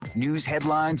top news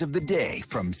headlines of the day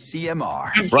from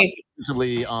CMR. Brought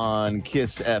exclusively on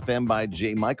Kiss FM by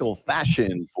J. Michael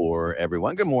Fashion for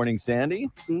everyone. Good morning, Sandy.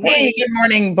 Hey, good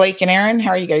morning, Blake and Aaron.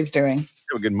 How are you guys doing?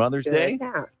 Have a good Mother's Day.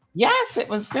 Yeah. Yes, it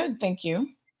was good. Thank you.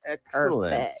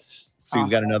 Excellent. Perfect. So you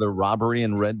got another robbery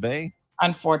in Red Bay?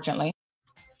 Unfortunately.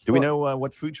 Do we know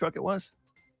what food truck it was?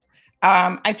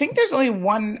 I think there's only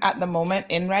one at the moment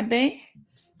in Red Bay.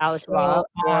 Alex So, Bob,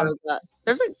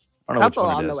 there's a I don't know which couple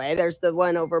one it on the is. way. There's the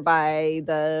one over by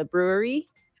the brewery.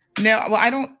 No, well, I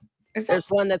don't. Is that There's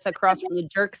one that's across from the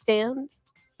jerk stand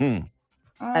at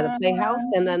the Playhouse,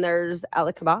 and then there's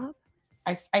Al Kebab.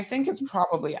 I think it's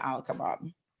probably Al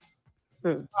Kebab.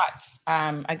 But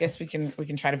I guess we can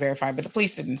try to verify. But the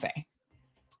police didn't say.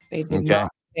 They did not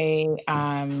say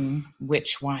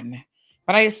which one.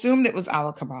 But I assumed it was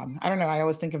Al Kebab. I don't know. I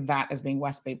always think of that as being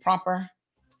West Bay proper.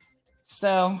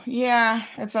 So, yeah,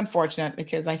 it's unfortunate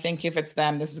because I think if it's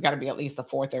them, this has got to be at least the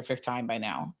fourth or fifth time by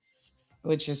now,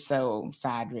 which is so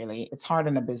sad, really. It's hard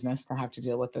in a business to have to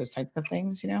deal with those types of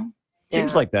things, you know?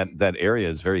 Seems like that area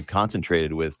is very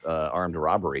concentrated with armed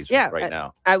robberies right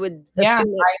now. I would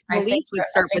assume that police would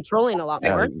start patrolling a lot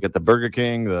more. You get the Burger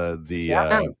King,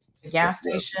 the gas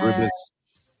station. Rubis,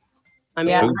 I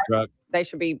mean, food truck. they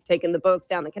should be taking the boats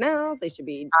down the canals. They should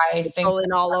be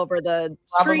patrolling all over the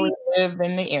Probably streets. live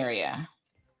in the area.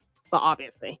 Well,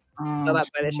 obviously. So that's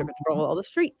why they should patrol all the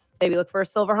streets. Maybe look for a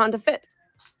silver Honda Fit.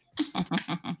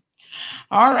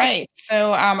 All right.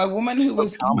 So a woman who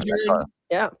was injured.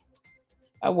 Yeah.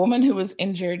 A woman who was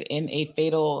injured in a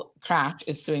fatal crash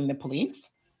is suing the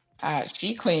police.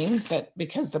 She claims that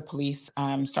because the police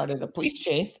started a police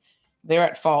chase, they're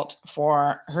at fault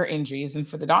for her injuries and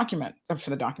for the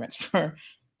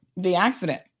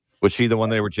accident. Was she the one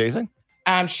they were chasing?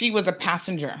 She was a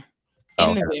passenger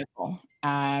in the vehicle.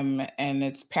 And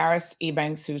it's Paris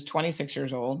Ebanks, who's 26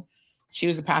 years old. She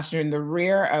was a passenger in the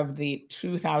rear of the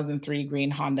 2003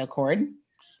 green Honda Accord.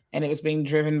 And it was being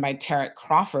driven by Tarek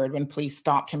Crawford when police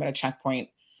stopped him at a checkpoint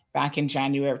back in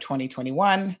January of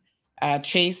 2021.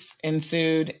 Chase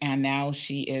ensued, and now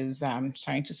she is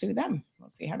trying to sue them. We'll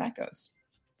see how that goes.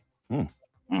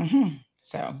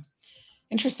 So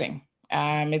interesting.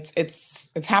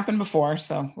 It's happened before,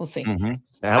 so we'll see.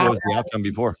 How was the outcome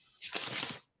before?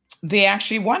 They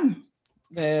actually won.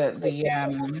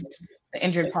 The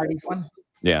injured parties won.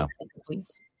 Yeah.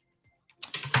 Please.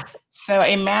 So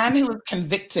a man who was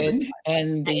convicted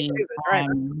in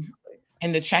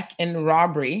the check-in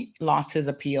robbery lost his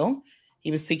appeal. He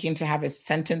was seeking to have his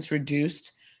sentence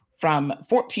reduced from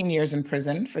 14 years in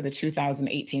prison for the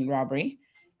 2018 robbery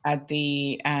at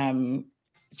the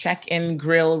check-in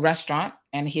grill restaurant,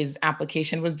 and his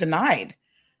application was denied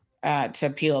to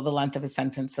appeal the length of his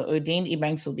sentence. So Odin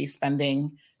Ebanks will be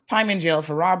spending time in jail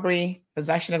for robbery,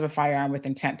 possession of a firearm with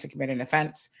intent to commit an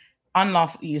offense,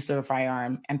 unlawful use of a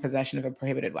firearm, and possession of a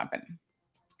prohibited weapon.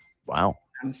 Wow.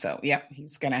 So,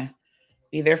 he's going to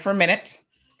be there for a minute.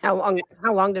 How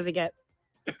long does he get?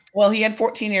 Well, he had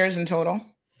 14 years in total.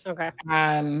 Okay.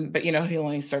 But, he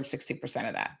only served 60%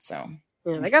 of that. So,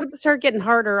 yeah, they got to start getting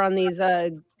harder on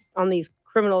these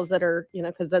criminals that are,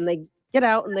 because then they get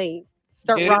out and they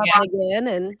start robbing again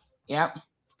and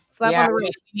slap on the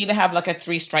wrist. You need to have like a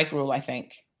 3-strike rule, I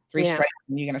think. 3 strikes,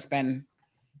 and you're going to spend,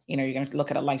 you're going to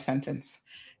look at a life sentence.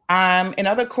 In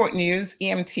other court news,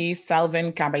 EMT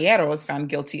Salvin Caballero was found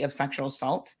guilty of sexual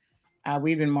assault.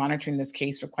 We've been monitoring this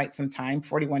case for quite some time,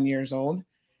 41 years old.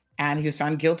 And he was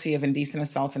found guilty of indecent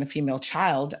assault on a female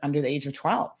child under the age of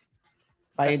 12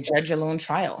 by a judge-alone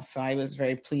trial. So I was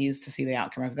very pleased to see the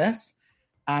outcome of this.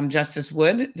 Justice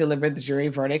Wood delivered the jury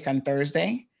verdict on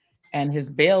Thursday, and his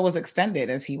bail was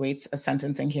extended as he waits a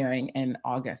sentencing hearing in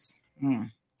August.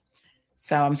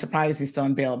 So I'm surprised he's still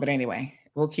in bail. But anyway,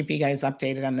 we'll keep you guys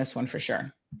updated on this one for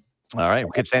sure. All right.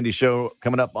 We'll catch Sandy's show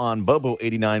coming up on Bobo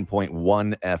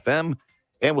 89.1 FM.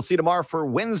 And we'll see you tomorrow for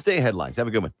Wednesday headlines. Have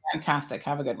a good one. Fantastic.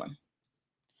 Have a good one.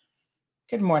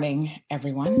 Good morning,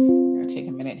 everyone. I'm going to take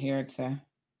a minute here to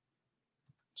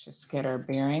just get our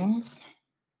bearings.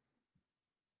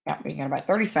 We got about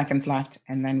 30 seconds left,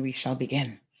 and then we shall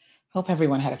begin. Hope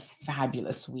everyone had a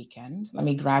fabulous weekend. Let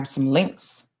me grab some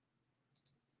links.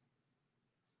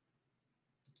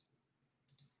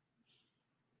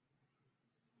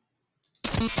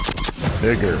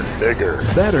 Bigger,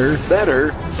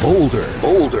 better,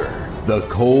 bolder. The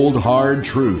cold, hard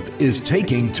truth is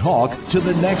taking talk to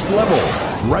the next level.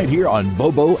 Right here on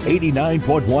Bobo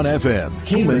 89.1 FM,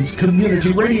 Cayman's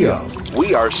Community Radio.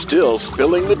 We are still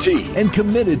spilling the tea and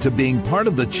committed to being part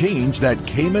of the change that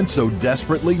Cayman so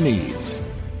desperately needs.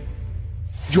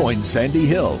 Join Sandy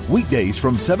Hill weekdays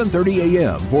from 7:30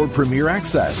 a.m. for Premier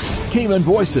Access, Cayman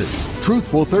Voices,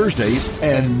 Truthful Thursdays,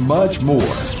 and much more.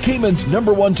 Cayman's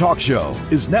 #1 talk show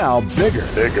is now bigger,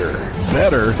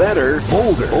 better,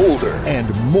 bolder,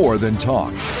 and more than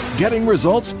talk. Getting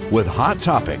results with hot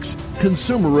topics,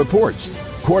 consumer reports,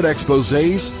 court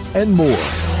exposés, and more.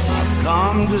 I've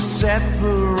come to set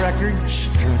the record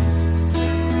straight.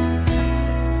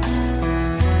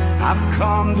 I've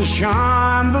come to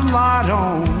shine the light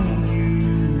on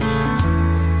you.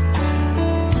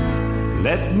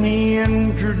 Let me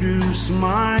introduce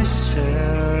myself.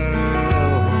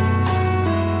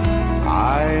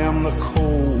 I am the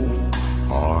cold,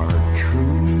 hard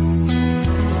truth.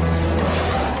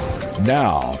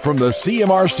 Now, from the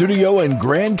CMR studio in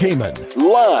Grand Cayman,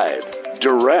 live,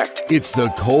 direct, it's the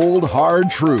cold, hard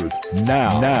truth.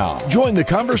 Now, join the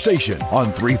conversation on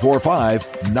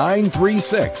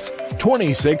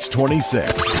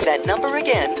 345-936-2626. That number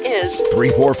again is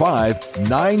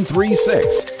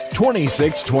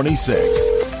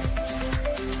 345-936-2626.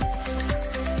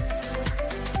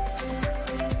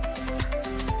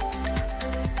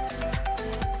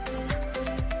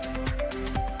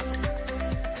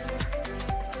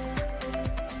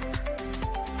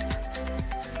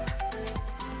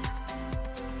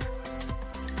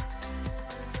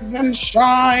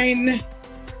 Sunshine,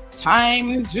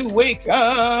 time to wake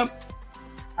up.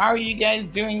 How are you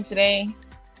guys doing today?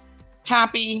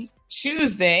 Happy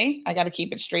Tuesday. I got to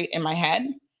keep it straight in my head.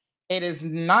 It is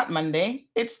not Monday.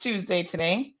 It's Tuesday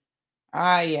today. We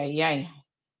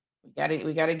got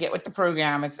to get with the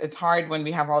program. It's hard when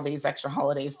we have all these extra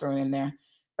holidays thrown in there.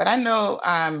 But I know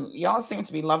y'all seem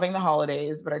to be loving the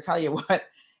holidays, but I tell you what,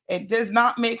 it does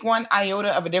not make one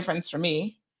iota of a difference for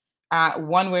me,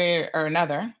 one way or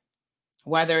another,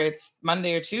 whether it's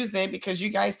Monday or Tuesday, because you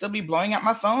guys still be blowing up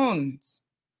my phones.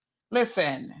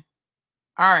 Listen,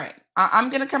 all right, I'm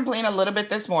going to complain a little bit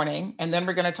this morning, and then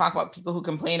we're going to talk about people who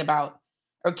complain about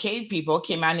arcade people,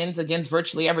 Caymanians against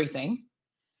virtually everything.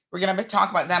 We're going to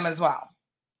talk about them as well.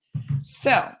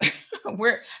 So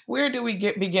where do we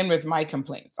begin with my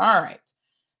complaints? All right.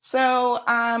 So,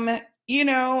 I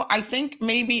think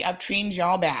maybe I've treated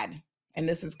y'all bad, and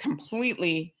this is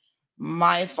completely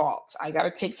my fault. I got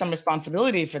to take some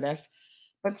responsibility for this,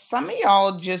 but some of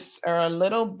y'all just are a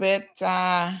little bit, you're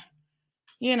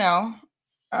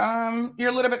a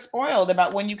little bit spoiled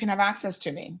about when you can have access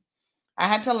to me. I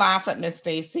had to laugh at Miss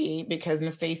Stacy because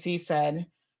Miss Stacy said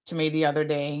to me the other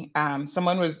day,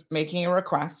 someone was making a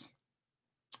request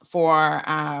for,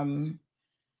 some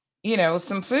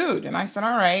food. And I said,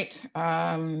 all right,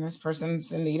 this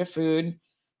person's in need of food.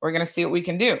 We're going to see what we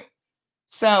can do.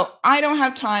 So I don't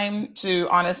have time to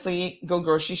honestly go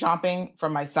grocery shopping for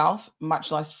myself, much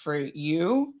less for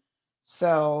you.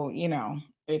 So,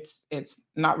 it's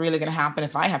not really going to happen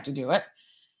if I have to do it.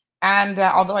 And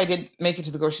although I did make it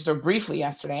to the grocery store briefly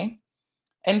yesterday.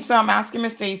 And so I'm asking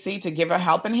Miss Stacy to give a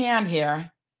helping hand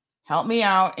here, help me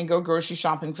out and go grocery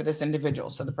shopping for this individual.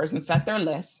 So the person sent their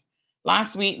list.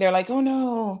 Last week, they're like, oh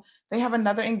no, they have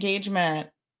another engagement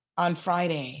on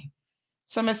Friday.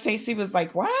 So Miss Stacy was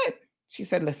like, what? She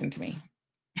said, listen to me.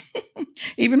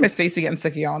 Even Miss Stacy getting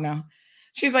sick of y'all now.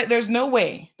 She's like, there's no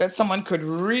way that someone could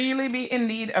really be in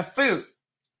need of food.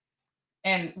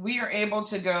 And we are able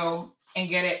to go and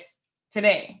get it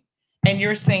today. And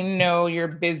you're saying, no, you're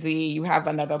busy. You have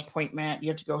another appointment.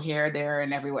 You have to go here, there,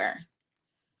 and everywhere.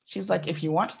 She's like, if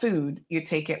you want food, you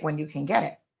take it when you can get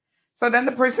it. So then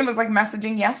the person was like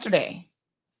messaging yesterday,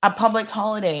 a public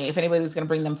holiday, if anybody was going to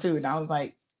bring them food. And I was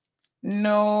like,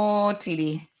 no,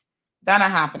 TD, that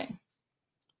not happening.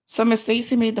 So Miss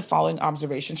Stacy made the following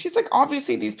observation. She's like,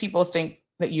 obviously these people think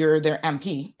that you're their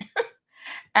MP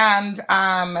and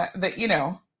that,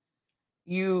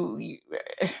 you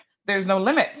there's no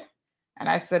limit. And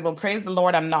I said, well, praise the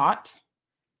Lord, I'm not.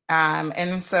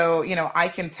 And so, I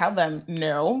can tell them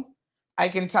no. I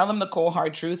can tell them the cold,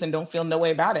 hard truth and don't feel no way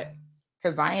about it.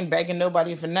 Because I ain't begging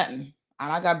nobody for nothing.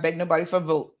 And I got to beg nobody for a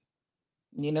vote.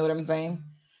 You know what I'm saying?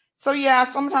 So, yeah,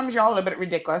 sometimes y'all are a bit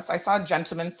ridiculous. I saw a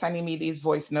gentleman sending me these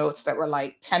voice notes that were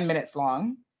like 10 minutes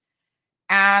long.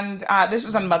 And this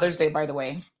was on Mother's Day, by the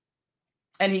way.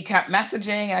 And he kept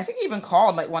messaging. And I think he even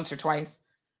called like once or twice.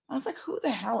 I was like, who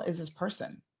the hell is this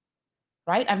person?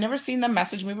 Right? I've never seen them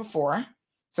message me before.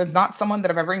 So it's not someone that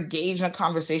I've ever engaged in a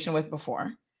conversation with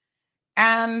before.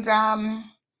 And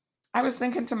I was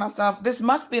thinking to myself, this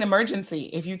must be an emergency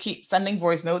if you keep sending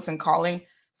voice notes and calling.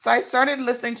 So I started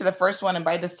listening to the first one. And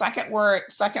by the second word,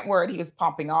 he was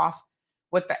popping off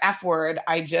with the F word.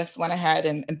 I just went ahead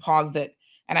and paused it.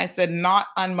 And I said, not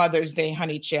on Mother's Day,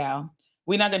 honey child.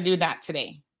 We're not going to do that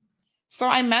today. So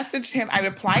I messaged him. I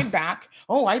replied back,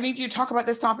 oh, I need you to talk about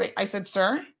this topic. I said,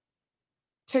 sir,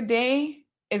 today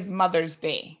is Mother's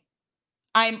Day.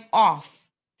 I'm off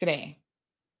today.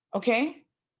 Okay?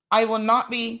 I will not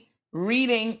be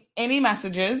reading any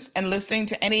messages and listening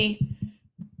to any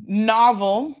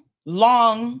novel,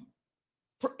 long,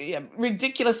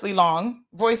 ridiculously long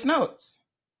voice notes.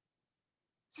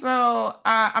 So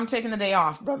I'm taking the day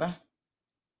off, brother.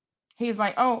 He's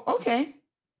like, oh, okay.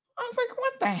 I was like,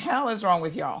 what the hell is wrong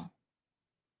with y'all?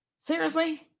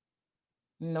 Seriously?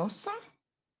 No, sir.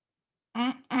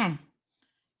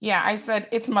 Yeah, I said,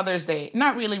 it's Mother's Day.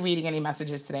 Not really reading any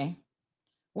messages today.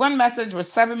 One message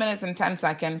was 7 minutes and 10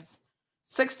 seconds,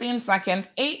 16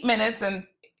 seconds, 8 minutes and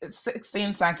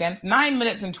 16 seconds, 9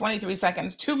 minutes and 23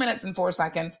 seconds, 2 minutes and 4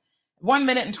 seconds, 1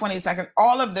 minute and 20 seconds.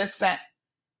 All of this sent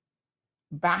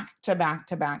back to back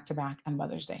to back to back on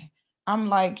Mother's Day. I'm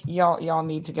like, y'all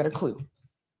need to get a clue.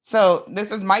 So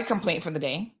this is my complaint for the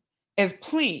day, is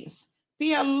please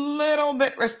be a little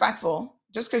bit respectful.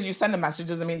 Just because you send a message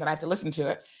doesn't mean that I have to listen to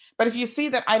it. But if you see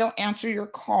that I don't answer your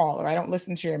call or I don't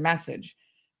listen to your message,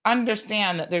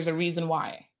 understand that there's a reason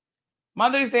why.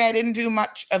 Mother's Day, I didn't do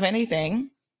much of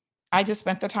anything. I just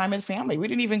spent the time with family. We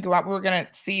didn't even go out. We were going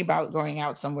to see about going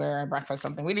out somewhere or breakfast,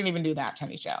 something. We didn't even do that,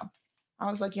 Tony Show. I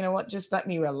was like, you know what? Just let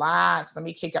me relax. Let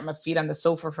me kick up my feet on the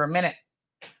sofa for a minute.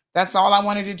 That's all I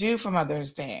wanted to do for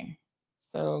Mother's Day.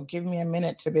 So give me a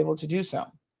minute to be able to do so.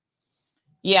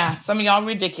 Yeah, some of y'all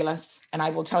ridiculous, and I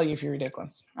will tell you if you're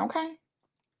ridiculous. Okay.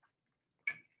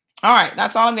 All right,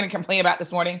 that's all I'm going to complain about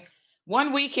this morning.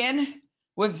 1 weekend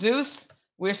with Zeus.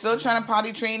 We're still trying to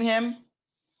potty train him.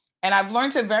 And I've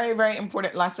learned a very, very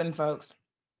important lesson, folks.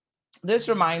 This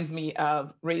reminds me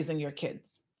of raising your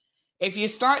kids. If you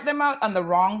start them out on the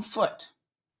wrong foot,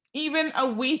 even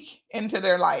a week into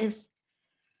their life,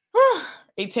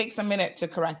 it takes a minute to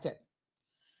correct it.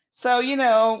 So, you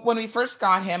know, when we first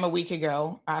got him a week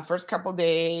ago, first couple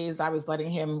days, I was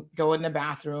letting him go to the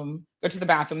bathroom,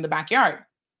 the backyard.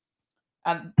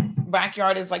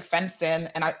 Backyard is like fenced in.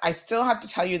 And I still have to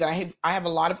tell you that I have a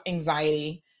lot of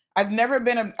anxiety. I've never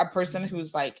been a person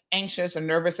who's like anxious or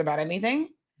nervous about anything.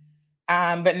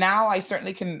 But now I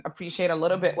certainly can appreciate a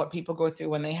little bit what people go through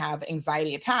when they have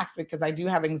anxiety attacks, because I do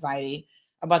have anxiety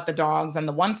about the dogs on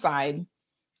the one side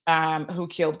who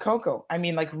killed Coco. I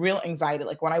mean, like real anxiety.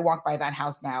 Like when I walk by that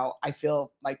house now, I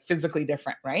feel like physically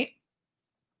different, right?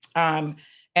 And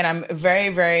I'm very,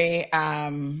 very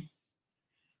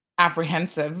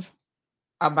apprehensive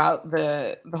about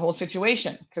the whole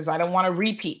situation, because I don't want to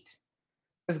repeat.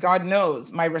 Because God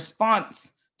knows my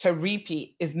response to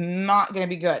repeat is not going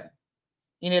to be good.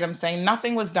 You know what I'm saying?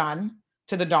 Nothing was done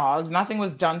to the dogs. Nothing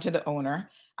was done to the owner.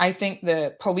 I think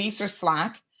the police are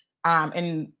slack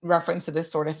in reference to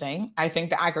this sort of thing. I think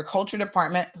the agriculture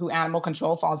department, who animal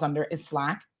control falls under, is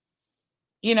slack.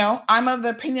 You know, I'm of the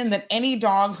opinion that any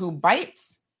dog who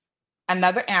bites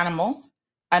another animal,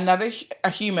 a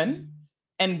human,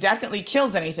 and definitely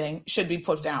kills anything should be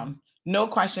put down. No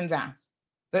questions asked.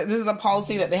 This is a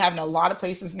policy that they have in a lot of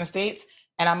places in the States,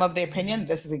 and I'm of the opinion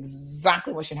this is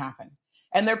exactly what should happen.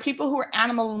 And there are people who are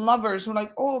animal lovers who are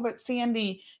like, oh, but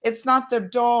Sandy, it's not the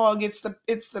dog, it's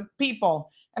the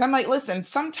people. And I'm like, listen,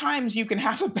 sometimes you can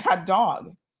have a bad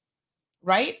dog,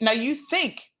 right? Now you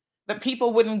think that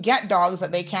people wouldn't get dogs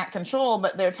that they can't control,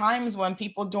 but there are times when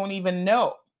people don't even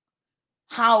know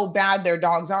how bad their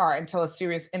dogs are until a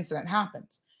serious incident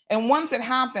happens. And once it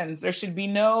happens, there should be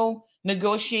no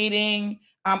negotiating.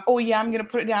 Oh yeah, I'm going to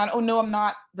put it down. Oh no, I'm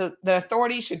not. The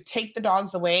authority should take the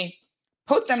dogs away,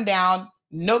 put them down,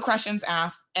 no questions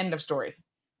asked, end of story.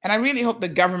 And I really hope the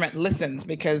government listens,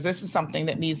 because this is something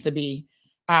that needs to be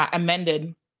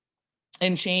amended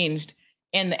and changed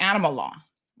in the animal law,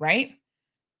 right?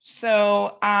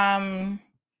 So I'm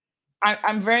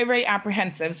very, very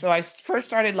apprehensive. So I first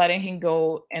started letting him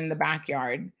go in the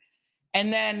backyard.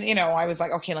 And then, you know, I was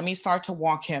like, okay, let me start to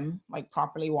walk him, like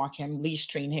properly walk him, leash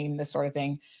train him, this sort of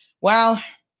thing. Well,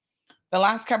 the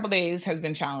last couple of days has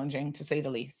been challenging, to say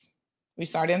the least. We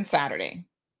started on Saturday.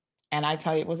 And I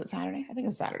tell you, was it Saturday? I think it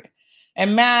was Saturday.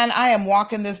 And man, I am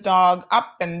walking this dog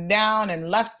up and down and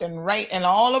left and right and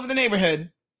all over the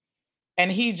neighborhood. And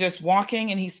he just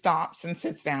walking, and he stops and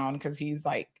sits down because he's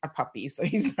like a puppy. So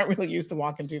he's not really used to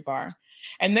walking too far.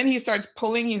 And then he starts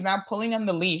pulling. He's now pulling on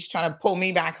the leash, trying to pull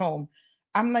me back home.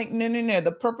 I'm like, no.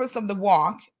 The purpose of the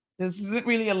walk, this isn't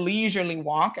really a leisurely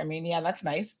walk. I mean, yeah, that's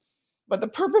nice. But the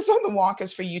purpose of the walk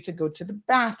is for you to go to the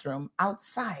bathroom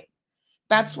outside.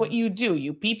 That's what you do.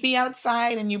 You pee-pee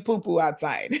outside and you poo-poo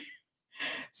outside.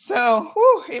 So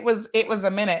it was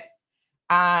a minute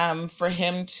for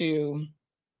him to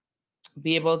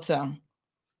be able to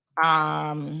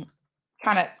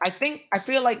I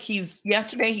feel like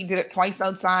yesterday he did it twice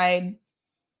outside.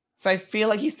 So I feel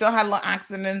like he still had a little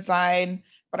accident inside,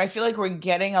 but I feel like we're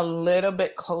getting a little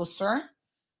bit closer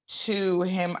to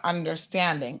him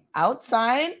understanding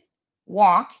outside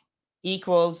walk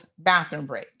equals bathroom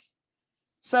break.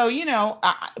 So,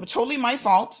 totally my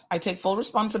fault. I take full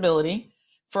responsibility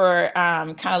for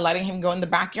kind of letting him go in the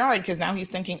backyard, because now he's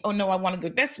thinking, oh no, I want to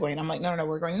go this way. And I'm like, no,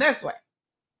 we're going this way.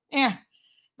 Yeah.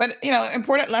 But,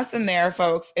 important lesson there,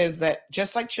 folks, is that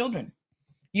just like children,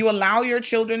 you allow your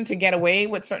children to get away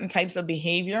with certain types of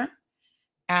behavior.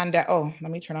 And,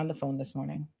 let me turn on the phone this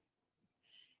morning.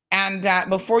 And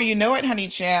before you know it, honey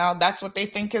child, that's what they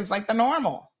think is like the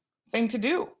normal thing to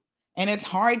do. And it's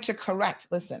hard to correct.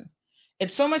 Listen,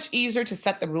 it's so much easier to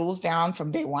set the rules down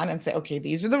from day one and say, okay,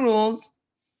 these are the rules.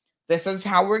 This is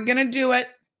how we're going to do it.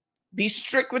 Be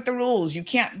strict with the rules. You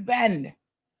can't bend.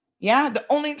 Yeah. The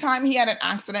only time he had an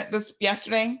accident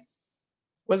yesterday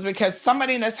was because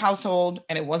somebody in this household,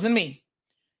 and it wasn't me,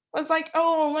 was like,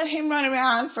 oh, let him run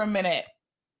around for a minute.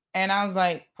 And I was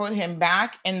like, put him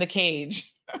back in the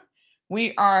cage.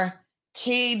 We are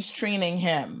cage training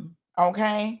him.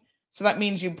 Okay. So that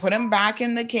means you put him back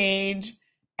in the cage,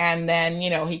 and then,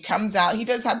 he comes out. He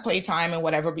does have playtime and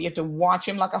whatever, but you have to watch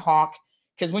him like a hawk,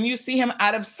 because when you see him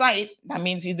out of sight, that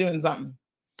means he's doing something.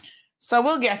 So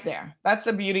we'll get there. That's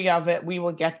the beauty of it. We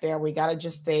will get there. We got to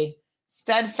just stay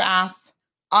steadfast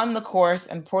on the course,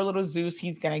 and poor little Zeus,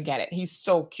 he's going to get it. He's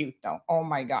so cute though. Oh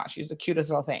my gosh. He's the cutest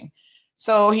little thing.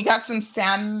 So he got some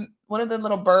sand. What are the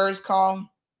little birds called?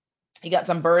 He got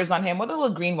some birds on him. What are the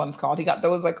little green ones called? He got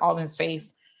those like all in his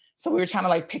face. So we were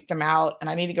trying to pick them out, and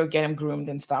I need to go get him groomed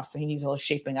and stuff. So he needs a little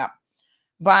shaping up.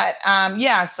 But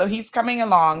so he's coming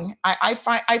along.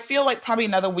 I feel like probably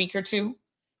another week or two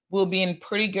we'll be in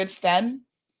pretty good stead,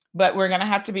 but we're going to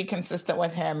have to be consistent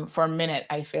with him for a minute.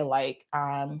 I feel like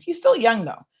he's still young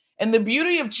though. And the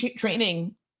beauty of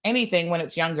training anything when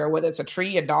it's younger, whether it's a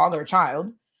tree, a dog, or a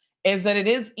child, is that it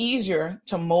is easier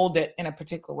to mold it in a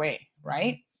particular way.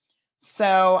 Right.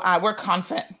 So we're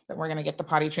confident that we're going to get the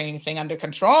potty training thing under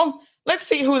control. Let's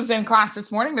see who's in class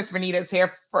this morning. Miss Vernita's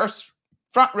here, first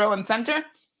front row and center.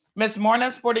 Miss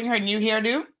Morna sporting her new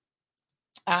hairdo.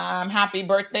 Happy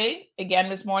birthday again,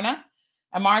 Miss Morna.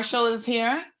 Marshall is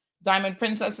here. Diamond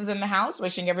Princess is in the house,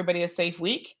 wishing everybody a safe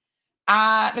week.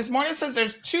 Miss Morna says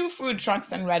there's 2 food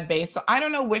trucks in Red Bay, so I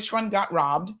don't know which one got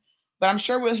robbed, but I'm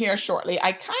sure we'll hear shortly.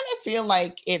 I kind of feel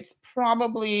like it's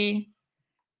probably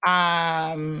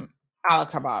Al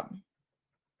Kebab.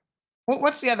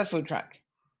 What's the other food truck?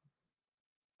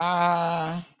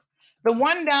 The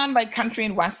one down by Country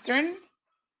and Western.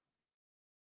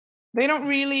 They don't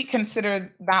really consider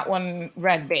that one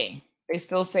Red Bay. They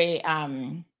still say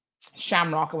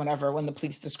Shamrock or whatever when the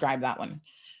police describe that one.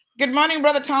 Good morning,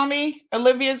 Brother Tommy.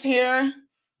 Olivia's here.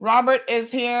 Robert is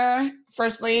here.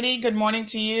 First Lady, good morning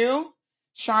to you.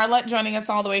 Charlotte joining us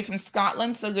all the way from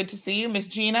Scotland. So good to see you. Miss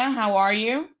Gina, how are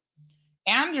you?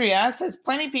 Andrea says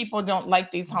plenty of people don't like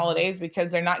these holidays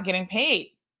because they're not getting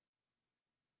paid.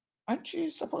 Aren't you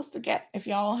supposed to get, if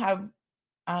y'all have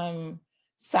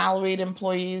salaried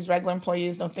employees, regular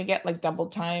employees, don't they get double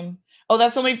time? Oh,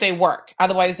 that's only if they work.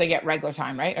 Otherwise they get regular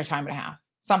time, right? Or time and a half,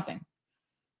 something.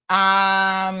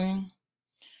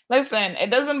 Listen, it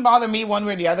doesn't bother me one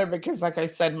way or the other because like I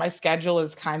said, my schedule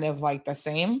is kind of the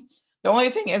same. The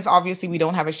only thing is obviously we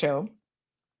don't have a show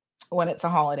when it's a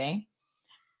holiday.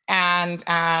 And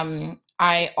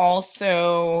I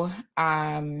also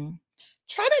try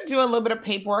to do a little bit of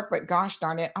paperwork, but gosh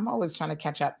darn it, I'm always trying to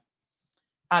catch up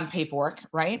on paperwork,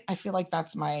 right? I feel like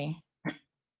that's my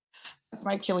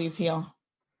Achilles heel.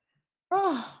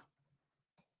 Oh.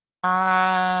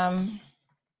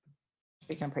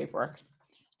 Speaking of paperwork,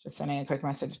 just sending a quick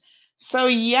message. So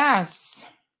yes,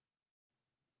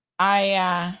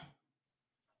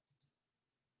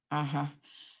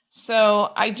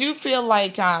 So I do feel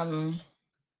like, I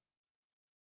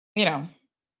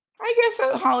guess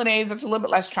at holidays, it's a little bit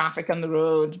less traffic on the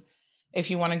road. If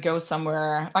you want to go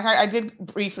somewhere, I did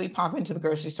briefly pop into the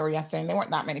grocery store yesterday and there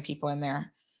weren't that many people in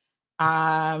there.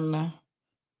 So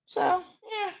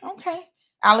yeah, okay.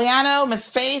 Aliano, Miss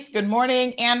Faith, good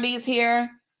morning. Andy's here.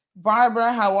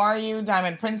 Barbara, how are you?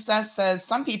 Diamond Princess says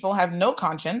some people have no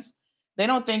conscience. They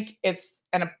don't think it's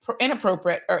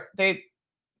inappropriate, or they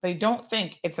don't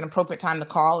think it's an appropriate time to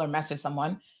call or message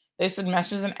someone. They should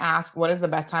message and ask what is the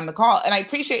best time to call. And I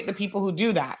appreciate the people who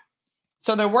do that.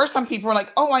 So there were some people who are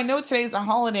like, oh, I know today's a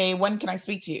holiday. When can I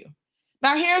speak to you?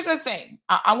 Now, here's the thing.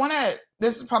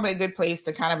 This is probably a good place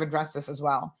to kind of address this as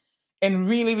well and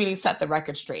really, really set the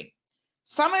record straight.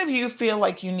 Some of you feel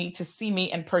like you need to see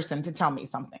me in person to tell me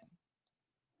something.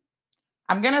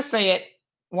 I'm going to say it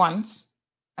once,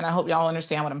 and I hope y'all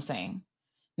understand what I'm saying.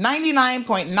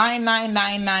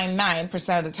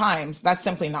 99.99999% of the times, that's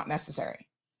simply not necessary.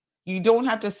 You don't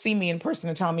have to see me in person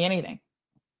to tell me anything.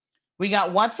 We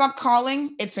got WhatsApp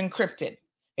calling. It's encrypted.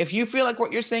 If you feel like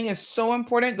what you're saying is so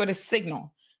important, go to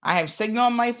Signal. I have Signal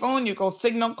on my phone. You go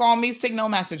Signal, call me, Signal,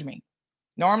 message me.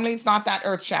 Normally, it's not that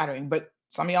earth-shattering, but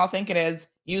some of y'all think it is.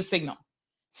 Use Signal.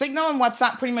 Signal and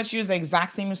WhatsApp pretty much use the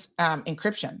exact same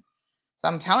encryption. So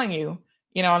I'm telling you,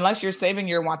 unless you're saving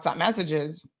your WhatsApp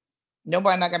messages,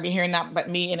 nobody not going to be hearing that but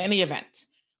me in any event.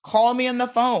 Call me on the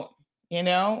phone,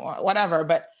 or whatever.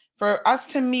 But for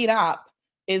us to meet up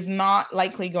is not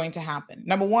likely going to happen.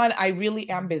 Number one, I really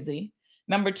am busy.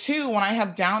 Number two, when I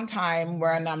have downtime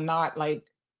where I'm not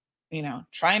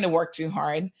trying to work too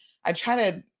hard, I try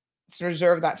to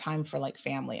reserve that time for like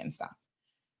family and stuff.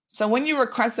 So when you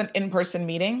request an in-person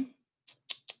meeting,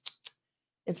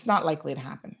 it's not likely to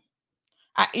happen.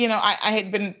 I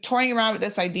had been toying around with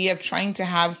this idea of trying to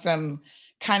have some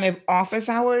kind of office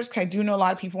hours. Because I do know a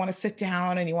lot of people want to sit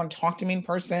down and you want to talk to me in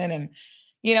person. And,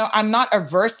 I'm not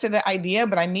averse to the idea,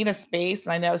 but I need a space.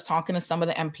 And I know I was talking to some of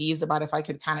the MPs about if I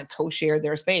could kind of co-share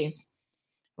their space,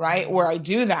 right? Where I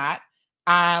do that.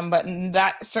 But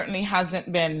that certainly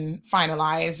hasn't been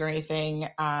finalized or anything,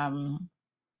 or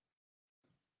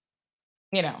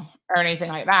anything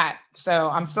like that.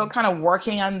 So I'm still kind of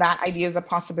working on that idea as a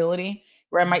possibility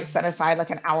where I might set aside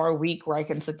like an hour a week where I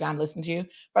can sit down and listen to you.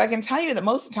 But I can tell you that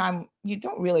most of the time, you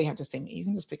don't really have to see me. You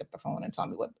can just pick up the phone and tell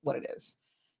me what it is.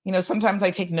 Sometimes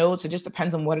I take notes. It just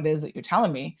depends on what it is that you're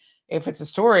telling me. If it's a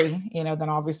story, then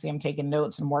obviously I'm taking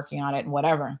notes and working on it and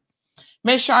whatever.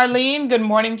 Miss Charlene, good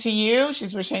morning to you.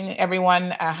 She's wishing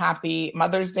everyone a happy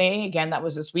Mother's Day. Again, that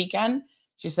was this weekend.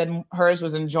 She said hers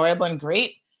was enjoyable and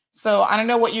great. So I don't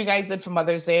know what you guys did for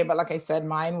Mother's Day, but like I said,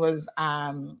 mine was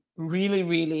really,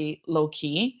 really low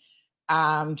key.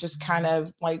 Just kind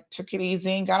of like took it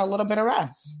easy and got a little bit of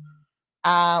rest,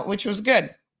 which was good.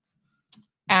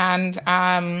 And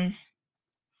I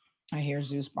hear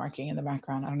Zeus barking in the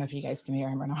background. I don't know if you guys can hear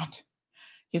him or not.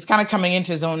 He's kind of coming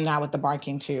into his own now with the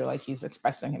barking too, like he's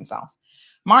expressing himself.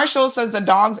 Marshall says the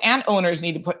dogs and owners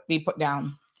need to be put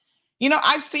down.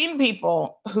 I've seen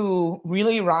people who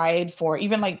really ride for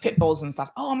even like pit bulls and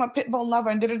stuff. Oh, I'm a pit bull lover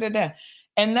and da-da-da-da.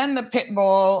 And then the pit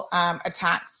bull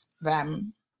attacks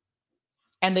them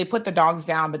and they put the dogs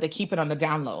down, but they keep it on the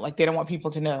down low. Like they don't want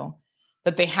people to know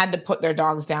that they had to put their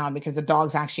dogs down because the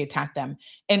dogs actually attacked them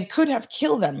and could have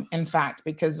killed them, in fact,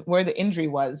 because where the injury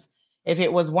was, if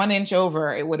it was 1 inch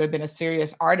over, it would have been a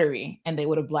serious artery and they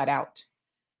would have bled out.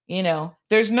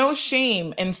 There's no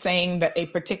shame in saying that a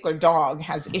particular dog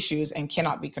has issues and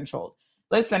cannot be controlled.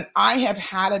 Listen, I have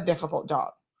had a difficult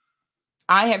dog.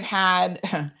 I have had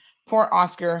poor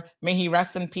Oscar, may he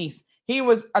rest in peace. He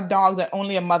was a dog that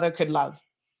only a mother could love.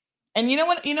 And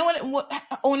what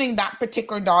owning that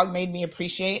particular dog made me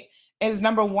appreciate is,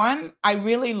 number one, I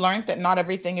really learned that not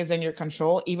everything is in your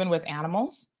control, even with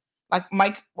animals. Like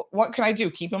Mike, what can I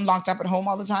do? Keep him locked up at home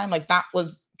all the time? Like that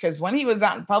was because when he was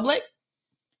out in public,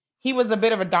 he was a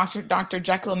bit of a Dr.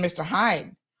 Jekyll and Mr.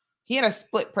 Hyde. He had a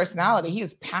split personality. He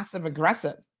was passive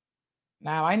aggressive.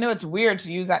 Now, I know it's weird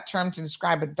to use that term to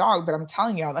describe a dog, but I'm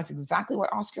telling you, that's exactly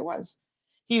what Oscar was.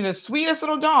 He's the sweetest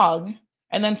little dog.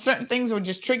 And then certain things would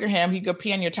just trigger him. He'd go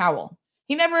pee on your towel.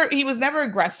 He was never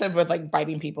aggressive with like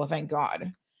biting people, thank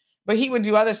God. But he would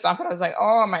do other stuff that I was like,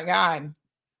 oh my God.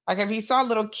 Like if he saw a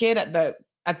little kid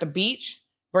at the beach,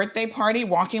 birthday party,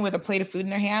 walking with a plate of food in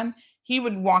their hand, he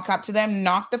would walk up to them,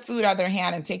 knock the food out of their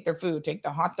hand and take their food, take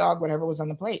the hot dog, whatever was on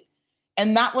the plate.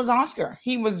 And that was Oscar.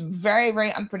 He was very,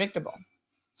 very unpredictable.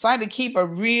 So I had to keep a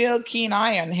real keen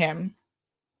eye on him.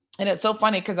 And it's so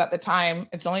funny because at the time,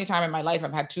 it's the only time in my life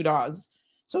I've had two dogs.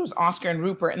 So it was Oscar and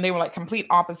Rupert, and they were like complete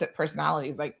opposite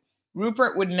personalities. Like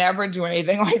Rupert would never do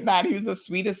anything like that. He was the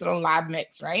sweetest little lab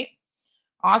mix, right?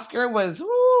 Oscar was,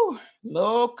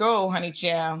 loco, honey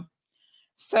child.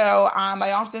 So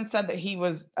I often said that he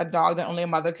was a dog that only a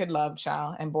mother could love,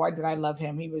 child. And boy, did I love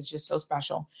him. He was just so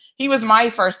special. He was my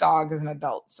first dog as an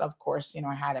adult. So of course,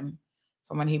 I had him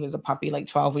from when he was a puppy, like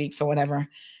 12 weeks or whatever.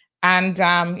 And,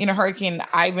 Hurricane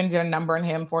Ivan did a number on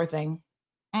him, poor thing.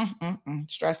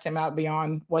 Stressed him out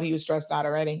beyond what he was stressed out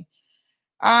already.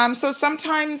 So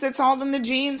sometimes it's all in the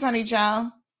genes, honey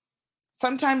child.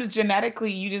 Sometimes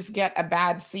genetically you just get a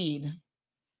bad seed.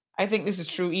 I think this is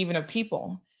true even of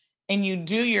people. And you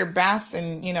do your best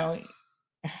and,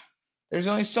 there's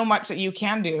only so much that you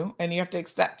can do and you have to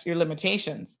accept your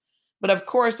limitations. But of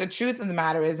course, the truth of the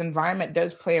matter is environment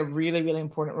does play a really, really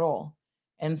important role.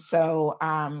 And so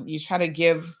you try to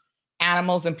give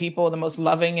animals and people the most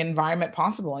loving environment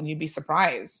possible, and you'd be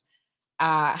surprised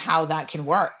how that can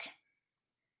work.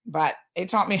 But it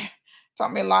taught me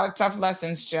a lot of tough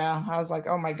lessons, Joe. I was like,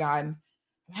 oh my God,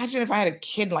 imagine if I had a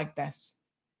kid like this.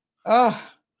 Oh,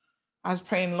 I was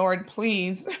praying, Lord,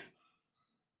 please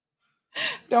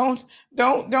don't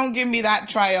give me that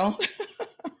trial.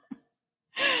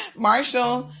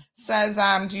 Marshall says,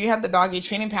 do you have the doggy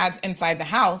training pads inside the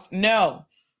house? No,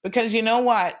 because you know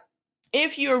what?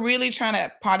 If you're really trying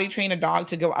to potty train a dog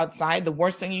to go outside, the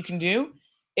worst thing you can do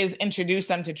is introduce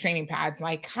them to training pads. And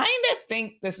I kind of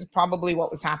think this is probably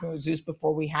what was happening with Zeus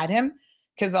before we had him,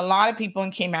 because a lot of people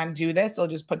in Cayman do this. They'll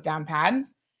just put down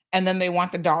pads and then they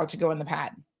want the dog to go in the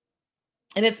pad.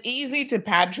 And it's easy to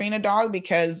pad train a dog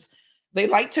because they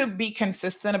like to be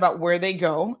consistent about where they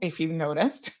go, if you've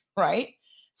noticed, right?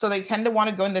 So they tend to want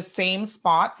to go in the same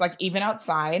spots, like even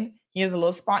outside. He has a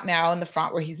little spot now in the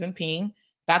front where he's been peeing.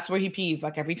 That's where he pees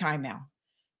like every time now.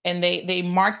 And they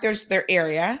mark their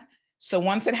area. So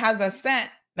once it has a scent,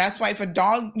 that's why if a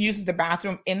dog uses the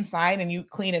bathroom inside and you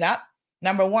clean it up,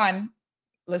 number one,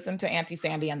 listen to Auntie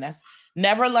Sandy on this.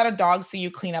 Never let a dog see you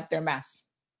clean up their mess.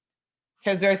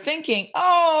 Because they're thinking,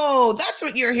 oh, that's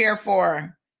what you're here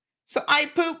for. So I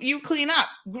poop, you clean up.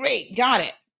 Great, got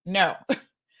it. No.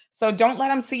 So don't let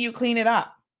them see you clean it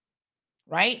up,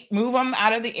 right? Move them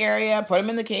out of the area, put them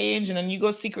in the cage, and then you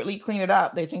go secretly clean it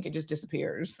up. They think it just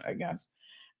disappears, I guess.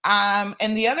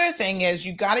 And the other thing is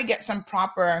you got to get some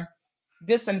proper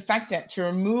disinfectant to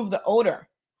remove the odor,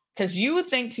 because you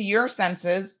think to your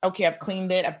senses, okay, I've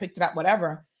cleaned it, I've picked it up,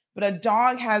 whatever. But a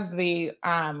dog has the,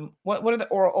 what are the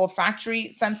olfactory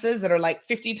senses that are like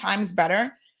 50 times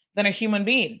better than a human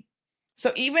being.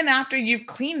 So even after you've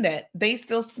cleaned it, they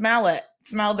still smell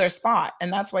their spot.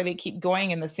 And that's why they keep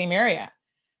going in the same area.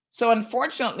 So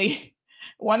unfortunately,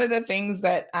 one of the things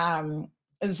that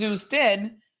Zeus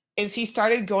did is he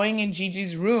started going in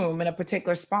Gigi's room in a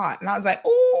particular spot. And I was like,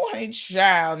 oh, honey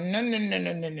child, no.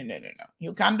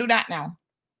 You can't do that now.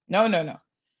 No.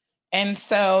 And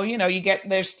so, you get,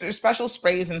 there's special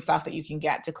sprays and stuff that you can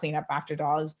get to clean up after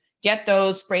dogs. Get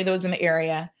those, spray those in the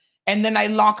area. And then I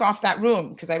lock off that room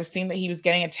because I was seeing that he was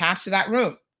getting attached to that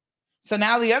room. So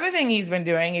now the other thing he's been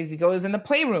doing is he goes in the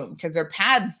playroom because they're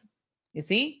pads. You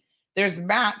see, there's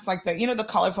mats like the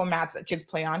colorful mats that kids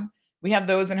play on. We have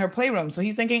those in her playroom. So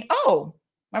he's thinking, oh,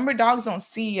 remember dogs don't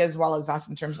see as well as us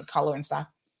in terms of color and stuff.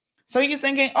 So he's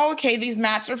thinking, oh, okay, these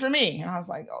mats are for me. And I was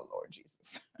like, oh, Lord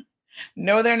Jesus.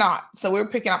 No, they're not. So we're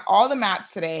picking up all the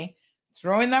mats today,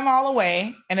 throwing them all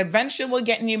away. And eventually we'll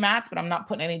get new mats, but I'm not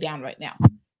putting any down right now.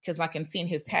 Because I can see in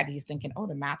his head, he's thinking, oh,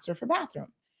 the mats are for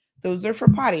bathroom. Those are for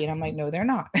potty. And I'm like, no, they're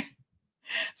not.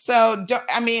 So,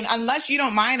 unless you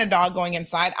don't mind a dog going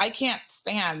inside, I can't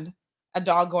stand a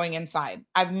dog going inside.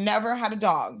 I've never had a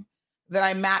dog that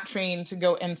I mat trained to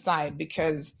go inside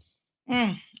because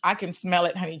I can smell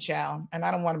it, honey child. And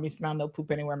I don't want to be smelling no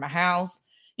poop anywhere in my house.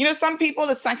 Some people,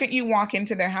 the second you walk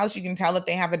into their house, you can tell that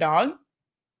they have a dog.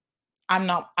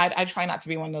 I try not to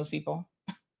be one of those people.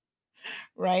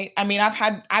 Right?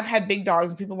 I've had big dogs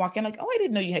and people walk in like, oh, I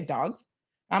didn't know you had dogs.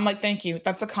 I'm like, thank you.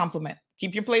 That's a compliment.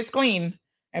 Keep your place clean.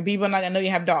 And people are not gonna know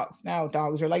you have dogs. Now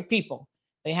dogs are like people.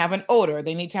 They have an odor.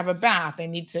 They need to have a bath. They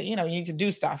need to, you need to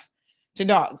do stuff to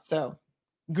dogs. So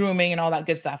grooming and all that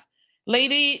good stuff.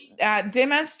 Lady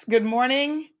Dimas, good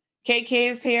morning.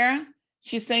 KK is here.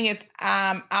 She's saying it's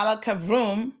Ala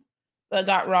Kavrum that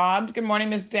got robbed. Good morning,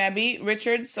 Miss Debbie.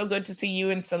 Richard, so good to see you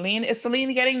and Celine. Is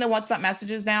Celine getting the WhatsApp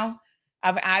messages now?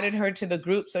 I've added her to the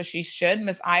group, so she should.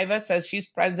 Miss Iva says she's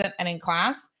present and in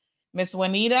class. Miss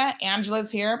Juanita, Angela's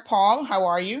here. Paul, how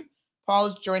are you? Paul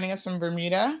is joining us from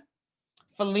Bermuda.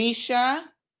 Felicia,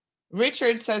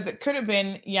 Richard says it could have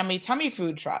been Yummy Tummy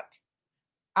Food Truck.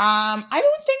 I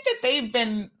don't think that they've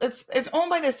been, it's owned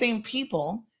by the same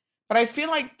people, but I feel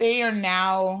like they are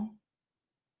now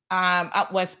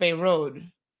up West Bay Road.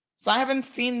 So I haven't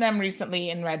seen them recently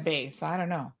in Red Bay, so I don't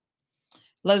know.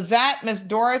 Lizette, Miss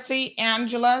Dorothy,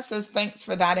 Angela says, thanks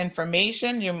for that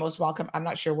information. You're most welcome. I'm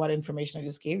not sure what information I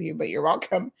just gave you, but you're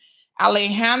welcome.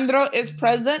 Alejandro is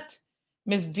present.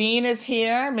 Miss Dean is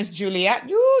here. Miss Juliet.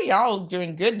 Y'all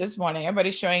doing good this morning.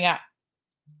 Everybody's showing up.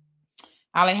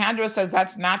 Alejandro says,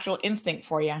 that's natural instinct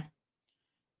for you.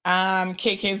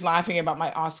 KK's laughing about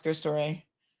my Oscar story.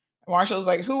 Marshall's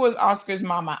like, who was Oscar's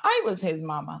mama? I was his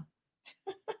mama.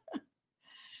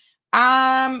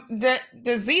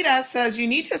 Dezita says you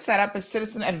need to set up a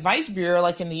citizen advice bureau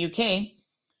like in the UK.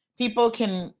 People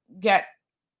can get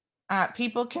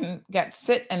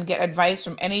sit and get advice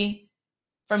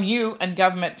from you and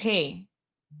government pay.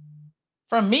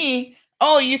 From me?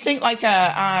 Oh, you think like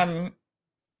our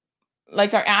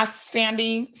Ask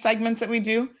Sandy segments that we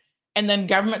do? And then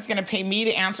government's going to pay me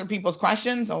to answer people's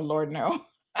questions? Oh, Lord, no.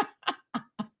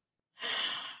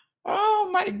 Oh,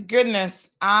 my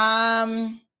goodness.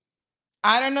 I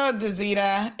don't know,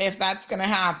 Dazita, if that's going to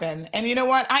happen. And you know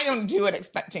what? I don't do it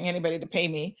expecting anybody to pay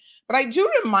me. But I do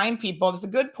remind people, it's a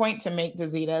good point to make,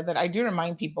 Dazita, that I do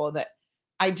remind people that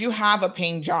I do have a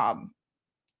paying job.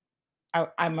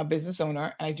 I'm a business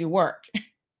owner and I do work.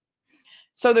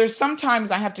 So there's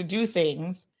sometimes I have to do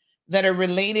things that are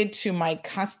related to my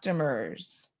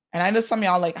customers. And I know some of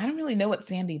y'all like, I don't really know what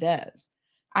Sandy does.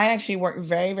 I actually work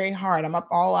very, very hard. I'm up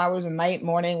all hours of night,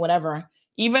 morning, whatever.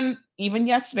 Even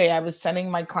yesterday, I was sending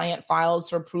my client files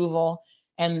for approval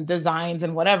and designs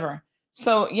and whatever.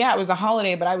 So yeah, it was a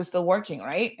holiday, but I was still working,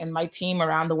 right? And my team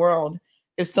around the world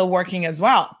is still working as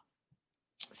well.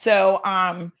 So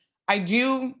I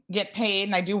do get paid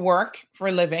and I do work for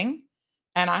a living.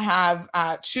 And I have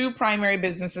 2 primary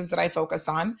businesses that I focus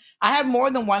on. I have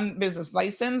more than one business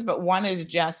license, but one is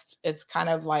just, it's kind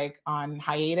of like on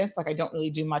hiatus. Like I don't really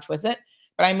do much with it,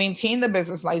 but I maintain the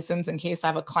business license in case I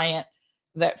have a client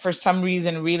that for some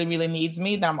reason really, really needs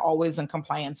me, then I'm always in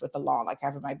compliance with the law. Like I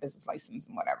have my business license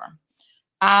and whatever.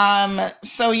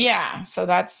 So yeah, so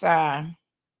that's,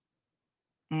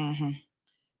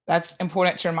 that's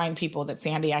important to remind people that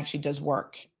Sandy actually does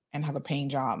work and have a paying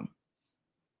job.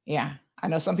 Yeah. I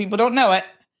know some people don't know it,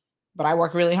 but I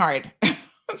work really hard.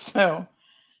 So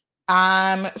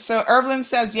Irvin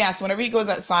says, yes, whenever he goes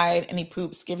outside and he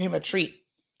poops, give him a treat.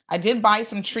 I did buy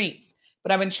some treats,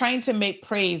 but I've been trying to make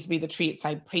praise be the treats.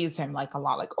 I praise him like a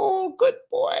lot, like, oh, good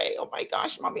boy. Oh my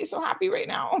gosh, mommy is so happy right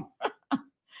now.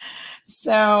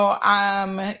 So,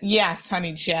 yes,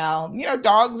 honey Shell, you know,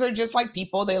 dogs are just like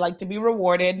people. They like to be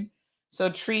rewarded.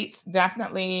 So treats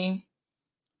definitely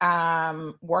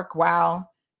work well.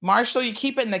 Marshall, you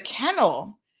keep it in the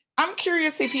kennel. I'm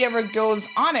curious if he ever goes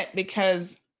on it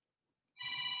because,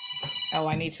 oh,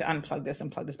 I need to unplug this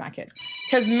and plug this back in.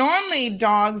 Because normally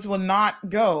dogs will not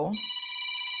go.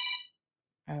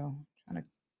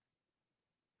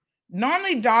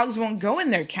 Normally dogs won't go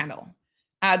in their kennel.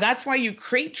 That's why you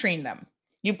crate train them.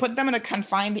 You put them in a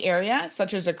confined area,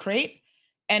 such as a crate,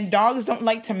 and dogs don't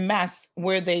like to mess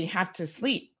where they have to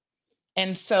sleep.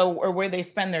 And so, or where they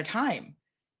spend their time.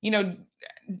 You know,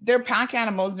 they're pack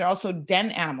animals. They're also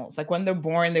den animals. Like when they're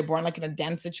born like in a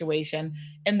den situation,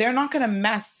 and they're not going to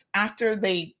mess after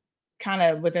they kind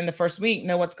of within the first week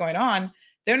know what's going on.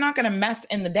 They're not going to mess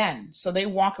in the den. So they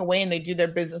walk away and they do their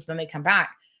business. Then they come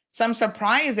back. So I'm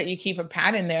surprised that you keep a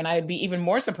pet in there. And I'd be even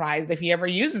more surprised if he ever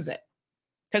uses it.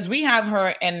 Because we have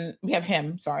him,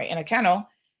 in a kennel.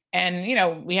 And, you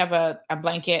know, we have a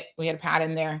blanket. We had a pad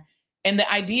in there. And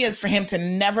the idea is for him to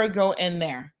never go in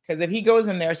there. Because if he goes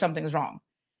in there, something's wrong.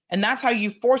 And that's how you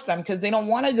force them, because they don't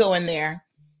want to go in there.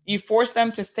 You force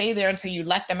them to stay there until you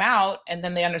let them out. And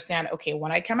then they understand, okay,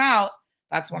 when I come out,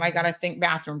 that's when I got to think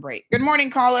bathroom break. Good morning,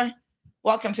 caller.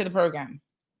 Welcome to the program.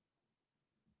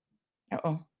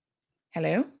 Uh-oh.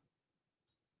 Hello?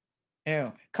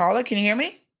 Oh, caller, can you hear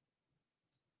me?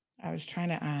 I was trying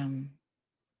to,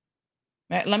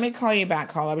 let me call you back,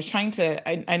 caller. I was trying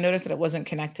to, I noticed that it wasn't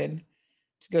connected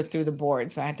to go through the board,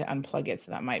 so I had to unplug it,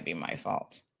 so that might be my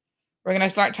fault. We're going to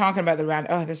start talking about the round.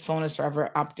 Oh, this phone is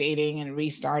forever updating and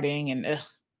restarting, and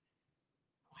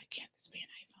why can't this be an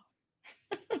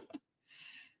iPhone?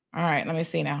 All right, let me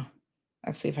see now.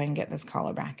 Let's see if I can get this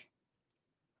caller back.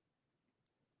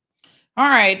 All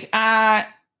right.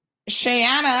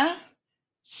 Shayana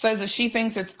says that she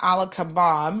thinks it's Ala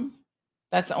Kebab.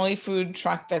 That's the only food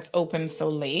truck that's open so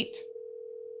late.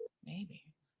 Maybe.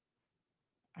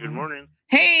 Good morning.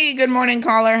 Hey, good morning,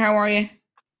 caller. How are you?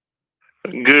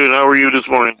 Good. How are you this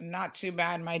morning? Not too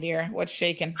bad, my dear. What's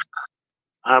shaking?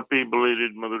 Happy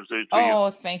belated Mother's Day to you. Oh,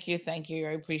 thank you. Thank you.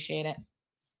 I appreciate it.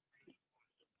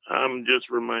 I'm just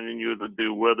reminding you that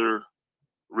the weather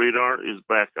radar is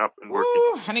back up and working.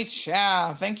 Ooh, honey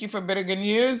child. Thank you for bit of good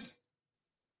news.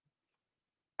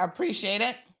 I appreciate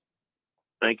it.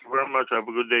 Thank you very much. Have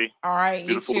a good day. All right,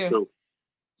 Beautiful you too. Show.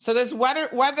 So this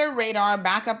weather radar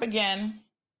back up again.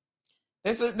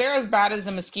 They're as bad as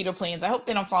the mosquito planes. I hope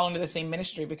they don't fall into the same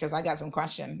ministry, because I got some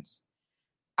questions.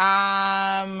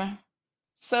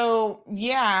 So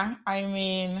yeah, I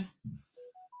mean,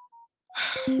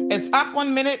 it's up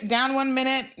 1 minute, down 1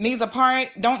 minute, needs a part,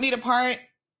 don't need a part.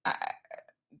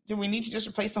 Do we need to just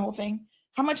replace the whole thing?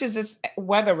 How much is this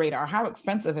weather radar? How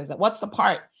expensive is it? What's the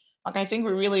part? Like, I think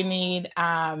we really need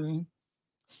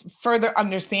further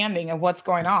understanding of what's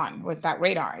going on with that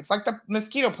radar. It's like the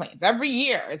mosquito planes. Every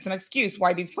year, it's an excuse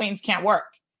why these planes can't work.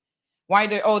 Why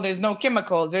there's no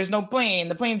chemicals, there's no plane,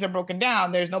 the planes are broken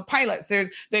down, there's no pilots,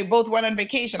 they both went on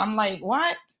vacation. I'm like,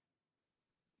 what?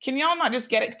 Can y'all not just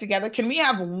get it together? Can we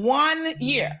have 1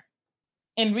 year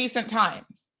in recent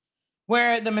times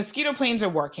where the mosquito planes are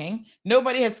working?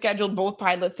 Nobody has scheduled both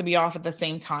pilots to be off at the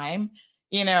same time,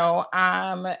 and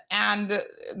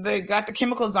they got the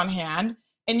chemicals on hand,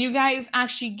 and you guys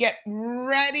actually get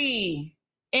ready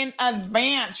in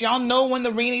advance. Y'all know when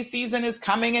the rainy season is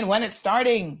coming and when it's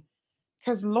starting.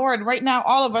 Because Lord, right now,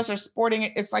 all of us are sporting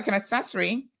it. It's like an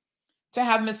accessory to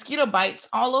have mosquito bites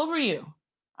all over you.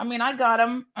 I mean, I got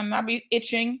them and I'll be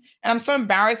itching. And I'm so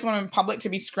embarrassed when I'm in public to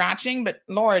be scratching. But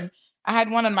Lord, I had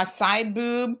one on my side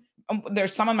boob.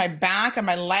 There's some on my back and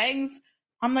my legs.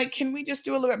 I'm like, can we just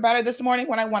do a little bit better? This morning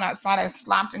when I went outside, I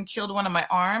slapped and killed one on my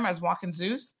arm. I was walking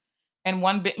Zeus and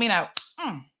one bit me and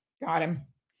got him.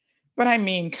 But I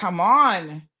mean, come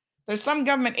on. There's some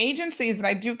government agencies that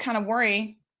I do kind of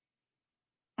worry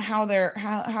how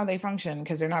they function,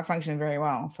 because they're not functioning very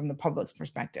well from the public's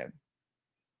perspective.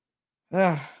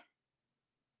 Ugh.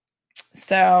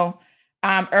 So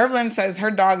Irvlyn says her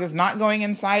dog is not going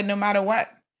inside no matter what,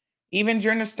 even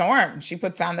during a storm. She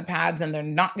puts down the pads and they're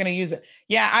not going to use it.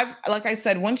 Yeah, like I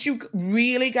said, once you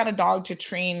really got a dog to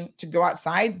train to go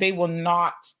outside, they will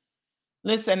not.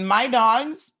 Listen, my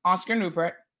dogs, Oscar and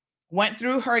Rupert, went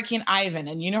through Hurricane Ivan,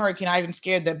 and Hurricane Ivan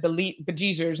scared the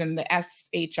bejesus and the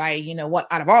SHI,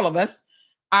 out of all of us.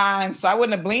 So I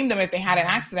wouldn't have blamed them if they had an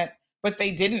accident, but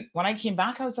they didn't. When I came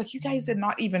back, I was like, you guys did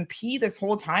not even pee this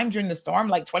whole time during the storm.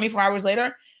 Like 24 hours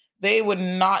later, they would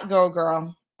not go,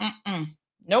 girl.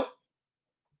 Nope.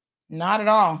 Not at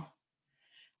all.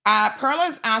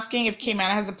 Perla's asking if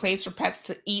Cayman has a place for pets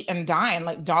to eat and dine,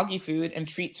 like doggy food and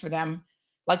treats for them,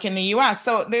 like in the U.S.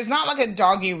 So there's not like a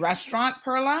doggy restaurant,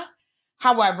 Perla.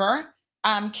 However,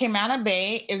 Cayman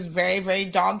Bay is very, very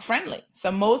dog friendly.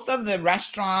 So most of the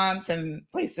restaurants and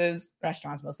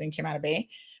restaurants mostly in Cayman Bay,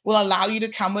 will allow you to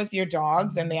come with your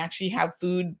dogs, and they actually have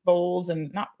food bowls,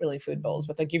 and not really food bowls,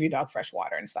 but they give your dog fresh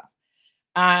water and stuff.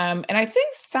 And I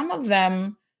think some of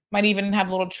them might even have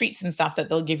little treats and stuff that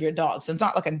they'll give your dog. So it's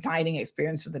not like a dining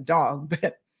experience for the dog,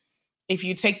 but if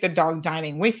you take the dog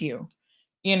dining with you,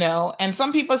 and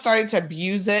some people started to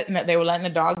abuse it, and that they were letting the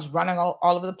dogs running all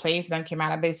over the place. And then came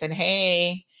out and said,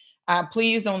 hey,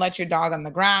 please don't let your dog on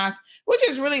the grass, which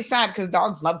is really sad because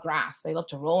dogs love grass. They love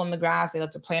to roll in the grass. They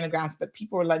love to play in the grass, but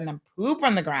people were letting them poop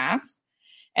on the grass.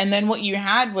 And then what you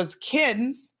had was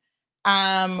kids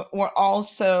were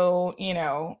also,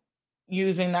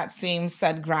 using that same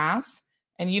said grass.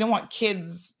 And you don't want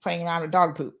kids playing around with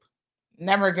dog poop.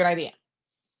 Never a good idea.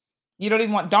 You don't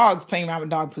even want dogs playing around with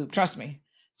dog poop. Trust me.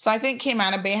 So I think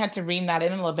Cayman Bay had to rein that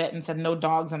in a little bit and said no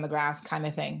dogs on the grass kind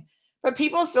of thing. But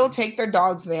people still take their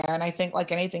dogs there. And I think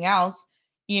like anything else,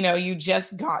 you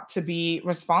just got to be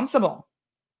responsible.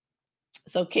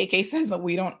 So KK says that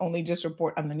we don't only just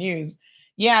report on the news.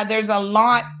 Yeah, there's a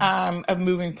lot of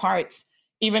moving parts,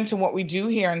 even to what we do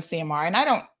here in CMR.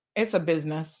 And it's a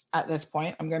business at this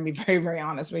point. I'm going to be very, very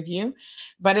honest with you.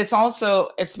 But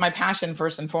it's my passion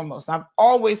first and foremost. I've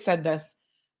always said this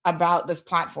about this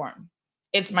platform.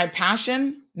 It's my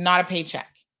passion, not a paycheck,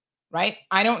 right?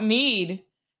 I don't need,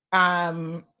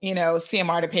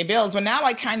 CMR to pay bills. Well, now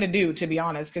I kind of do, to be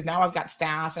honest, because now I've got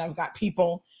staff and I've got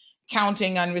people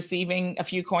counting on receiving a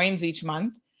few coins each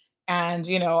month. And,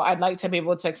 I'd like to be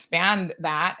able to expand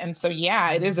that. And so,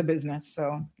 yeah, it is a business.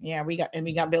 So, yeah, we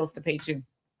got bills to pay too.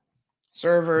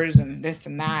 Servers and this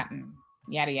and that and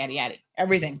yada, yada, yada,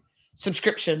 everything.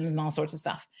 Subscriptions and all sorts of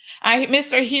stuff.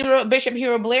 Bishop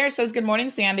Hero Blair says, good morning,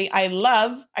 Sandy. I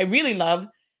really love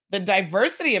the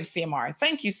diversity of CMR.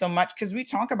 Thank you so much, because we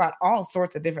talk about all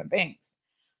sorts of different things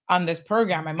on this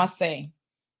program, I must say.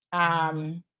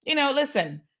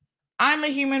 Listen, I'm a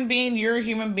human being. You're a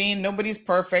human being. Nobody's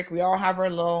perfect. We all have our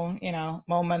little,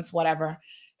 moments, whatever.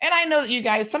 And I know that you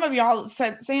guys, some of y'all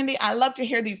said, Sandy, I love to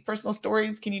hear these personal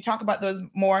stories. Can you talk about those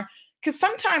more? Because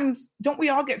sometimes don't we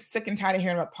all get sick and tired of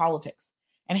hearing about politics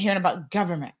and hearing about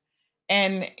government?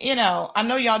 And, I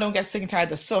know y'all don't get sick and tired of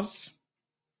the sus.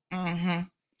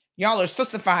 Y'all are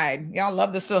sussified. Y'all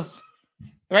love the sus.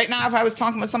 Right now, if I was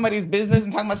talking about somebody's business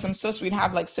and talking about some sus, we'd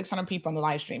have like 600 people on the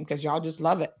live stream because y'all just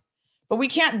love it. But we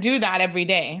can't do that every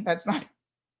day. That's not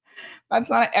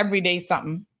an everyday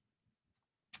something.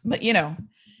 But,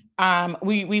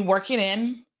 we work it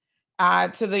in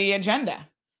to the agenda.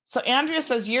 So Andrea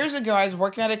says, years ago, I was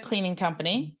working at a cleaning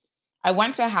company. I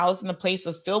went to a house and the place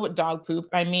was filled with dog poop.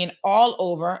 I mean, all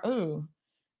over. Ooh.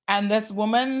 And this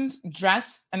woman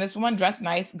dressed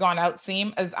nice, gone out,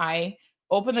 seemed as I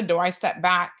opened the door, I stepped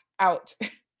back out.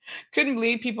 Couldn't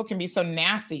believe people can be so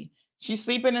nasty. She's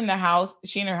sleeping in the house,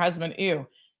 she and her husband. Ew.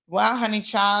 Well, honey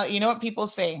child, you know what people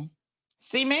say?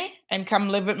 See me and come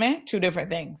live with me? Two different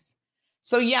things.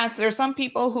 So yes, there are some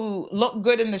people who look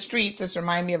good in the streets. This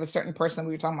reminds me of a certain person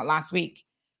we were talking about last week,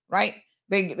 right?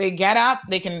 They get up,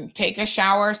 they can take a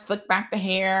shower, slick back the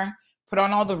hair, put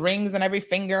on all the rings on every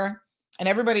finger, and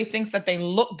everybody thinks that they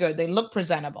look good, they look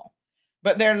presentable,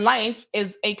 but their life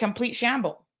is a complete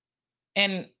shamble.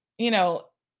 And, you know,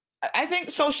 I think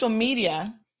social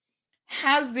media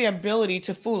has the ability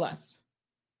to fool us.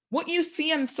 What you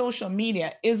see on social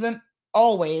media isn't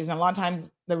always, and a lot of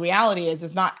times the reality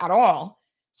is not at all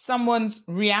someone's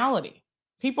reality.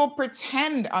 People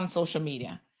pretend on social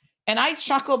media. And I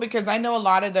chuckle because I know a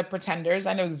lot of the pretenders.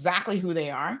 I know exactly who they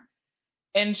are.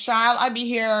 And child, I'd be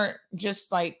here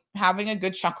just like having a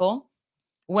good chuckle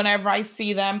whenever I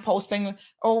see them posting,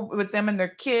 with them and their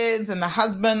kids and the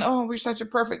husband. Oh, we're such a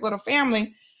perfect little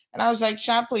family. And I was like,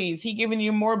 child, please, he giving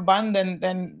you more bun than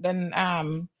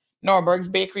Norberg's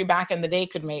Bakery back in the day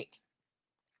could make.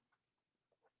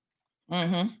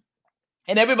 And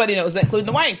everybody knows that, including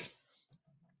the wife.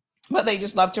 But they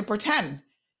just love to pretend.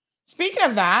 Speaking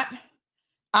of that,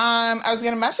 I was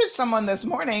going to message someone this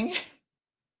morning.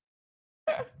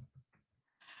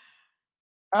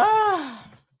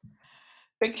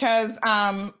 Because,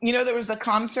 there was a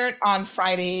concert on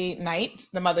Friday night,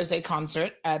 the Mother's Day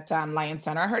concert at Lion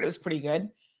Center. I heard it was pretty good.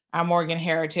 Morgan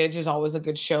Heritage is always a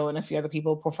good show, and a few other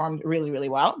people performed really, really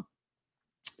well.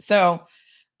 So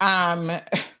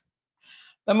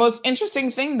the most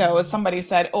interesting thing, though, is somebody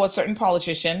said, a certain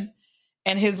politician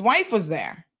and his wife was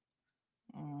there.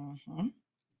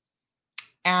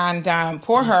 And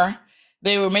poor her,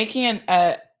 they were making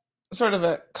a sort of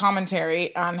a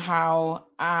commentary on how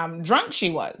drunk she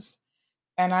was.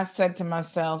 And I said to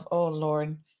myself, oh,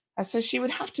 Lord, I said, she would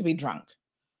have to be drunk.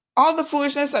 All the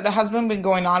foolishness that the husband been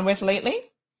going on with lately,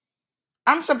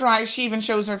 I'm surprised she even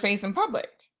shows her face in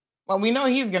public. Well, we know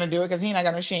he's going to do it because he's not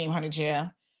going to shame honey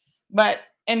jail. But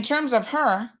in terms of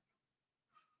her,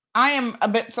 I am a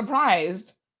bit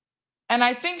surprised. And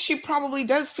I think she probably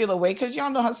does feel away because y'all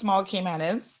know how small Cayman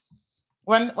is.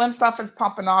 When stuff is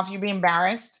popping off, you be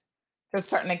embarrassed to a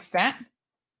certain extent.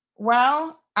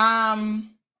 Well,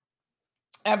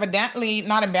 evidently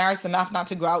not embarrassed enough not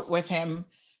to go out with him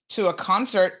to a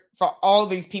concert for all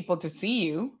these people to see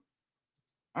you.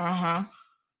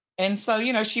 And so,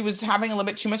 she was having a little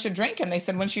bit too much to drink. And they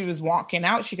said when she was walking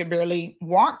out, she could barely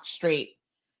walk straight.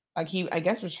 Like he, I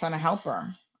guess, was trying to help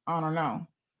her. I don't know.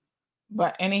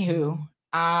 But anywho,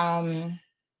 but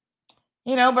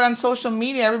on social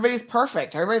media, everybody's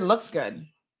perfect. Everybody looks good.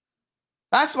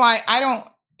 That's why I don't,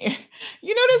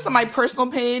 you notice on my personal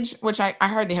page, which I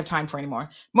hardly have time for anymore.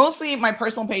 Mostly my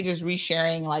personal page is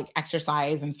resharing like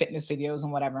exercise and fitness videos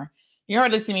and whatever. You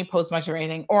hardly see me post much or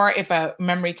anything. Or if a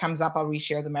memory comes up, I'll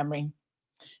reshare the memory.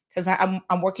 Because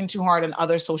I'm working too hard on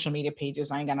other social media pages.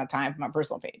 I ain't got no time for my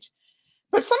personal page.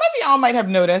 But some of y'all might have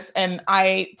noticed, and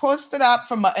I posted up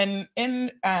from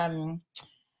in honor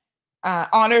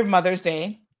of Mother's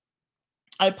Day.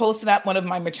 I posted up one of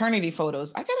my maternity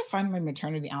photos. I gotta find my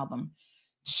maternity album.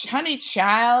 Honey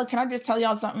child, can I just tell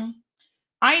y'all something?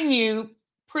 I knew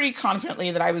pretty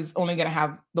confidently that I was only gonna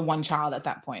have the one child at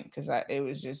that point because I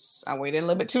waited a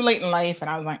little bit too late in life, and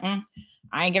I was like,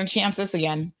 I ain't gonna chance this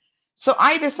again. So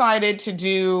I decided to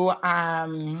do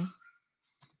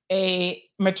a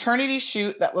maternity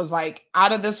shoot that was like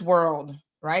out of this world,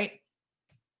 right?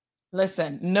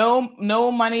 Listen,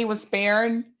 no money was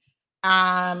spared.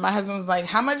 My husband was like,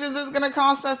 how much is this going to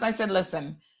cost us? And I said,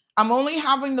 listen, I'm only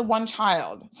having the one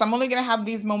child. So I'm only going to have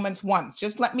these moments once.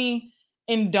 Just let me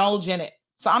indulge in it.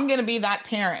 So I'm going to be that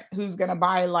parent who's going to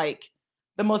buy like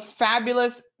the most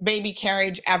fabulous baby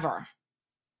carriage ever.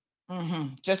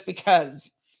 Just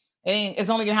because it's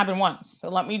only going to happen once. So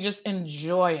let me just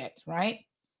enjoy it, right?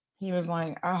 He was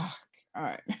like, oh,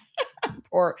 God.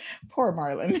 poor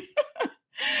Marlon.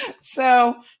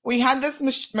 So we had this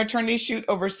maternity shoot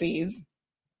overseas.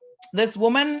 This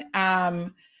woman,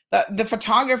 the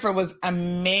photographer was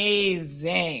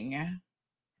amazing,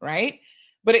 right?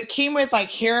 But it came with like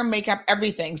hair, makeup,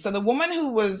 everything. So the woman who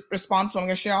was responsible, I'm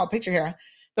going to show you a picture here.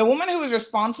 The woman who was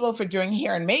responsible for doing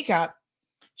hair and makeup,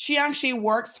 she actually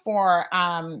works for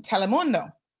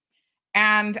Telemundo.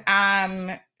 And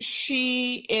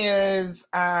she is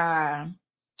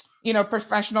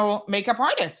professional makeup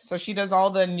artist. So she does all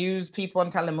the news people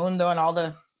in Telemundo and all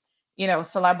the,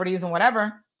 celebrities and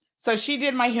whatever. So she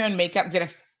did my hair and makeup, did a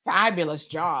fabulous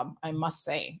job, I must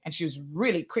say. And she was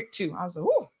really quick too. I was like,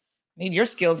 ooh, need your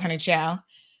skills, honey child.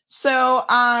 So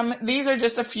these are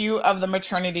just a few of the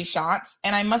maternity shots.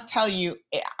 And I must tell you,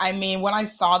 I mean, when I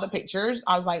saw the pictures,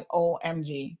 I was like,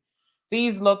 OMG,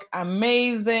 these look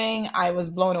amazing. I was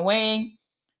blown away.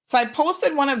 So I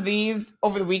posted one of these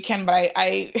over the weekend, but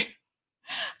I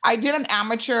I did an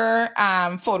amateur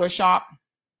Photoshop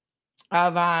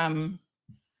of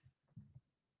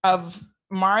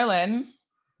Marlon.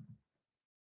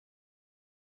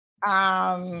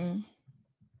 I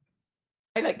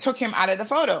like took him out of the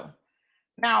photo.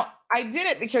 Now, I did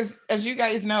it because, as you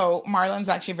guys know, Marlon's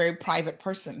actually a very private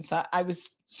person. So I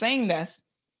was saying this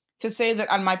to say that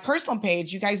on my personal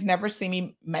page, you guys never see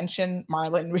me mention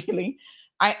Marlon, really.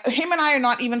 Him and I are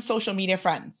not even social media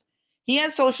friends. He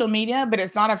has social media, but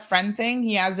it's not a friend thing.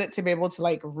 He has it to be able to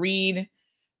like read,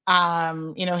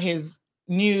 his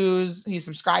news. He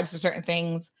subscribes to certain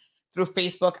things through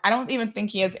Facebook. I don't even think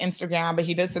he has Instagram, but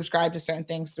he does subscribe to certain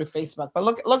things through Facebook. But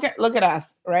look at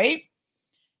us, right?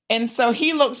 And so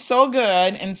he looks so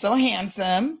good and so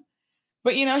handsome,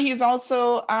 but he's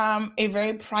also a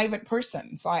very private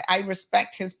person. So I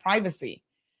respect his privacy.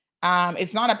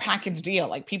 It's not a package deal.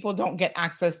 Like, people don't get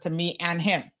access to me and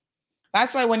him.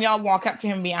 That's why when y'all walk up to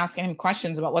him and be asking him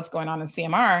questions about what's going on in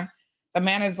CMR, the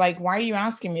man is like, why are you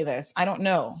asking me this? I don't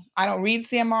know. I don't read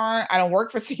CMR. I don't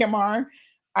work for CMR.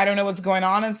 I don't know what's going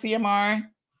on in CMR.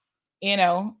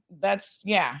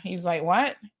 He's like,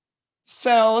 what?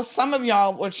 So some of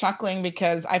y'all were chuckling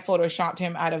because I photoshopped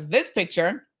him out of this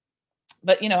picture.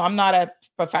 But, I'm not a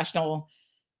professional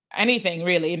anything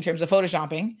really in terms of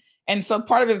photoshopping. And so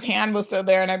part of his hand was still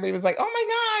there. And everybody was like, oh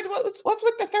my God, what's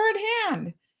with the third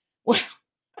hand? Well,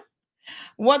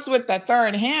 what's with the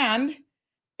third hand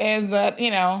is that,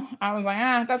 I was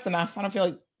like, that's enough. I don't feel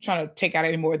like trying to take out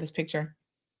any more of this picture.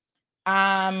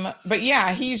 But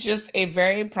yeah, he's just a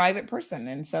very private person.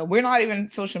 And so we're not even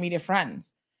social media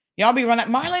friends. Y'all be running,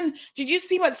 Marlon, did you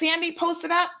see what Sandy posted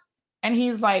up? And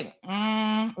he's like,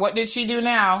 what did she do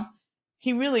now?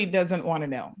 He really doesn't want to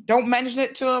know. Don't mention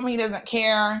it to him. He doesn't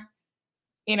care.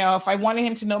 If I wanted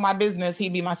him to know my business,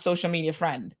 he'd be my social media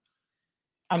friend.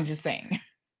 I'm just saying.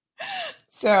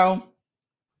 So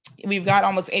we've got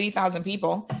almost 80,000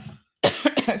 people,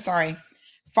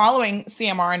 following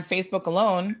CMR on Facebook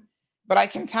alone. But I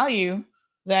can tell you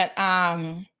that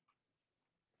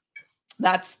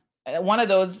that's one of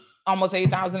those almost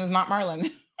 80,000 is not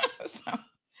Marlon. So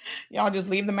y'all just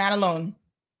leave the man alone.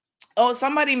 Oh,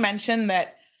 somebody mentioned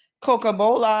that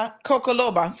Cocoloba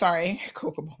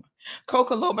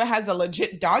has a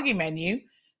legit doggy menu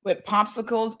with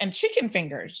popsicles and chicken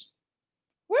fingers.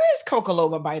 Where is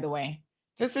Cocoloba, by the way?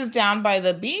 This is down by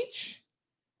the beach.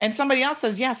 And somebody else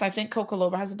says, yes, I think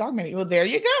Cocoloba has a dog menu. Well, there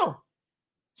you go.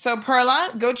 So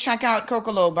Perla, go check out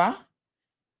Cocoloba.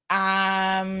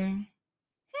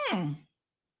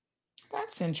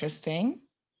 That's interesting.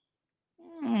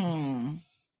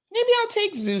 Maybe I'll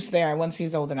take Zeus there once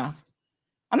he's old enough.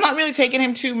 I'm not really taking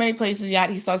him too many places yet.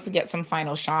 He still has to get some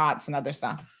final shots and other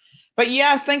stuff. But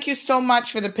yes, thank you so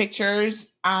much for the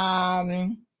pictures.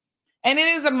 And it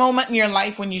is a moment in your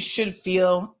life when you should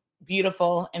feel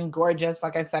beautiful and gorgeous.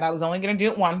 Like I said, I was only going to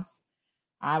do it once.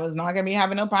 I was not going to be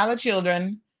having no pile of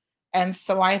children. And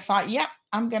so I thought, yep,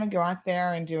 I'm going to go out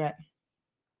there and do it.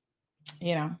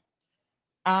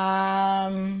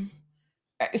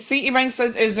 C. Rank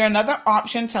says, is there another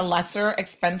option to lesser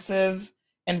expensive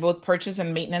in both purchase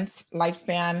and maintenance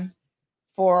lifespan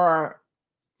for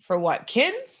what?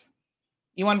 Kids?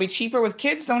 You want to be cheaper with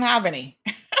kids? Don't have any.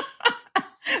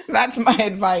 That's my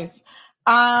advice.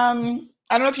 I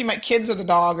don't know if you meant kids or the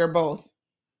dog or both.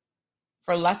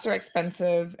 For lesser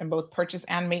expensive in both purchase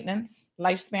and maintenance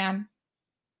lifespan.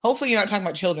 Hopefully you're not talking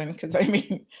about children, because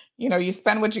you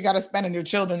spend what you got to spend on your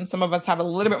children. Some of us have a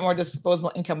little bit more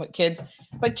disposable income with kids,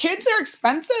 but kids are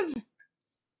expensive.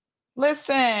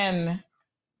 Listen,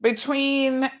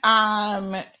 between,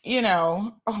 oh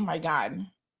my God,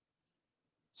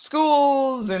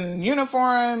 schools and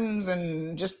uniforms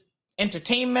and just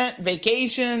entertainment,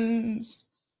 vacations,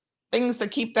 things to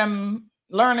keep them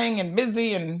learning and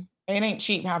busy, and it ain't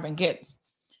cheap having kids.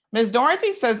 Ms.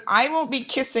 Dorothy says, I won't be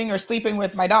kissing or sleeping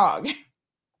with my dog.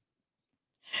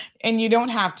 And you don't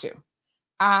have to.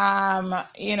 I've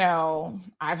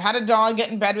had a dog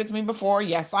get in bed with me before.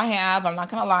 Yes, I have. I'm not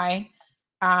going to lie.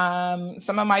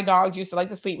 Some of my dogs used to like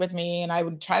to sleep with me, and I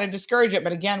would try to discourage it.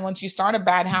 But again, once you start a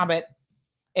bad habit,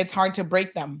 it's hard to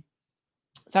break them.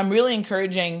 So I'm really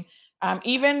encouraging,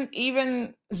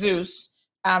 even Zeus,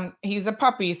 he's a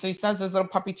puppy. So he says his little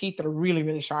puppy teeth that are really,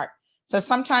 really sharp. So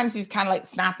sometimes he's kind of like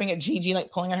snapping at Gigi,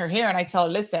 like pulling at her hair. And I tell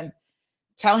her, listen,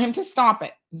 tell him to stop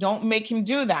it. Don't make him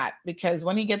do that, because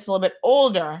when he gets a little bit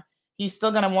older, he's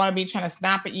still going to want to be trying to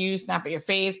snap at you, snap at your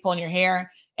face, pulling your hair.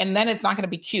 And then it's not going to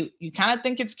be cute. You kind of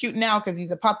think it's cute now because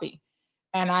he's a puppy.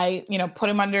 And I, put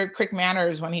him under quick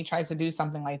manners when he tries to do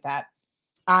something like that.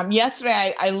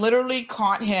 Yesterday, I literally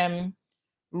caught him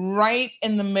right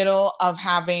in the middle of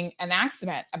having an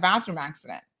accident, a bathroom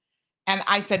accident. And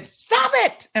I said, stop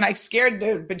it. And I scared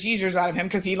the bejesus out of him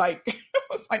because he like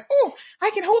was like, oh, I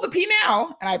can hold the pee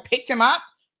now. And I picked him up,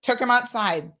 took him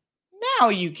outside. Now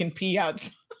you can pee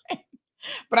outside.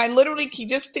 But I literally, he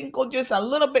just tinkled just a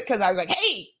little bit because I was like,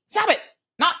 hey, stop it.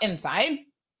 Not inside.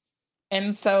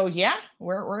 And so, yeah,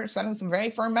 we're sending some very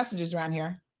firm messages around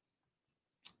here.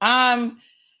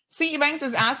 C.E. Banks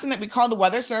is asking that we call the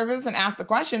weather service and ask the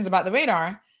questions about the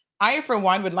radar. I, for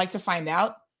one, would like to find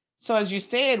out. So as you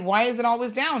stated, why is it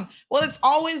always down? Well, it's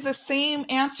always the same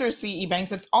answer, C.E.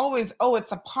 Banks. It's always, oh,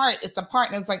 it's a part. It's a part.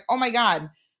 And it's like, oh, my God,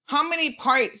 how many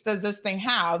parts does this thing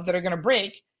have that are going to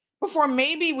break before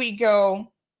maybe we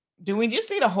go, do we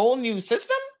just need a whole new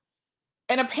system?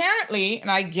 And apparently, and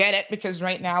I get it because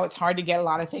right now it's hard to get a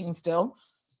lot of things still,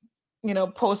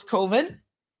 post-COVID.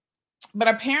 But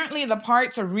apparently the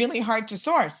parts are really hard to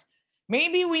source.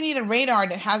 Maybe we need a radar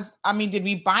that has, did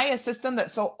we buy a system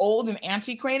that's so old and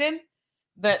antiquated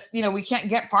that, we can't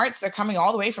get parts that are coming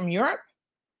all the way from Europe?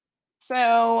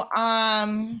 So,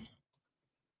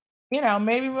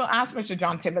 maybe we'll ask Mr.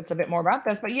 John Tibbetts a bit more about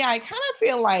this. But yeah, I kind of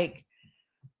feel like,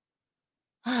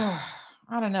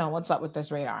 I don't know what's up with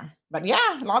this radar. But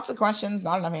yeah, lots of questions,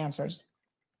 not enough answers.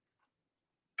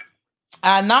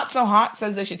 Not So Hot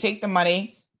says they should take the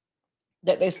money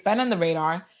that they spend on the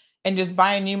radar and just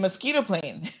buy a new mosquito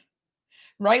plane.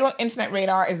 Regular internet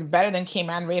radar is better than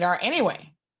Cayman radar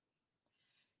anyway.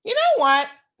 You know what?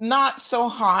 Not So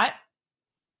Hot.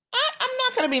 I'm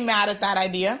not going to be mad at that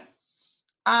idea.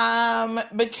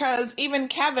 Because even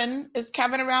Kevin, is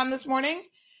Kevin around this morning?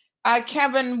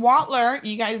 Kevin Watler,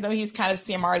 you guys know he's kind of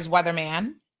CMR's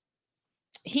weatherman.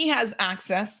 He has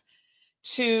access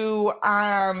to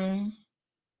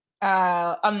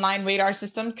online radar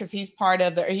systems because he was part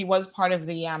of the, do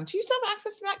you still have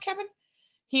access to that, Kevin?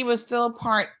 He was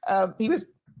part of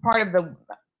the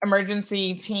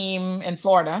emergency team in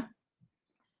Florida.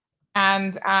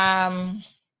 And let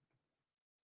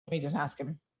me just ask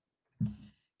him.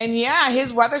 And yeah,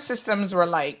 his weather systems were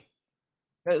like,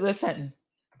 listen,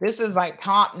 this is like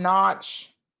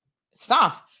top-notch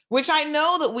stuff, which I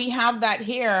know that we have that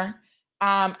here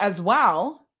as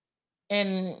well.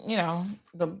 In,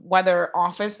 the weather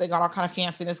office, they got all kind of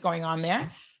fanciness going on there.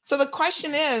 So the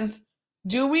question is,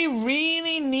 do we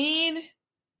really need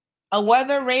a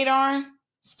weather radar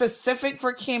specific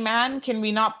for Cayman? Can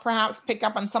we not perhaps pick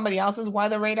up on somebody else's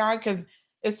weather radar? Because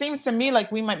it seems to me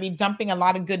like we might be dumping a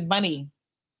lot of good money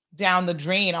down the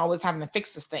drain, always having to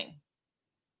fix this thing.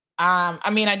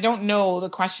 I don't know the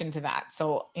question to that.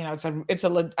 So,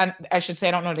 I should say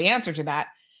I don't know the answer to that.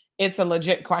 It's a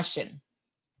legit question.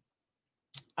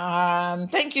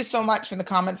 Thank you so much for the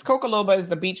comments. Cocoloba is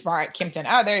the beach bar at Kimpton.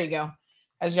 Oh, there you go.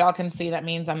 As y'all can see, that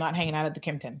means I'm not hanging out at the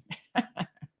Kimpton.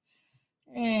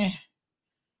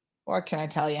 What can I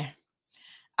tell you?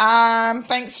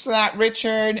 Thanks for that,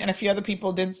 Richard. And a few other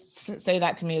people did say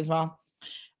that to me as well.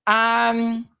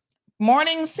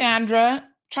 Morning, Sandra.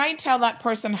 Try to tell that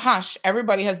person, hush.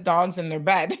 Everybody has dogs in their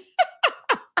bed.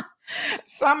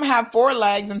 Some have 4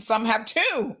 legs and some have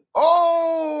 2.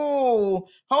 Oh,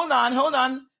 hold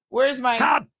on. Where's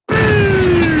my...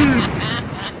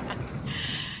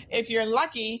 If you're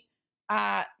lucky,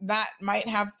 that might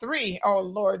have 3. Oh,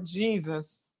 Lord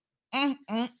Jesus.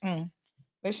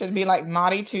 This should be like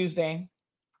Naughty Tuesday.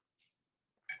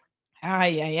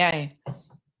 Ay.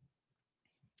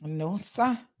 No,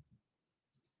 sir.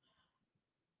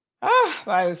 Oh,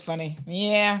 that was funny.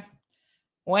 Yeah.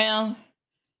 Well,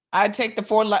 I'd take the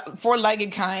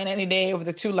four-legged kind any day over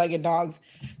the 2-legged dogs.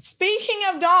 Speaking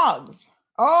of dogs,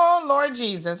 oh, Lord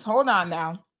Jesus, hold on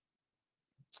now.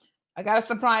 I got a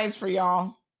surprise for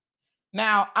y'all.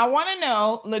 Now, I want to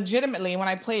know legitimately when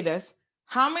I play this,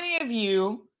 how many of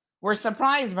you were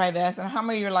surprised by this and how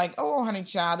many of you are like, oh, honey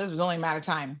child, this was only a matter of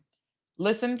time.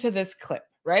 Listen to this clip.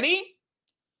 Ready?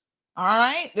 All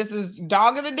right. This is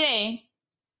dog of the day.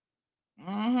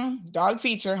 Dog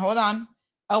feature. Hold on.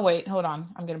 Oh, wait, hold on.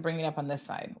 I'm going to bring it up on this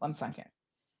side. 1 second.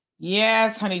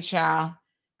 Yes, honey child.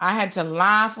 I had to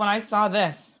laugh when I saw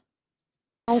this.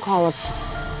 Don't call her.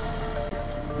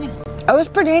 I was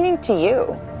pertaining to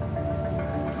you.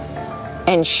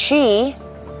 And she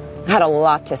had a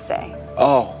lot to say.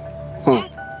 Oh.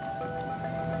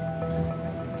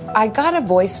 I got a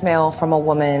voicemail from a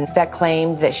woman that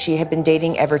claimed that she had been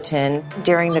dating Everton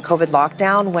during the COVID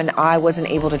lockdown when I wasn't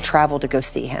able to travel to go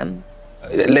see him.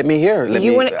 Let me hear. Let me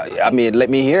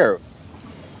hear.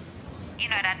 You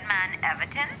know that man,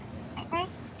 Everton?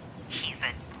 He's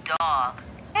a dog.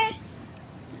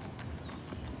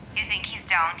 You think he's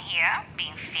down here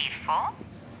being faithful?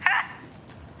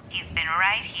 He's been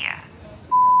right here.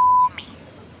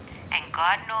 and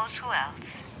God knows who else.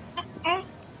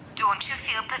 Don't you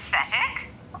feel pathetic?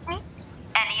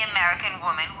 Any American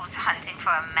woman who's hunting for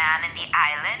a man in the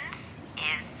islands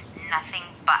is nothing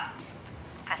but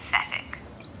pathetic.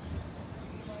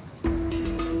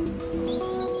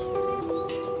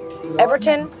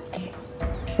 Everton,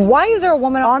 why is there a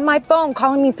woman on my phone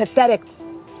calling me pathetic?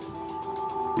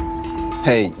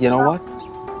 Hey, you know what?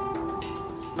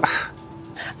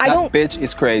 That bitch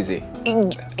is crazy.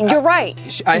 You're right.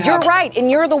 You're right, and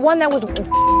you're the one that was...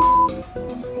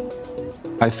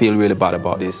 I feel really bad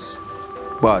about this,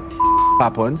 but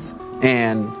happens,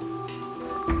 and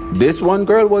this one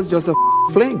girl was just a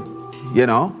fling, you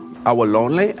know? I was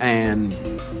lonely, and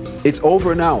it's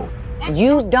over now.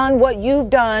 You've done what you've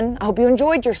done. I hope you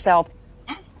enjoyed yourself.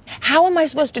 How am I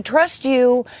supposed to trust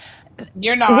you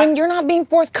when you're not being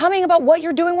forthcoming about what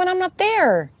you're doing when I'm not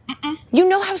there? You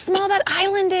know how small that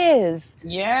island is.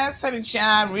 Yes, honey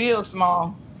child, real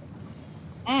small.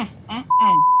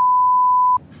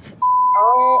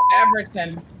 Oh,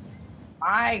 Everton.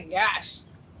 My gosh.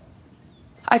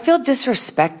 I feel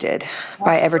disrespected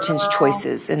by Everton's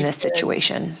choices in this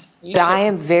situation. But I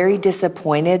am very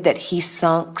disappointed that he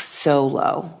sunk so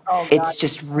low. It's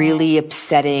just really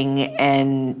upsetting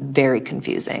and very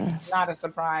confusing. Not a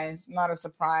surprise. Not a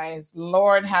surprise.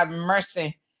 Lord have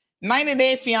mercy.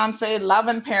 90-Day Fiance, Love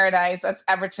in Paradise. That's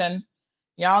Everton.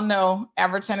 Y'all know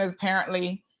Everton is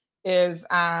apparently lives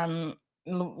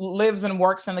and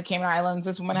works in the Cayman Islands.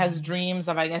 This woman has dreams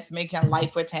of, I guess, making a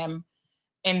life with him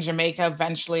in Jamaica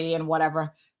eventually and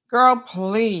whatever. Girl,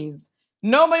 please.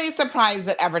 Nobody's surprised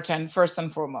at Everton, first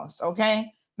and foremost,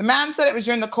 okay? The man said it was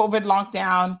during the COVID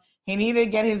lockdown. He needed to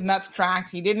get his nuts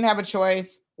cracked. He didn't have a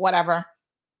choice, whatever.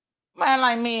 Well,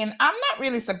 I mean, I'm not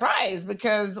really surprised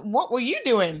because what were you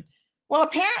doing? Well,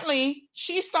 apparently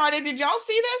she started, did y'all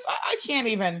see this? I can't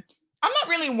even. I'm not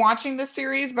really watching this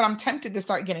series, but I'm tempted to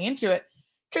start getting into it.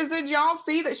 Because did y'all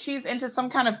see that she's into some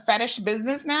kind of fetish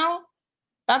business now?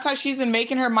 That's how she's been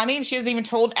making her money, and she hasn't even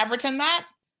told Everton that.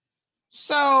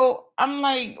 So I'm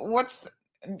like,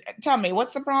 tell me,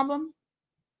 what's the problem?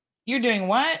 You're doing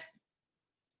what?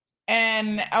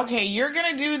 And okay, you're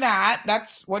going to do that.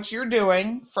 That's what you're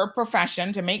doing for a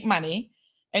profession to make money.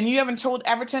 And you haven't told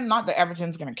Everton, not that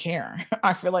Everton's going to care.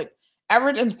 I feel like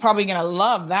Everton's probably going to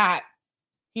love that.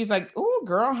 He's like, oh,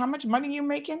 girl, how much money you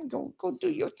making? Go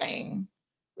do your thing.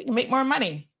 We can make more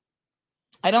money.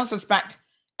 I don't suspect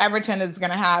Everton is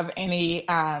going to have any,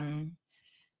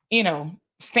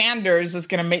 standards that's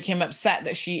going to make him upset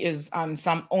that she is on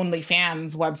some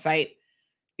OnlyFans website,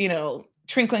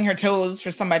 twinkling her toes for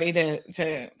somebody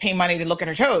to pay money to look at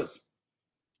her toes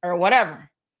or whatever.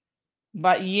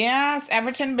 But yes,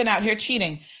 Everton been out here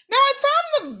cheating. Now, I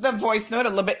found the voice note a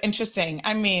little bit interesting.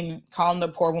 I mean, calling the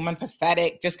poor woman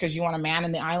pathetic just because you want a man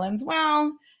in the islands.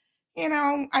 Well,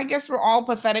 I guess we're all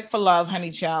pathetic for love,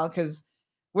 honey child, because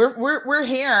we're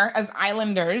here as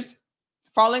islanders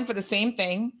falling for the same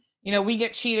thing. We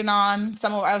get cheated on.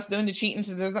 Some of us doing the cheating,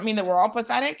 so doesn't mean that we're all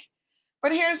pathetic.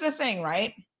 But here's the thing,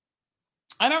 right?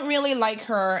 I don't really like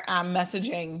her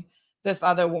messaging this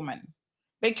other woman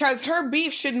because her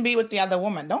beef shouldn't be with the other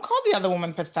woman. Don't call the other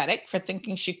woman pathetic for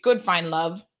thinking she could find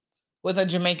love with a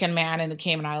Jamaican man in the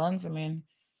Cayman Islands. I mean,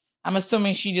 I'm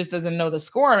assuming she just doesn't know the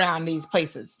score around these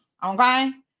places.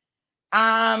 Okay?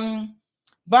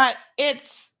 But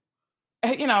it's,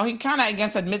 he kind of, I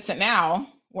guess, admits it now.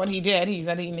 What he did, he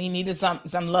said he needed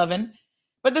some loving.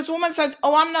 But this woman says,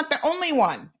 oh, I'm not the only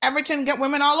one. Everton got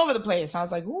women all over the place. I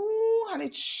was like, ooh, honey,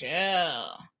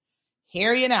 chill.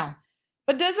 Hear you now.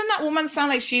 But doesn't that woman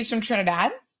sound like she's from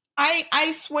Trinidad?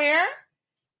 I swear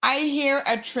I hear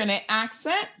a Trinidad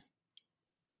accent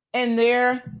in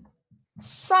there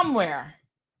somewhere.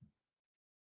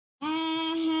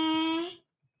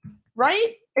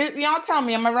 Right? Y'all tell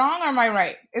me, am I wrong or am I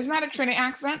right? Isn't that a Trinidad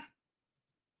accent?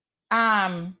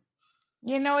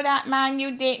 You know that man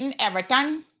you dating,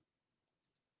 Everton?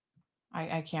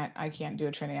 I can't do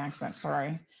a Trinidad accent,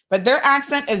 sorry. But their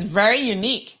accent is very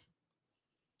unique.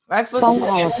 Let's listen to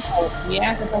it.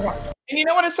 Yes. And you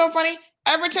know what is so funny?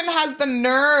 Everton has the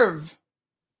nerve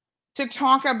to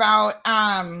talk about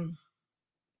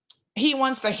he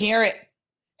wants to hear it.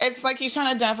 It's like he's trying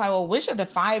to identify, well, which of the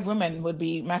 5 women would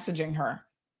be messaging her?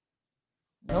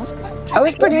 No, I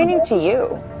was pertaining to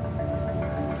you.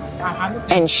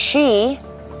 And she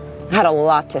had a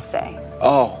lot to say.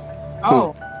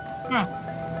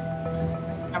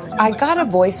 I got a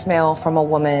voicemail from a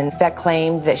woman that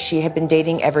claimed that she had been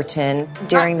dating Everton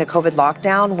during the COVID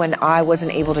lockdown when I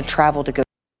wasn't able to travel to go.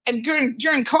 And during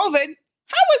COVID,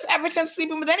 how was Everton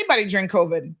sleeping with anybody during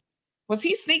COVID? Was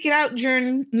he sneaking out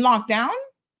during lockdown?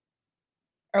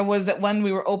 Or was it when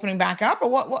we were opening back up? Or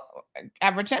what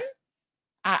Everton?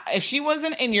 If she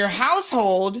wasn't in your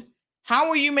household, how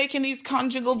were you making these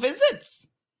conjugal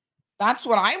visits? That's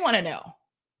what I want to know.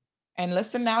 And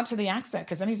listen now to the accent,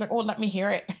 because then he's like, oh, let me hear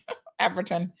it.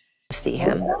 Everton. See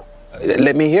him.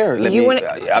 Let me hear. Let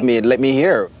me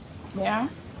hear. Yeah.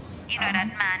 You know that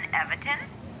man, Everton?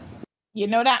 You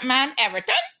know that man,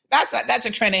 Everton? That's a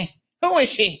Trini. Who is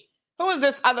she? Who is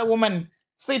this other woman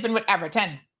sleeping with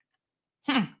Everton?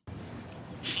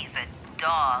 He's a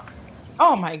dog.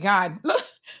 Oh my God. Look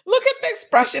at the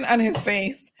expression on his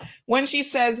face when she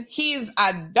says he's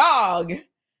a dog.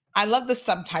 I love the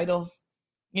subtitles.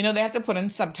 You know, they have to put in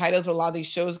subtitles with a lot of these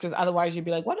shows because otherwise you'd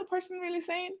be like, what a person really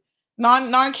saying?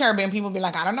 Non-Caribbean people be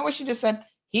like, I don't know what she just said.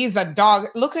 He's a dog.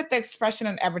 Look at the expression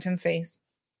on Everton's face.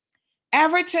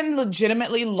 Everton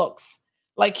legitimately looks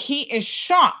like he is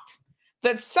shocked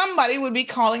that somebody would be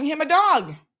calling him a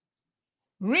dog.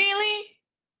 Really?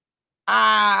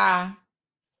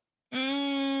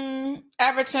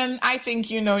 Everton, I think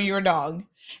you know your dog.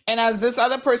 And as this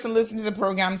other person listening to the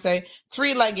program say,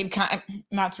 four-legged,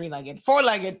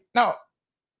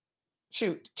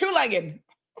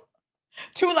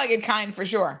 two-legged kind for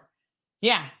sure.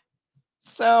 Yeah.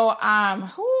 So,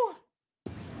 who?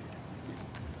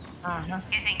 You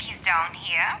think he's down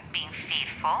here being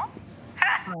faithful?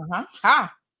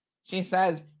 She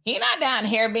says, he not down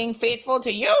here being faithful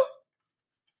to you?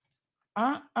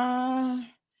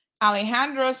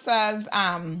 Alejandro says,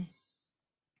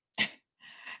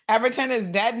 Everton is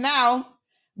dead now.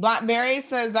 Blackberry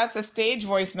says that's a stage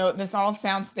voice note. This all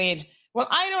sounds staged. Well,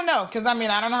 I don't know, because I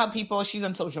don't know how she's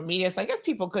on social media, so I guess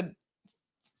people could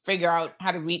figure out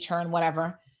how to reach her and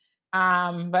whatever.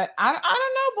 But I don't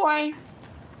know, boy.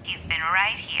 He's been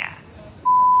right here.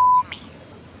 Me.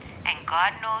 And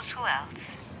God knows who else.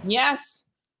 Yes.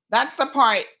 That's the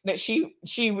part that she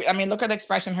look at the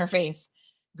expression on her face.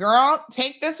 Girl,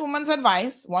 take this woman's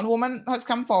advice. One woman has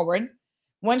come forward.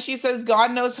 When she says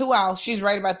God knows who else, she's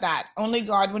right about that. Only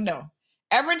God would know.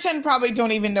 Everton probably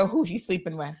don't even know who he's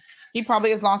sleeping with. He probably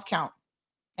has lost count.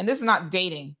 And this is not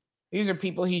dating. These are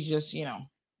people he's just,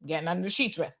 getting under the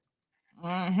sheets with.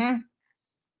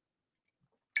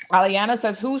 Aliana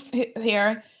says, who's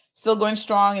here still going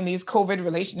strong in these COVID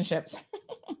relationships?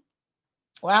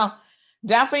 Well,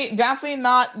 definitely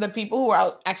not the people who are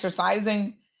out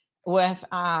exercising with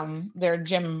their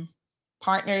gym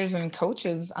partners and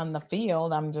coaches on the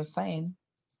field. I'm just saying.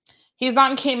 He's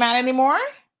not in Cayman anymore.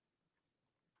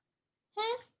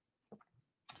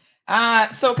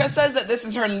 Soka says that this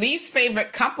is her least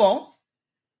favorite couple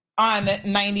on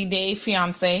 90 Day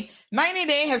Fiancé. 90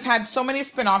 Day has had so many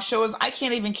spin-off shows, I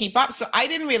can't even keep up. So I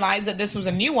didn't realize that this was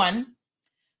a new one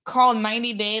called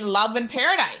 90 Day Love in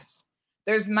Paradise.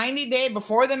 There's 90 Day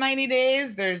before the 90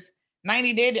 days. There's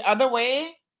 90 Day the other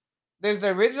way. There's the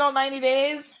original 90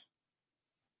 days.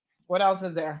 What else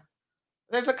is there?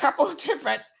 There's a couple of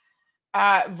different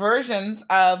versions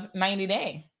of 90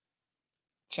 Day.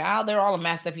 Child, they're all a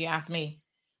mess if you ask me.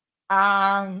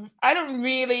 I don't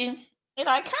really,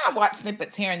 I kind of watch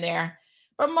snippets here and there,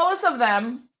 but most of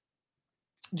them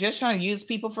just trying to use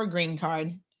people for green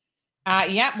card.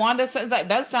 Wanda says that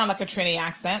does sound like a Trini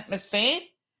accent. Miss Faith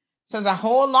says a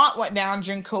whole lot went down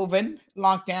during COVID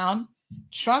lockdown.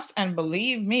 Trust and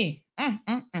believe me.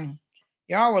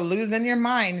 Y'all were losing your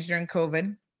minds during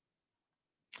COVID.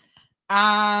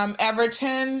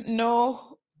 Everton,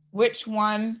 know which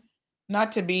one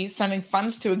not to be sending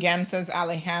funds to again, says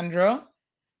Alejandro.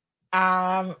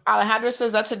 Alejandro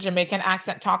says that's a Jamaican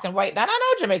accent talking white. That I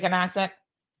know Jamaican accent.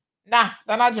 Nah,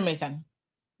 that's not Jamaican.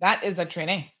 That is a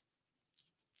Trini.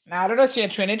 Now, I don't know if she's a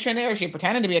Trini or she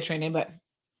pretended to be a Trini, but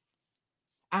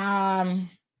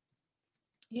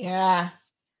yeah.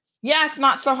 Yes,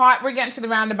 not so hot. We're getting to the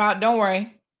roundabout. Don't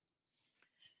worry.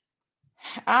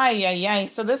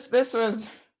 So this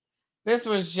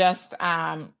was just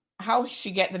how she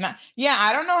get the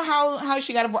I don't know how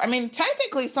she got a voice.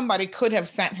 Technically somebody could have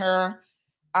sent her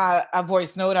a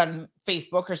voice note on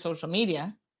Facebook or social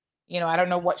media. I don't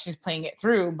know what she's playing it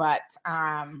through, but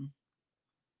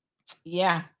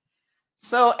yeah.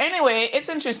 So anyway, it's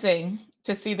interesting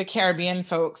to see the Caribbean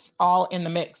folks all in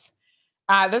the mix.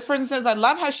 This person says, I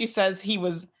love how she says he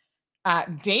was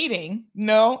dating.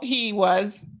 No, he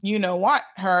was,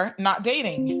 her not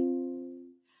dating.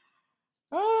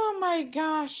 Oh my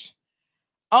gosh.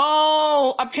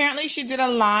 Oh, apparently she did a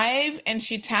live and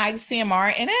she tagged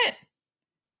CMR in it.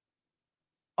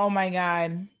 Oh my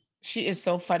God. She is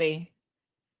so funny.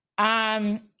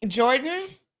 Jordan,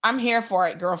 I'm here for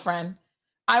it, girlfriend.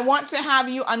 I want to have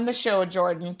you on the show,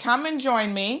 Jordan. Come and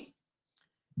join me.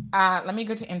 Let me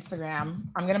go to Instagram.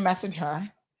 I'm going to message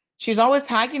her. She's always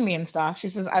tagging me and stuff. She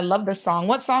says, I love this song.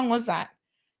 What song was that?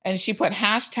 And she put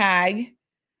hashtag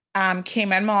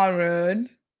Cayman Mall Road.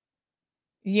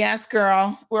 Yes,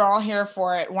 girl. We're all here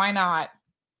for it. Why not?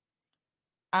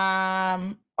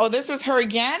 Oh, this was her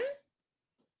again?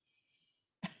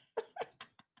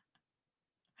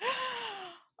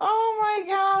 Oh my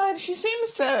God. She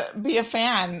seems to be a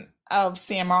fan of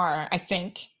CMR, I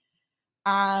think.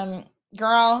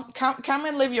 Girl, come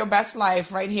and live your best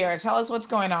life right here. Tell us what's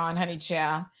going on, honey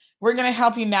child. We're going to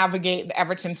help you navigate the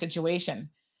Everton situation.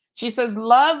 She says,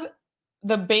 love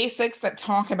the basics that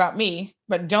talk about me,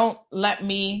 but don't let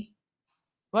me,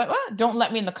 what? Don't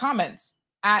let me in the comments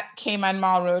at Cayman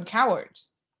Mall Road Cowards.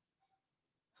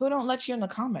 Who don't let you in the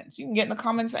comments? You can get in the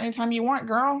comments anytime you want,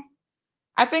 girl.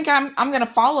 I think I'm going to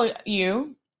follow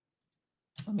you.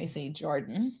 Let me see,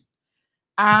 Jordan.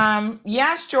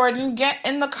 Yes, Jordan, get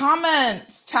in the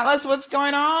comments. Tell us what's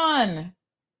going on.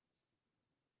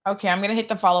 Okay, I'm going to hit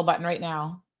the follow button right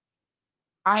now.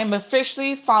 I am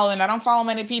officially following. I don't follow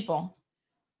many people.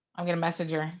 I'm going to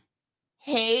message her.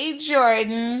 Hey,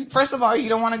 Jordan. First of all, you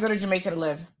don't want to go to Jamaica to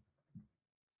live.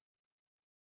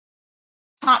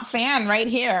 Top fan right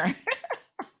here.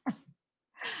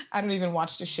 I don't even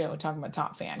watch the show talking about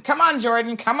top fan. Come on,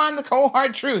 Jordan. Come on, the cold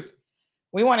hard truth.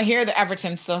 We want to hear the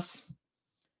Everton sus.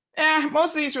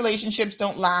 Most of these relationships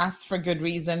don't last for good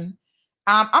reason.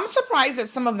 I'm surprised that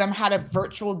some of them had a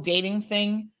virtual dating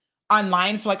thing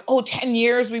online for like, 10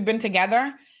 years we've been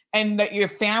together, and that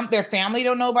their family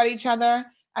don't know about each other.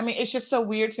 I mean, it's just so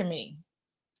weird to me.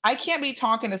 I can't be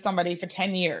talking to somebody for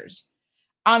 10 years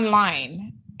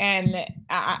online. And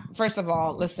first of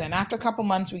all, listen, after a couple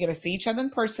months, we got to see each other in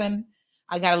person.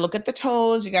 I got to look at the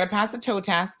toes. You got to pass the toe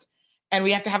test. And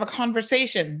we have to have a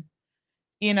conversation,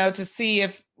 to see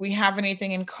if we have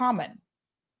anything in common.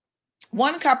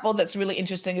 One couple that's really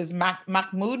interesting is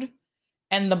Mahmoud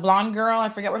and the blonde girl. I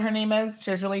forget what her name is.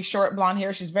 She has really short blonde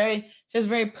hair. She has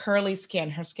very pearly skin.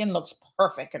 Her skin looks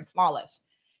perfect and flawless.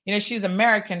 She's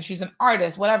American. She's an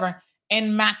artist, whatever.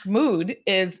 And Mahmoud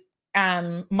is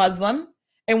Muslim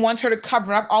and wants her to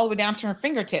cover up all the way down to her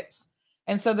fingertips.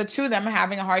 And so the two of them are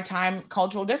having a hard time,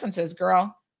 cultural differences.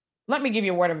 Girl, let me give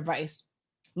you a word of advice.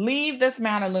 Leave this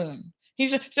man alone.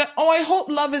 He's just, I hope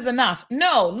love is enough.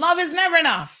 No, love is never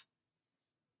enough.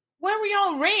 Where were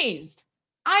y'all raised?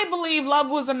 I believe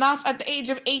love was enough at the age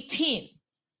of 18.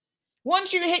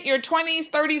 Once you hit your 20s,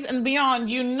 30s, and beyond,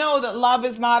 you know that love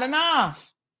is not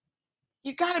enough.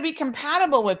 You got to be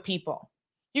compatible with people.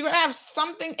 You got to have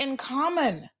something in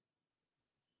common.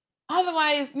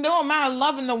 Otherwise, no amount of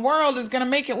love in the world is going to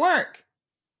make it work.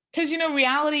 Because,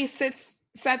 reality sets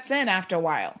in after a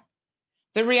while.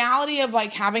 The reality of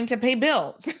like having to pay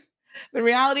bills, the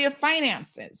reality of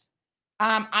finances.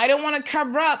 I don't want to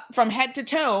cover up from head to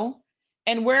toe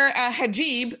and wear a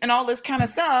hijab and all this kind of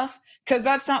stuff because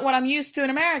that's not what I'm used to in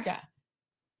America.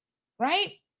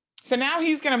 Right? So now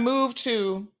he's going to move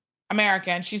to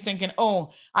America and she's thinking,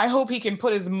 I hope he can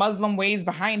put his Muslim ways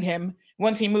behind him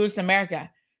once he moves to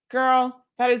America. Girl,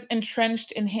 that is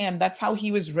entrenched in him. That's how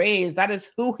he was raised. That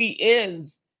is who he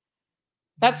is.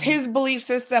 That's his belief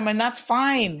system, and that's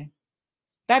fine.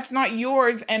 That's not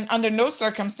yours, and under no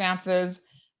circumstances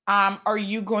are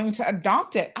you going to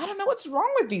adopt it. I don't know what's wrong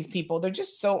with these people. They're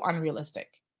just so unrealistic.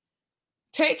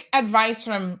 Take advice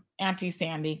from Auntie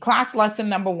Sandy. Class lesson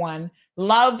number 1,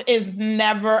 love is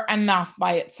never enough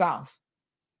by itself.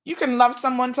 You can love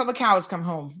someone till the cows come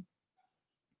home.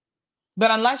 But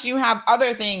unless you have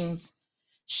other things,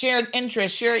 shared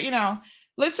interests,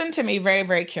 listen to me very,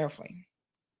 very carefully.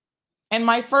 In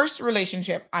my first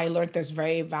relationship, I learned this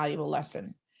very valuable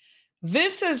lesson.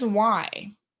 This is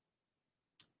why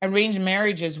arranged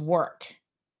marriages work,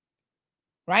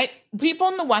 right? People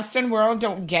in the Western world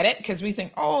don't get it because we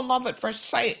think, love at first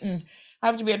sight and I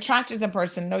have to be attracted to the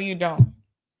person. No, you don't.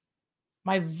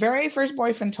 My very first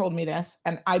boyfriend told me this,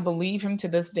 and I believe him to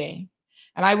this day.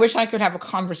 And I wish I could have a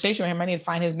conversation with him. I need to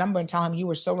find his number and tell him you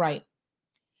were so right.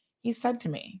 He said to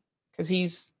me, because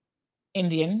he's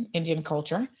Indian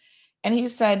culture, and he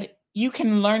said, you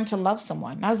can learn to love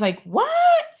someone. And I was like, what?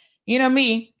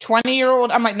 Me,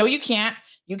 20-year-old. I'm like, no, you can't.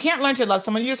 You can't learn to love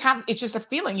someone. It's just a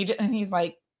feeling. And he's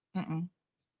like,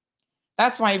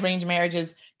 That's why arranged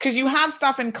marriages, because you have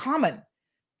stuff in common.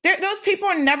 Those people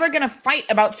are never going to fight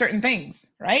about certain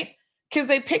things, right? Because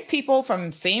they pick people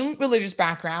from same religious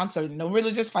background, so no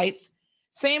religious fights,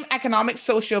 same economic,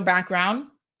 social background.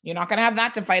 You're not going to have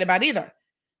that to fight about either.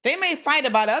 They may fight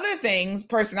about other things,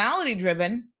 personality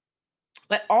driven,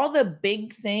 but all the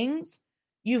big things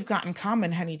you've got in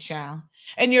common, honey child.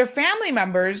 And your family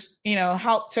members,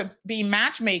 help to be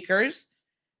matchmakers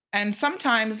And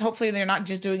sometimes, hopefully, they're not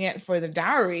just doing it for the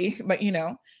dowry, but, you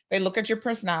know, they look at your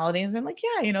personality and they're like,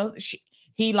 yeah, you know,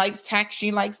 he likes tech,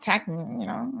 she likes tech, you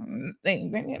know,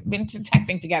 they've been to tech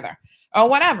thing together or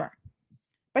whatever.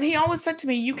 But he always said to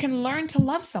me, you can learn to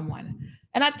love someone.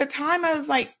 And at the time I was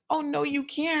like, oh, no, you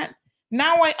can't.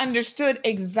 Now I understood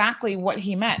exactly what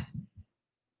he meant.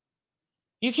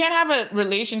 You can't have a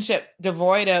relationship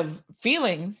devoid of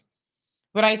feelings.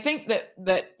 But I think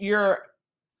that you're,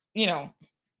 you know,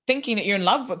 thinking that you're in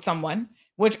love with someone,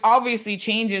 which obviously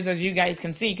changes, as you guys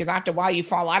can see, because after a while you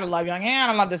fall out of love. You're like, I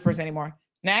don't love this person anymore.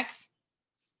 Next,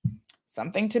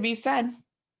 something to be said.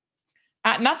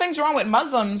 Nothing's wrong with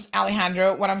Muslims,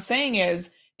 Alejandro. What I'm saying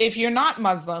is, if you're not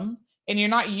Muslim and you're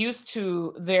not used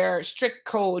to their strict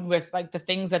code with like the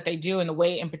things that they do and the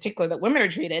way in particular that women are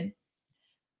treated,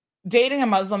 dating a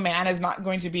Muslim man is not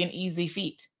going to be an easy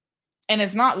feat. And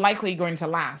it's not likely going to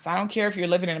last. I don't care if you're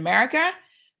living in America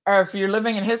or if you're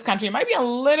living in his country. It might be a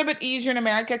little bit easier in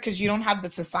America because you don't have the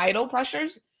societal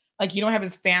pressures. Like you don't have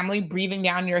his family breathing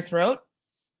down your throat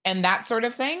and that sort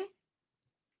of thing.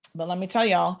 But let me tell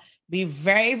y'all, be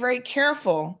very, very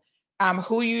careful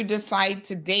who you decide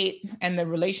to date and the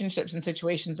relationships and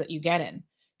situations that you get in.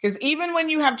 Because even when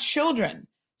you have children,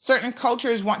 certain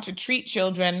cultures want to treat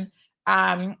children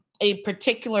a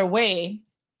particular way.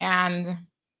 And,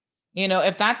 you know,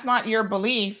 if that's not your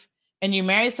belief and you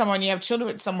marry someone, you have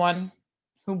children with someone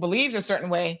who believes a certain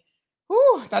way,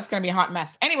 whew, that's going to be a hot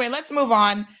mess. Anyway, let's move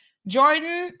on.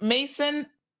 Jordan Mason,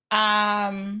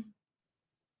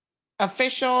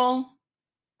 official.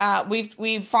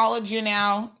 We've followed you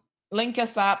now. Link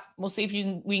us up. We'll see if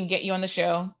we can get you on the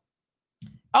show.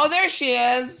 Oh, there she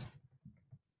is.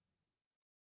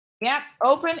 Yep,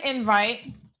 open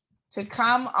invite to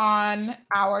come on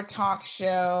our talk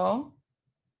show.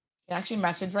 You actually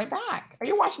messaged right back. Are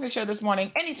you watching the show this morning?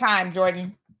 Anytime,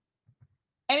 Jordan.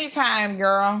 Anytime,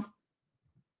 girl.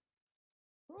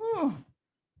 Ooh.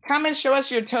 Come and show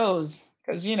us your toes.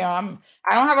 Because, you know,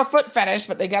 I don't have a foot fetish,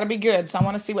 but they got to be good. So I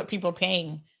want to see what people are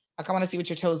paying. I want to see what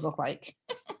your toes look like.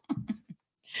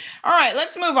 All right,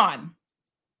 let's move on.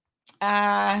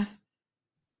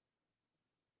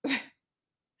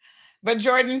 But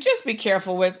Jordan, just be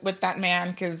careful with that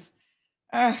man, because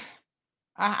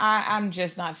I'm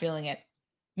just not feeling it.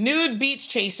 Nude beach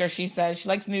chaser, she says. She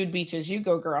likes nude beaches. You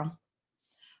go, girl.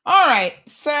 All right.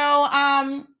 So,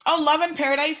 Love in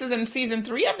Paradise is in season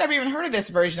 3. I've never even heard of this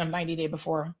version of 90 Day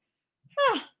before.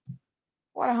 Huh.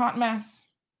 What a hot mess.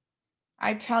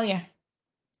 I tell you.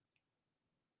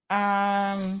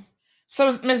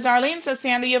 So Ms. Darlene says,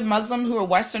 Sandy, you have Muslim who are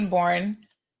Western born.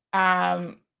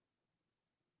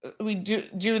 We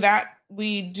do that.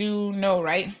 We do know,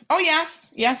 right? Oh,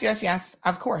 yes. Yes.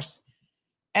 Of course.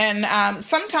 And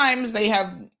sometimes they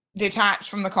have detached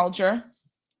from the culture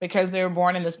because they were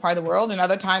born in this part of the world, and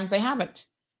other times they haven't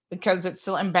because it's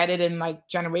still embedded in like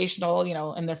generational, you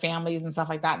know, in their families and stuff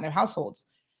like that in their households.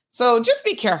 So just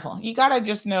be careful. You got to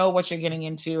just know what you're getting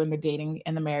into in the dating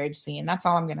and the marriage scene. That's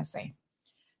all I'm going to say.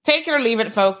 Take it or leave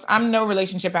it, folks. I'm no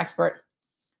relationship expert.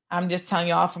 I'm just telling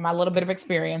you all from my little bit of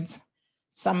experience,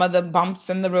 some of the bumps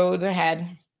in the road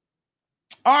ahead.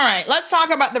 All right, let's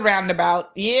talk about the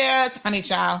roundabout. Yes, honey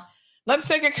child. Let's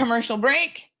take a commercial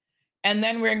break. And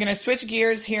then we're going to switch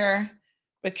gears here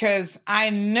because I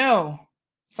know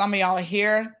some of y'all are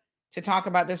here to talk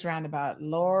about this roundabout.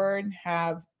 Lord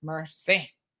have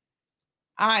mercy.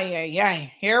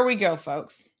 Ay. Here we go,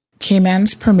 folks.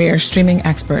 Cayman's premier streaming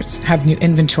experts have new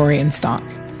inventory in stock.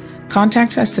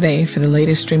 Contact us today for the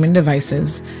latest streaming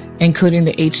devices, including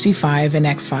the HD5 and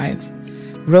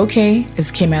X5. Roku is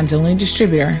Cayman's only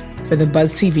distributor for the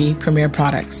Buzz TV premier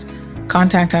products.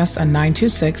 Contact us on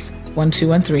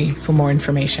 926-1213 for more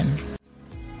information.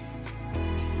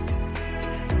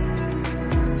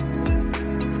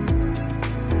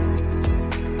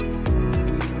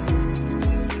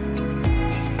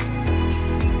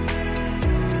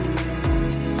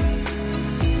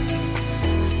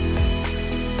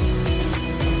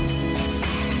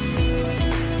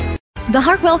 The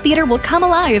Hartwell Theater will come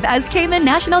alive as Cayman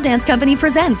National Dance Company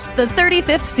presents the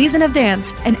 35th season of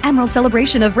Dance, an emerald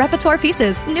celebration of repertoire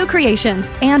pieces, new creations,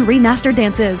 and remastered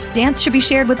dances. Dance should be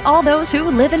shared with all those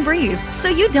who live and breathe. So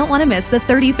you don't want to miss the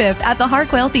 35th at the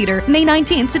Hartwell Theater, May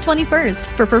 19th to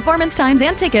 21st. For performance times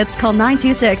and tickets, call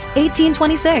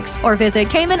 926-1826 or visit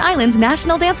Cayman Islands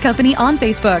National Dance Company on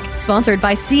Facebook. Sponsored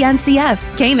by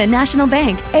CNCF, Cayman National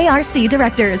Bank, ARC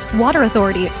Directors, Water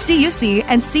Authority, CUC,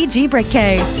 and CG Brick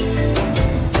K.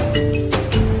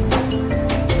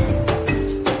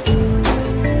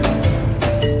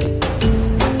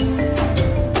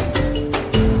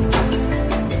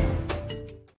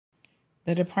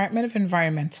 the Department of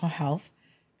Environmental Health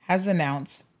has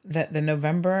announced that the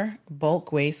November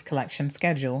bulk waste collection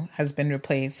schedule has been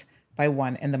replaced by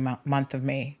one in the month of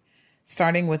May,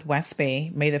 starting with West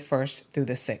Bay, May the 1st through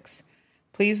the 6th.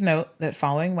 Please note that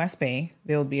following West Bay,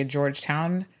 there will be a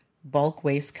Georgetown bulk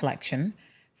waste collection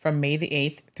from May the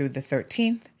 8th through the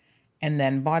 13th, and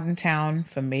then Bordentown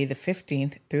from May the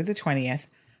 15th through the 20th,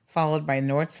 followed by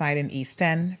Northside and East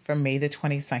End from May the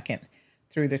 22nd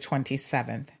through the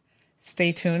 27th.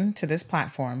 Stay tuned to this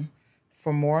platform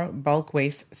for more bulk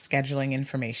waste scheduling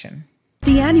information.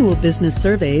 The annual business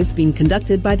surveys being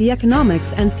conducted by the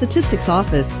Economics and Statistics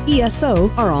Office,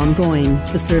 ESO, are ongoing.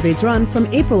 The surveys run from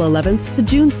April 11th to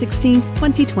June 16th,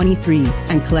 2023,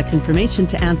 and collect information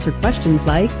to answer questions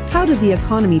like, how did the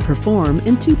economy perform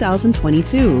in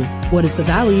 2022? What is the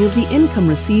value of the income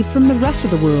received from the rest of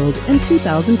the world in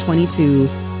 2022?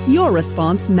 Your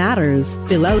response matters.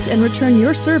 Fill out and return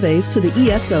your surveys to the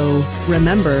ESO.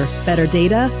 Remember, better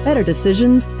data, better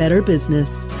decisions, better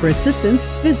business. For assistance,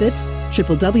 visit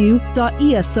www.eso.ky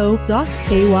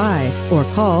or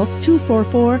call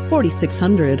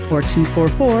 244-4600 or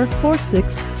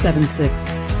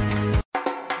 244-4676.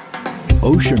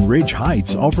 Ocean Ridge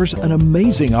Heights offers an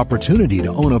amazing opportunity to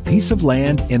own a piece of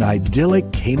land in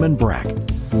idyllic Cayman Brac,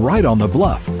 right on the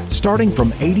bluff, starting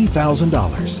from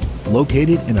 $80,000.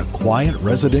 Located in a quiet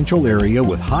residential area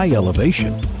with high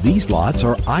elevation, these lots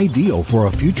are ideal for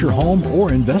a future home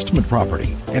or investment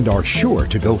property and are sure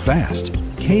to go fast.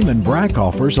 Cayman Brac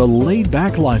offers a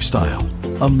laid-back lifestyle,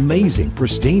 amazing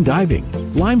pristine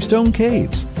diving, limestone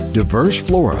caves, diverse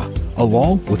flora,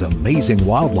 along with amazing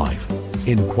wildlife.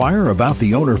 Inquire about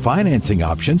the owner financing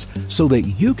options so that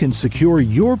you can secure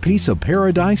your piece of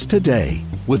paradise today.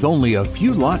 With only a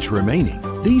few lots remaining,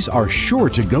 these are sure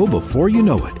to go before you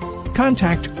know it.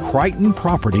 Contact Crichton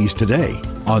Properties today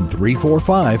on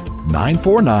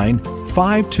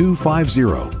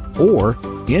 345-949-5250 or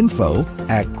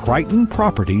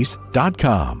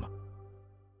info@crichtonproperties.com.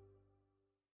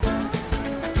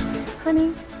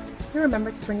 Honey, you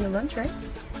remember to bring your lunch, right?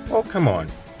 Oh, come on.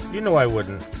 You know I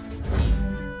wouldn't.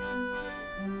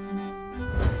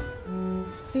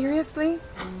 Seriously?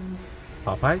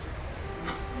 Popeyes?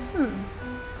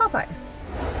 Popeyes.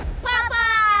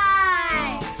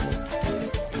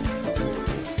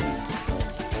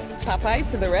 Popeyes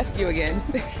to the rescue again.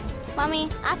 Mommy,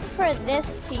 I prefer this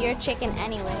to your chicken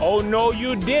anyway. Oh, no,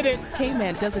 you didn't.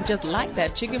 K-Man doesn't just like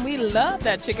that chicken. We love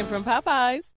that chicken from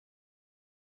Popeyes.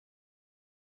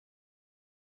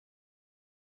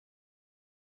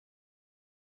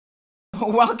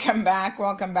 Welcome back.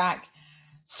 Welcome back.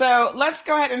 So let's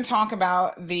go ahead and talk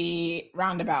about the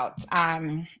roundabouts.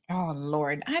 Oh,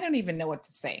 Lord, I don't even know what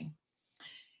to say.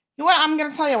 You know what? I'm going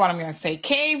to tell you what I'm going to say.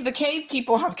 The cave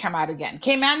people have come out again.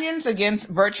 Caymanians against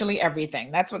virtually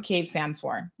everything. That's what cave stands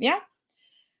for. Yeah.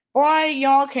 Boy,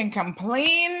 y'all can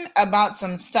complain about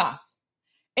some stuff.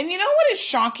 And you know what is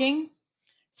shocking?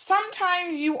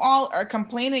 Sometimes you all are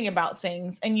complaining about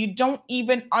things and you don't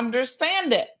even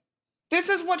understand it. This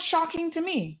is what's shocking to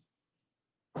me.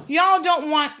 Y'all don't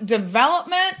want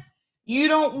development. You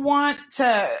don't want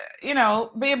to,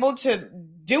 be able to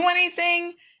do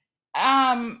anything.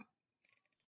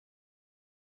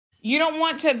 You don't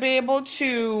want to be able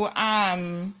to,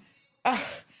 I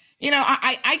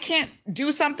can't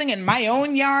do something in my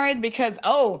own yard because,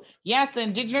 oh, yes, the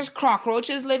indigenous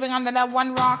cockroaches living under that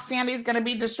one rock, Sandy's going to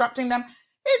be disrupting them.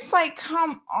 It's like,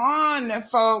 come on,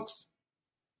 folks.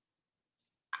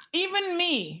 Even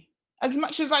me, as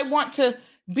much as I want to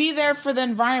be there for the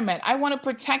environment, I want to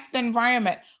protect the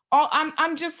environment.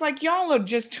 I'm just like, y'all are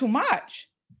just too much.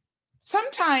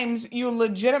 Sometimes you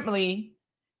legitimately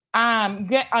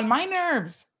get on my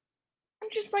nerves. I'm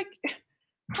just like,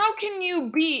 how can you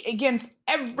be against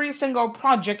every single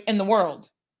project in the world?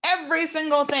 Every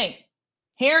single thing.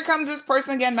 Here comes this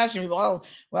person again messaging people. Oh,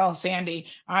 well, Sandy,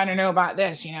 I don't know about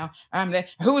this,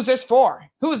 who's this for?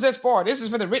 Who's this for? This is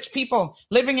for the rich people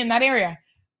living in that area.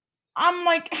 I'm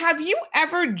like, have you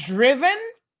ever driven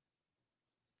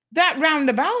that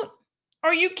roundabout?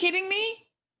 Are you kidding me?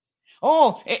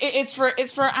 Oh, it's for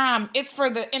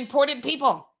the imported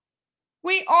people.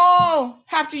 We all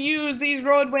have to use these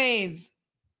roadways.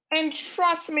 And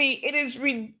trust me, it is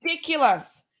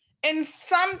ridiculous. And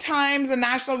sometimes the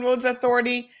National Roads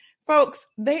Authority, folks,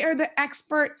 they are the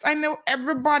experts. I know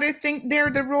everybody think they're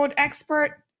the road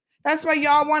expert. That's why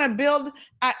y'all want to build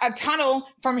a tunnel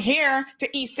from here to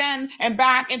East End and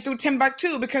back and through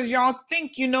Timbuktu, because y'all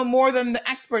think you know more than the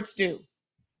experts do.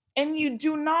 And you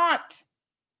do not.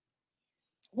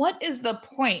 What is the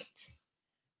point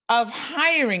of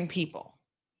hiring people,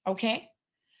 okay,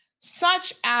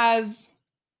 such as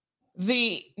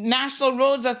the National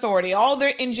Roads Authority, all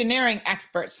their engineering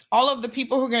experts, all of the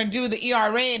people who are going to do the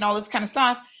ERA and all this kind of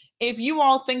stuff, if you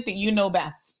all think that you know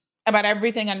best about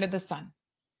everything under the sun.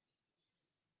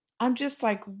 I'm just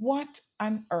like, what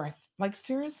on earth? Like,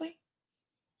 seriously?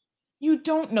 You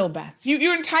don't know best.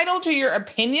 You're entitled to your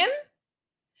opinion,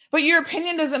 but your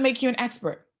opinion doesn't make you an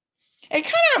expert. It kind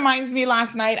of reminds me,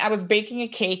 last night I was baking a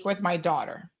cake with my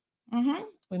daughter.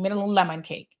 We made a little lemon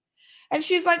cake. And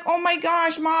she's like, oh my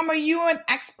gosh, Mom, are you an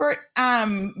expert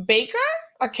baker,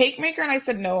 a cake maker? And I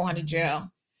said, no, honey Jill,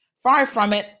 far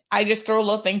from it. I just throw a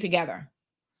little thing together.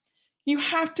 You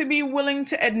have to be willing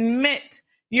to admit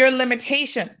your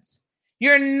limitations.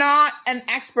 You're not an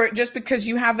expert just because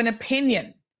you have an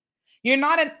opinion. You're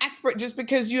not an expert just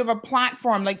because you have a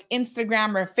platform like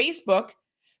Instagram or Facebook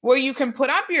where you can put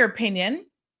up your opinion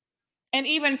and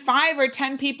even 5 or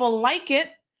 10 people like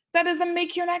it. That doesn't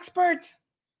make you an expert.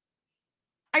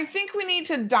 I think we need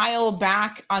to dial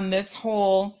back on this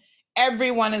whole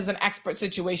everyone is an expert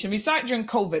situation. We saw it during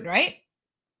COVID, right?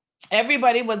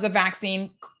 Everybody was a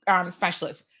vaccine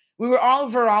specialist. We were all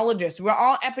virologists. We were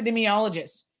all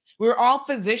epidemiologists. We were all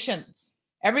physicians.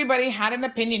 Everybody had an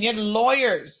opinion. You had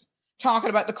lawyers talking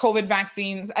about the COVID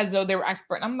vaccines as though they were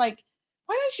expert. And I'm like,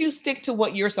 why don't you stick to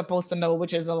what you're supposed to know,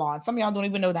 which is the law? Some of y'all don't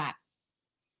even know that,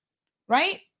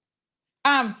 right?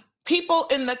 People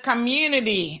in the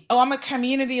community. Oh, I'm a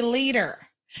community leader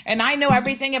and I know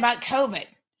everything about COVID.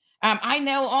 I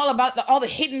know all about all the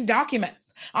hidden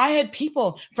documents. I had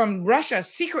people from Russia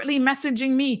secretly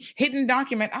messaging me hidden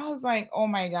document. I was like, oh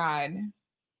my God,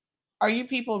 are you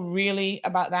people really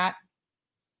about that?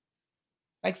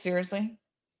 Like, seriously?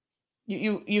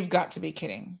 You've got to be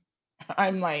kidding.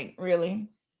 I'm like, really?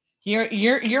 You're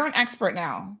an expert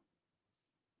now.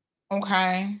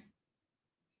 Okay.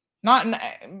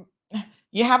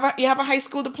 You have a high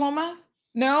school diploma?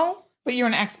 No, but you're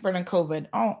an expert in COVID.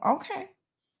 Oh, okay.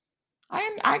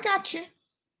 I got you.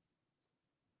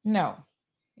 No,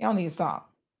 y'all need to stop.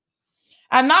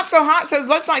 And Not So Hot says,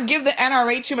 let's not give the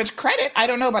NRA too much credit. I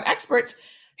don't know about experts.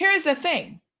 Here's the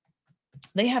thing.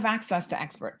 They have access to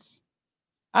experts.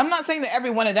 I'm not saying that every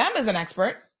one of them is an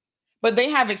expert, but they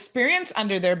have experience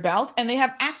under their belt and they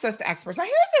have access to experts. Now,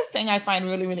 here's the thing I find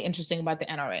really, really interesting about the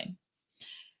NRA.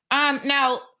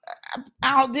 Now,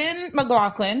 Alden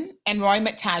McLaughlin and Roy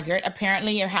McTaggart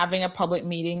apparently are having a public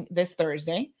meeting this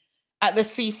Thursday at the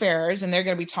Seafarers, and they're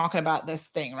going to be talking about this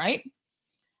thing, right?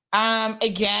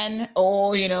 Again,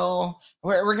 we're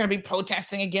going to be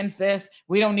protesting against this.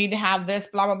 We don't need to have this,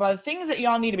 blah, blah, blah. The things that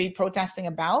y'all need to be protesting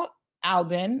about,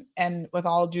 Alden, and with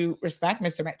all due respect,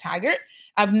 Mr. McTaggart,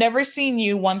 I've never seen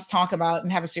you once talk about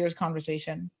and have a serious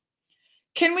conversation.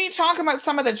 Can we talk about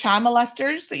some of the child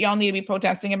molesters that y'all need to be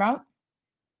protesting about?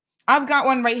 I've got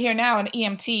one right here now, an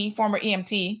EMT, former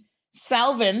EMT,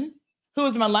 Selvin, who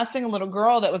was molesting a little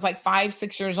girl that was like 5,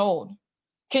 6 years old.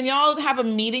 Can y'all have a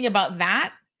meeting about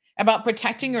that? About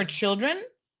protecting your children?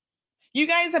 You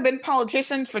guys have been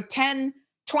politicians for 10,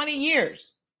 20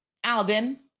 years,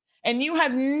 Alden, and you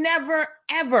have never,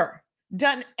 ever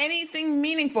done anything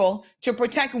meaningful to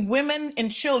protect women and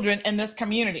children in this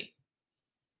community.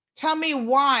 Tell me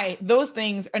why those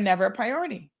things are never a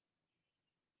priority.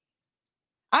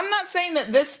 I'm not saying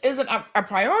that this isn't a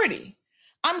priority.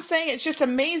 I'm saying it's just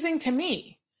amazing to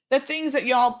me, the things that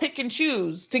y'all pick and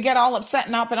choose to get all upset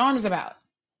and up in arms about.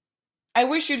 I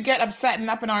wish you'd get upset and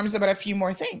up in arms about a few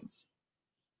more things.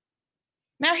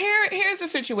 Now, here's the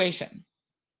situation.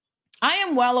 I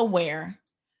am well aware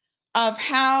of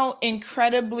how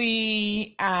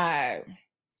incredibly,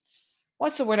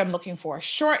 what's the word I'm looking for?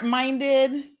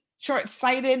 Short-minded,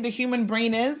 short-sighted the human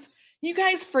brain is. You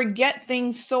guys forget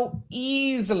things so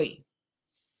easily.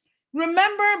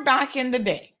 Remember back in the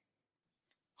day,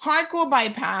 Hartwell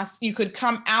Bypass, you could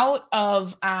come out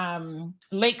of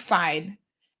Lakeside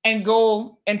and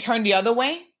go and turn the other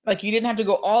way. Like you didn't have to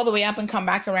go all the way up and come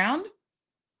back around.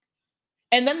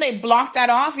 And then they blocked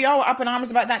that off. Y'all were up in arms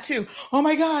about that too. Oh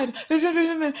my God,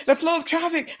 the flow of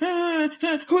traffic.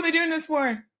 Who are they doing this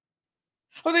for?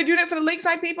 Oh, they're doing it for the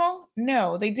Lakeside people?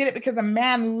 No, they did it because a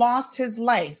man lost his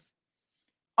life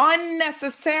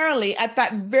unnecessarily at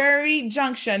that very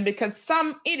junction because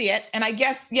some idiot, and I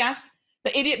guess, yes,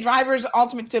 the idiot driver is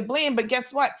ultimate to blame, but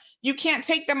guess what? You can't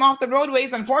take them off the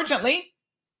roadways, unfortunately.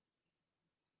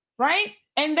 Right?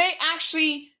 And they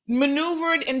actually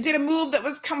maneuvered and did a move that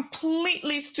was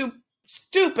completely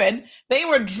stupid. They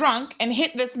were drunk and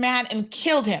hit this man and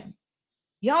killed him.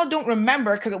 Y'all don't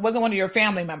remember because it wasn't one of your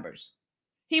family members.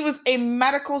 He was a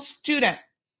medical student,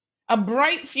 a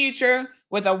bright future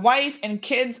with a wife and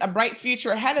kids, a bright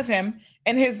future ahead of him,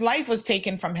 and his life was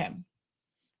taken from him.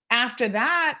 after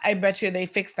that, I bet you they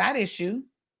fixed that issue.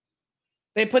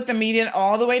 They put the median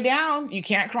all the way down. You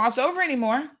can't cross over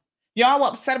anymore. Y'all were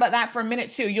upset about that for a minute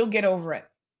too. You'll get over it.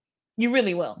 You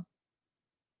really will.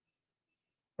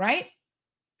 Right?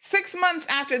 6 months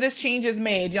after this change is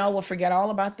made, y'all will forget all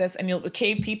about this, and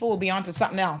people will be on to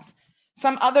something else,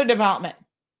 some other development.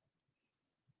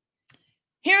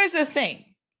 Here's the thing.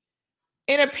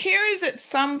 It appears that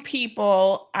some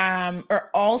people are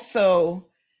also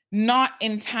not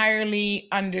entirely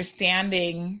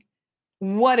understanding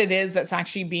what it is that's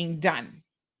actually being done.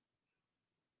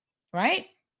 Right?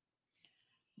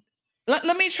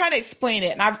 Let me try to explain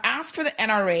it. And I've asked for the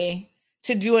NRA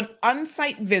to do an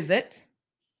on-site visit,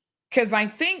 because I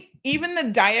think even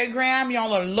the diagram,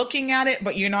 y'all are looking at it,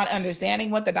 but you're not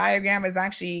understanding what the diagram is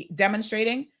actually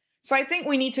demonstrating. So I think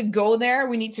we need to go there.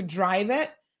 We need to drive it.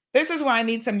 This is why I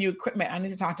need some new equipment. I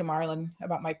need to talk to Marlon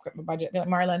about my equipment budget.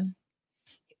 Marlon,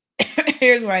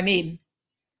 here's what I need.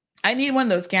 I need one of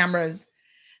those cameras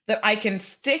that I can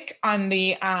stick on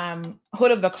the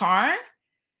hood of the car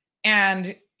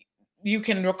and you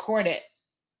can record it,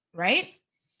 right?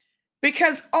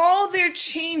 Because all they're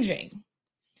changing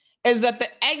is that the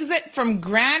exit from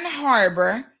Grand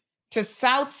Harbour to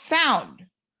South Sound,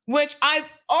 which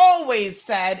I've always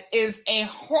said is a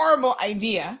horrible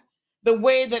idea, the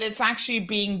way that it's actually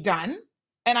being done.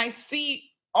 And I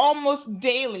see almost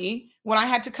daily when I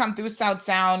had to come through South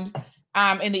Sound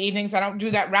in the evenings. I don't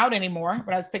do that route anymore.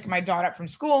 When I was picking my daughter up from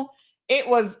school, it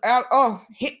was,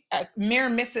 near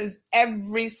misses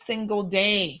every single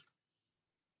day.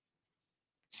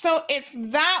 So it's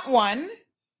that one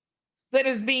that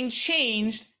is being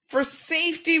changed for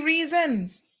safety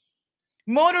reasons.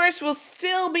 Motorists will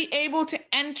still be able to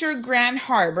enter Grand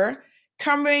Harbour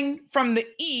coming from the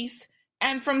east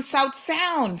and from South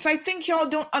Sound. So I think y'all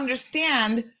don't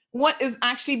understand what is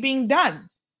actually being done.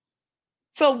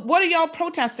 So what are y'all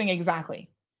protesting exactly?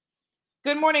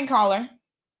 Good morning, caller.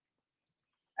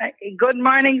 Good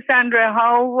morning, Sandra.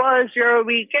 How was your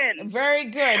weekend? Very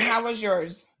good. How was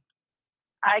yours?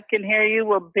 I can hear you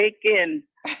were baking.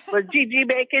 Was Gigi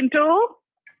baking too?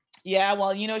 Yeah,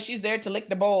 well, she's there to lick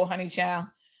the bowl, honey child.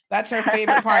 That's her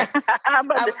favorite part. I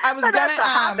was gonna that's a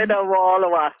habit of all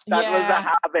of us. That was a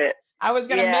habit. I was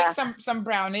gonna make some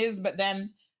brownies, but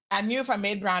then I knew if I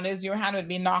made brownies, your hand would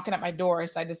be knocking at my door,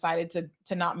 so I decided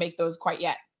to not make those quite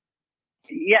yet.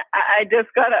 Yeah, I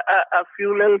just got a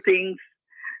few little things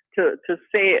to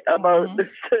say about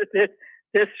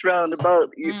this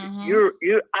roundabout.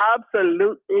 You're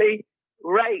absolutely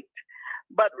right.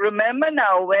 But remember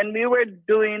now, when we were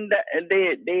doing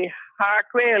the Hark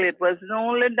Rail, it was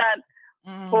only that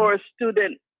poor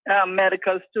student,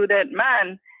 medical student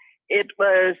man. It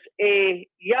was a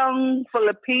young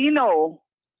Filipino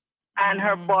and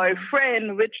her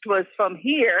boyfriend, which was from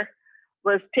here,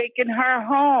 was taking her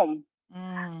home.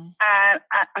 And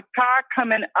a car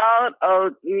coming out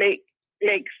of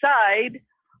Lakeside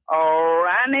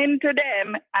ran into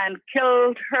them and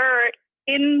killed her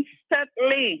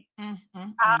instantly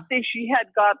after she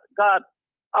had got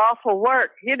off of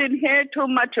work. You didn't hear too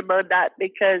much about that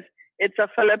because it's a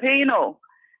Filipino.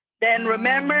 Then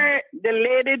remember the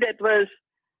lady that was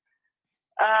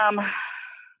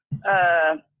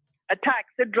a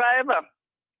taxi driver,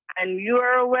 and you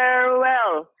are aware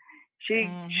well. She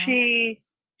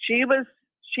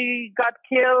got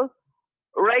killed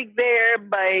right there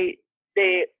by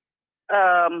the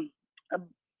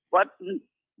what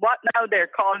now they're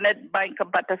calling it Bank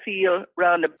of Butterfield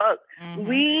roundabout.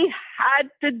 We had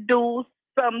to do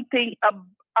something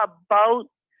about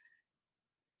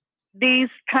these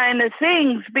kind of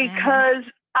things because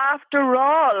after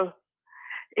all,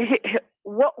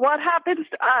 what happens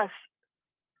to us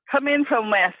coming from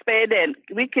West Bay, then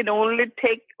we can only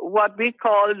take what we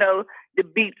call now the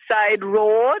beachside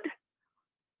road.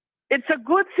 It's a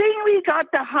good thing we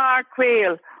got the Hark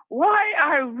Rail. Why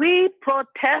are we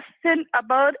protesting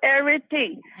about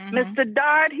everything? Mr.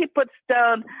 Dart, he puts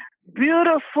down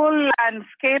beautiful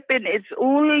landscaping. It's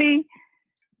only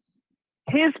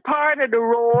his part of the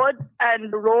road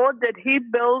and the road that he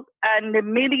built and the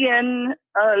median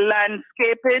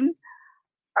landscaping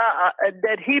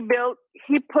that he built.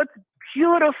 He puts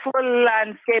beautiful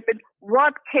landscaping,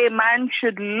 what Cayman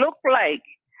should look like.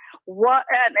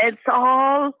 And it's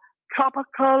all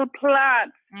tropical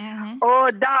plants.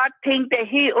 Oh, Doc think that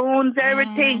he owns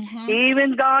everything. He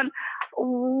even gone,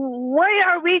 why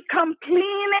are we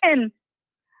complaining?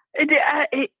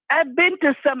 I've been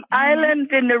to some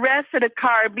islands in the rest of the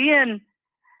Caribbean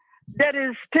that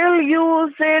is still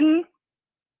using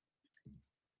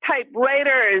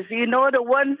typewriters, the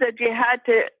ones that you had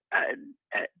to,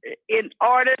 in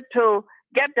order to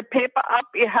get the paper up,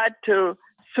 you had to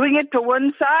swing it to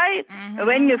one side. And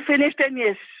when you finish, then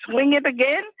you swing it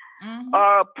again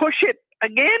or push it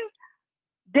again.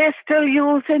 They're still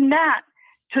using that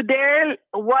to their,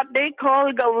 what they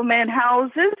call government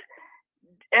houses.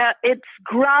 It's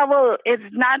gravel. It's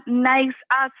not nice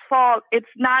asphalt. It's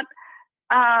not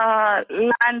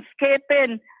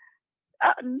landscaping.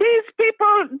 These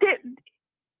people,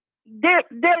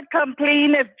 they'll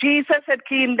complain if Jesus had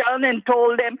came down and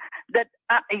told them that,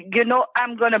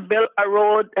 I'm going to build a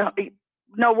road.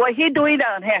 No, what he doing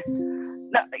down here?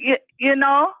 No, you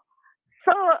know?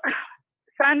 So,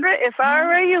 Sandra, if I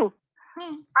were you,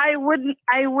 I wouldn't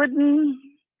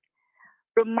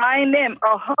remind them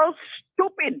of how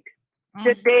stupid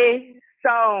that they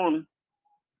sound.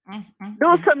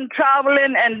 Do some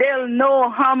traveling and they'll know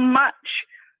how much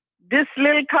this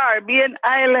little Caribbean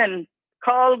island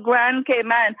called Grand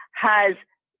Cayman has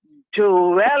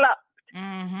developed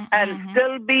and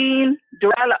still being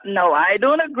developed. No, I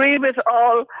don't agree with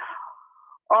all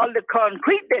the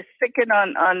concrete they're sticking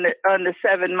on the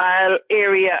 7 Mile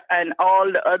area and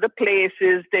all the other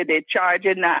places that they're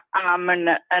charging an arm and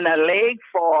a leg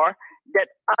for, that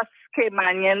us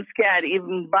Caymanians can't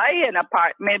even buy an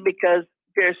apartment because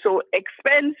they're so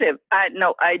expensive. I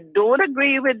don't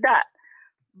agree with that.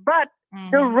 But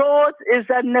the roads is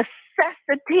a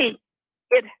necessity.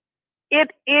 It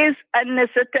is a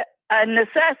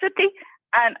necessity,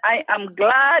 and I am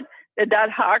glad that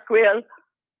Harkwell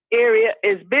area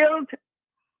is built.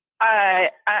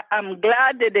 I'm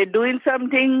glad that they're doing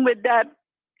something with that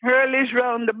Hurley's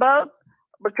roundabout,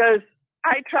 because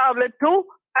I travel too,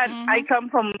 and I come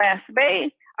from West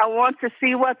Bay. I want to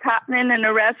see what's happening in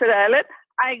the rest of the island.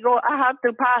 I have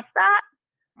to pass that.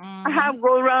 I have to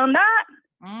go around that.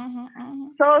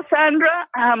 So, Sandra,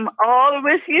 I'm all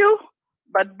with you,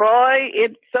 but boy,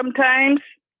 sometimes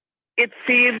it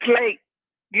feels like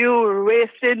you're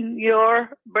wasting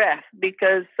your breath,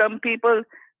 because some people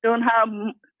don't have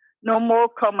no more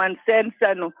common sense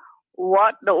than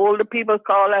what the older people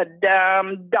call a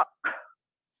damn duck.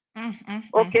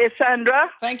 Okay, Sandra?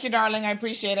 Thank you, darling. I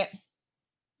appreciate it.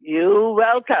 You're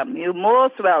welcome. You're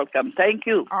most welcome. Thank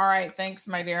you. All right. Thanks,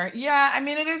 my dear. Yeah, I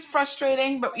mean, it is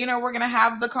frustrating, but, we're going to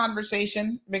have the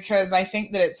conversation, because I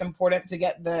think that it's important to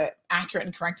get the accurate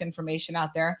and correct information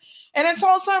out there. And it's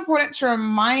also important to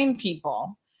remind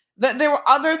people that there were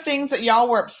other things that y'all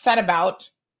were upset about.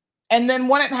 And then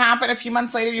when it happened, a few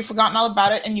months later, you've forgotten all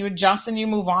about it and you adjust and you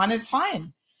move on. It's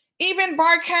fine. Even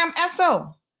Barcam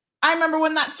Esso. I remember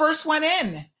when that first went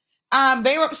in.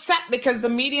 They were upset because the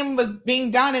medium was being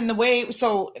done in the way.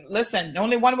 So listen,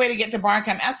 only one way to get to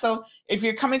Barcam Esso. If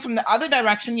you're coming from the other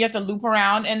direction, you have to loop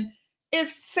around, and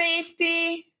it's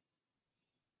safety.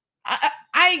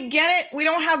 I get it. We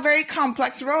don't have very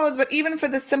complex roads, but even for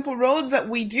the simple roads that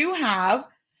we do have,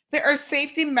 there are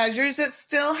safety measures that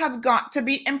still have got to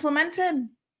be implemented.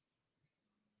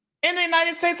 In the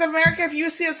United States of America, if you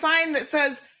see a sign that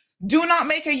says, "Do not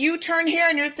make a U-turn here,"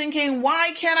 and you're thinking,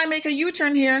 why can't I make a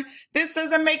U-turn here? This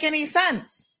doesn't make any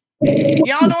sense.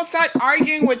 Y'all don't start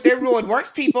arguing with their road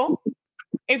works people.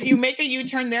 If you make a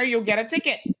U-turn there, you'll get a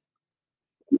ticket.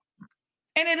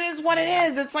 And it is what it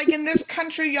is. It's like in this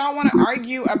country, y'all want to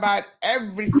argue about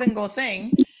every single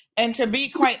thing. And to be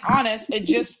quite honest,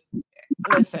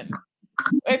 listen,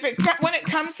 when it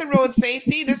comes to road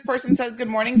safety, this person says, "Good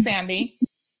morning, Sandy.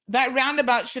 That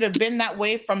roundabout should have been that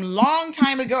way from long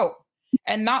time ago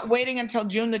and not waiting until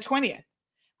June the 20th.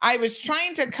 I was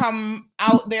trying to come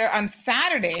out there on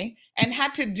Saturday and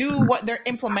had to do what they're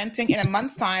implementing in a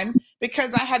month's time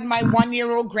because I had my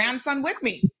 1-year-old grandson with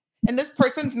me. And this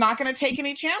person's not going to take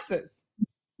any chances."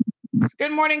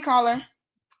 Good morning, caller.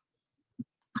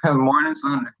 Good morning,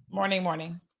 Sunday.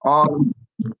 Morning.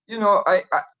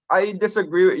 I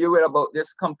disagree with you about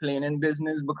this complaining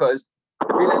business, because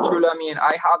really and truly,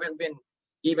 I haven't been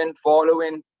even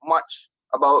following much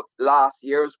about last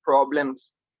year's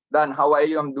problems than how I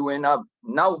am doing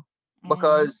now,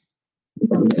 because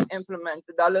they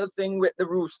implemented that little thing with the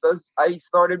roosters. I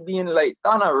started being like,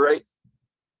 Donna, right?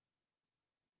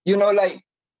 You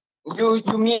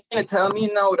mean to tell me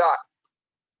now that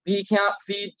we can't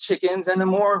feed chickens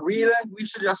anymore? Really? We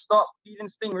should just stop feeding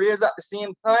stingrays at the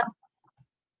same time?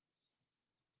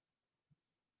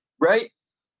 Right?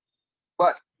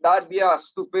 But that'd be a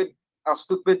stupid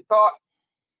thought,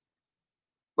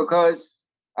 because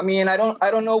I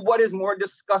don't know what is more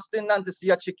disgusting than to see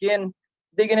a chicken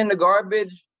digging in the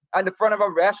garbage at the front of a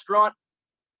restaurant.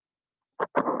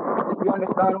 If you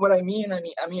understand what I mean,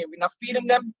 we're not feeding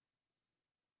them,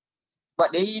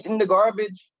 but they eat in the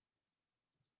garbage.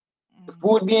 The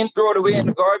food being thrown away in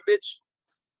the garbage,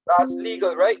 that's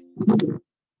legal, right?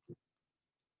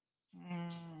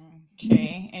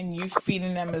 And you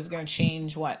feeding them is going to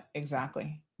change what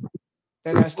exactly?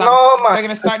 They're going to stop. No, they're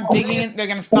going to start digging. They're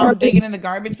going to stop digging in the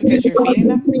garbage because you're feeding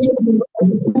them.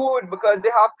 Food, because they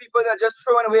have people that are just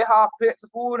throwing away half plates of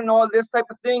food and all this type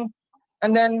of thing.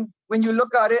 And then when you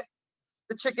look at it,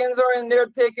 the chickens are in there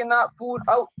taking that food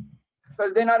out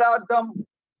because they're not that dumb.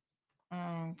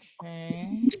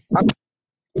 Okay.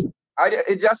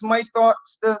 It's just my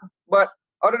thoughts, but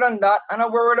other than that, I'm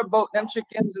not worried about them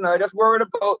chickens. I just worried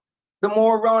about the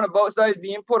more roundabouts that is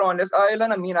being put on this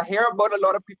island. I mean, I hear about a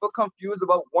lot of people confused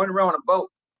about one roundabout,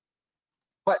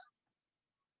 but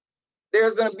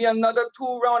there's going to be another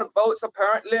 2 roundabouts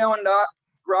apparently on that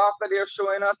graph that they're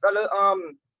showing us, that little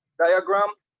diagram.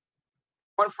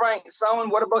 On Frank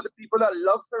Sound, what about the people that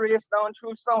love to race down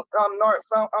through North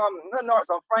Sound,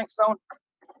 Frank Sound?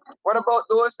 What about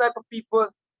those type of people?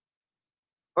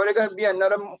 Are there going to be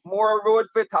another more road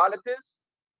fatalities?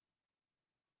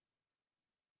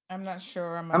 I'm not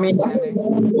sure. I mean,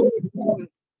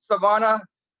 Savannah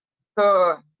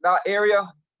to that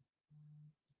area,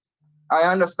 I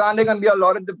understand there's going to be a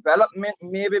lot of development,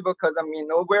 maybe because, I mean,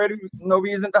 no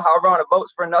reason to have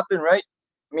roundabouts for nothing, right?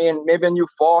 I mean, maybe new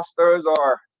Fosters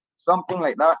or something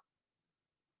like that.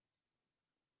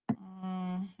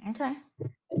 Okay.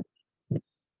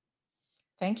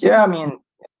 Thank you. Yeah, I mean,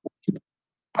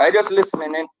 I just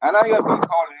listening in. I know you're being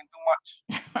calling in too much.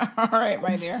 All right,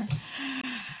 my dear.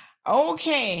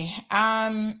 Okay.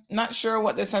 Not sure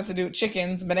what this has to do with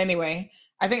chickens, but anyway,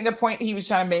 I think the point he was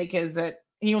trying to make is that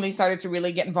he only started to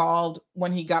really get involved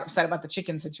when he got upset about the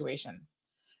chicken situation.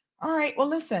 All right. Well,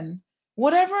 listen,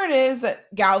 whatever it is that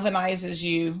galvanizes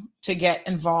you to get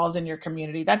involved in your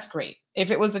community, that's great.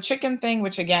 If it was the chicken thing,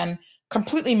 which again,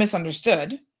 completely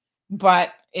misunderstood,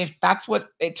 but if that's what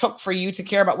it took for you to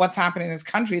care about what's happening in this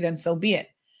country, then so be it.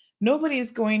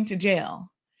 Nobody's going to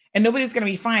jail and nobody's going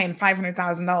to be fined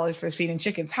 $500,000 for feeding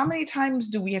chickens. How many times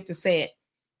do we have to say it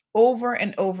over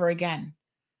and over again?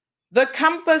 The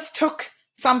Compass took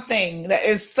something that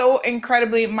is so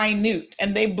incredibly minute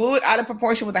and they blew it out of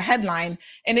proportion with a headline,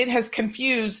 and it has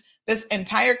confused this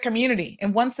entire community.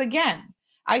 And once again,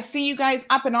 I see you guys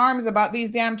up in arms about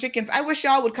these damn chickens. I wish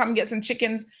y'all would come get some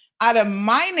chickens out of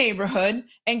my neighborhood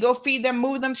and go feed them,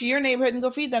 move them to your neighborhood and go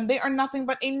feed them. They are nothing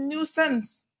but a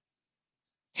nuisance.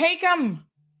 Take them.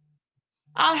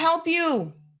 I'll help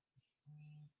you.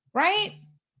 Right?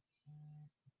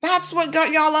 That's what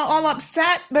got y'all all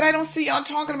upset, but I don't see y'all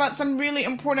talking about some really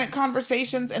important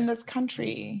conversations in this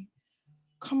country.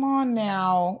 Come on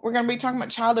now. We're going to be talking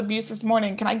about child abuse this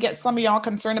morning. Can I get some of y'all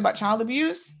concerned about child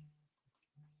abuse?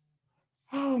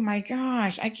 Oh my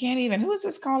gosh, I can't even. Who is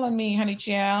this calling me, honey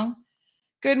child?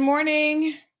 Good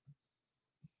morning.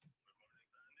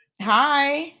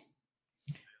 Hi.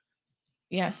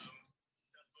 Yes.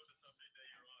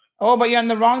 Oh, but you're on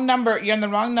the wrong number. You're on the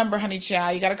wrong number, honey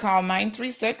child. You got to call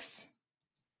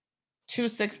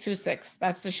 936-2626.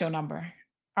 That's the show number.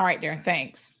 All right, dear.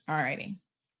 Thanks. All righty.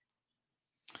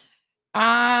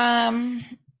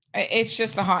 It's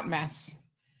just a hot mess.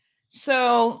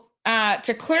 So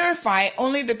to clarify,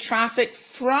 only the traffic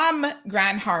from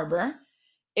Grand Harbour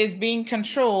is being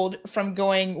controlled from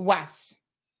going west.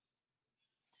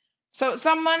 So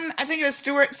someone, I think it was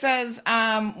Stuart, says,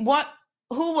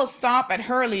 who will stop at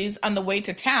Hurley's on the way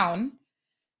to town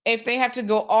if they have to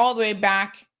go all the way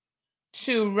back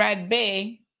to Red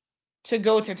Bay to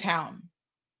go to town?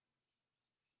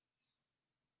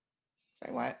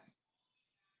 Say what?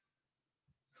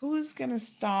 Who's going to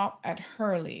stop at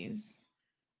Hurley's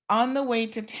on the way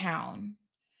to town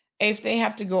if they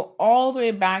have to go all the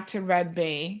way back to Red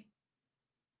Bay?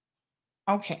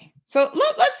 Okay, so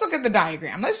let's look at the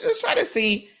diagram. Let's just try to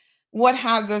see what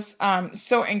has us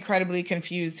so incredibly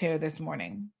confused here this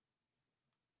morning.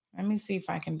 Let me see if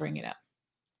I can bring it up.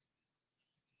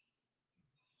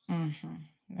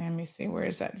 Let me see, where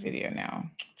is that video now?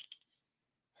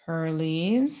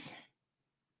 Hurley's.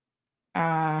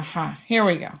 Here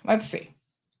we go. Let's see.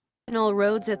 National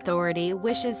Roads Authority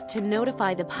wishes to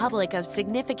notify the public of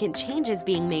significant changes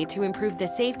being made to improve the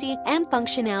safety and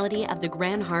functionality of the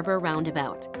Grand Harbour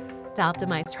roundabout. To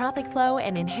optimize traffic flow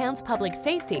and enhance public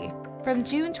safety, from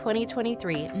June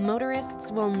 2023,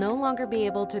 motorists will no longer be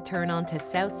able to turn onto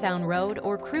South Sound Road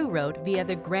or Crew Road via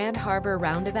the Grand Harbour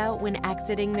roundabout when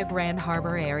exiting the Grand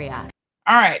Harbour area.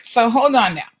 All right, so hold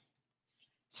on now.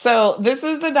 So this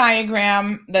is the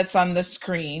diagram that's on the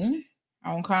screen,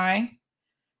 okay?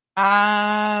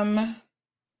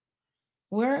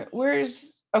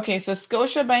 Where's, okay, so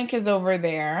Scotiabank is over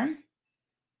there.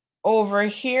 Over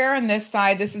here on this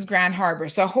side, this is Grand Harbour.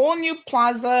 So a whole new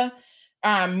plaza,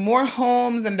 more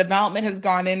homes and development has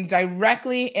gone in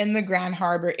directly in the Grand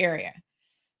Harbour area.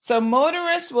 So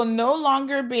motorists will no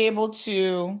longer be able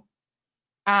to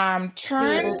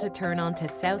turn onto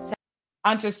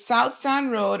South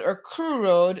Sound Road or Crew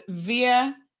Road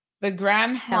via the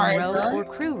Grand Harbour Road or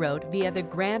Crew Road via the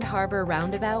Grand Harbour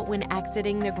roundabout when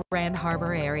exiting the Grand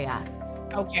Harbour area.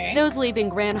 Okay. Those leaving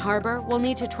Grand Harbour will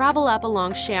need to travel up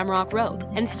along Shamrock Road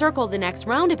and circle the next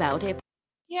roundabout if...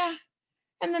 Yeah,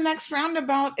 and the next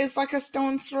roundabout is like a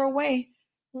stone's throw away.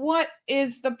 What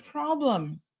is the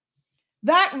problem?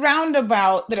 That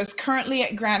roundabout that is currently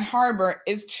at Grand Harbour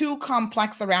is too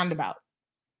complex a roundabout.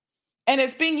 And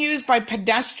it's being used by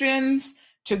pedestrians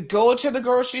to go to the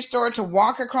grocery store, to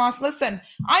walk across. Listen,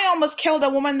 I almost killed a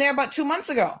woman there about 2 months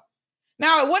ago.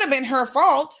 Now, it would have been her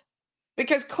fault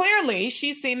because clearly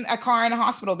she's seen a car in a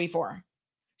hospital before.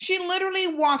 She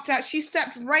literally walked out. She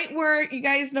stepped right where, you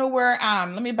guys know where,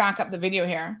 let me back up the video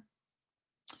here.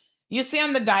 You see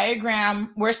on the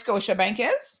diagram where Scotiabank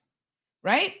is,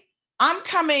 right? I'm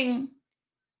coming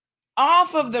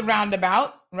off of the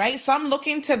roundabout, right? So I'm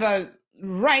looking to the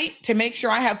right to make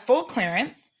sure I have full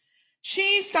clearance.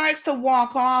 She starts to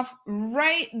walk off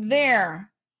right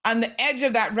there on the edge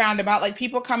of that roundabout, like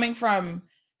people coming from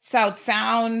South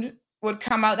Sound would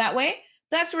come out that way.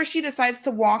 That's where she decides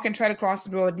to walk and try to cross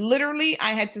the road. Literally,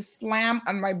 I had to slam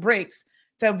on my brakes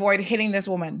to avoid hitting this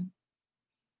woman.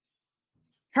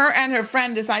 Her and her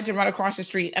friend decided to run across the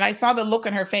street, and I saw the look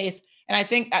on her face. And I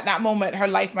think at that moment, her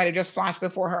life might have just flashed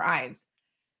before her eyes.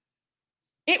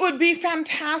 It would be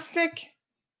fantastic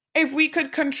if we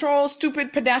could control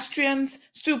stupid pedestrians,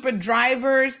 stupid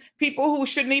drivers, people who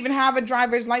shouldn't even have a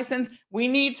driver's license. We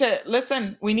need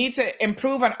to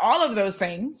improve on all of those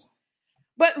things.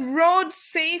 But road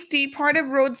safety, part of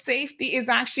road safety is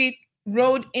actually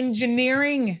road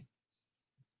engineering.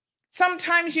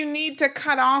 Sometimes you need to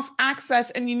cut off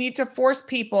access and you need to force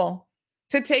people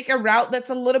to take a route that's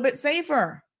a little bit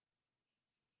safer.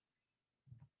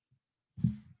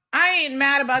 I ain't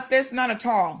mad about this, none at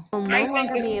all. Will no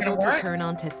longer be able to turn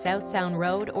onto South Sound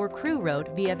Road or Crew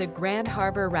Road via the Grand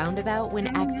Harbour roundabout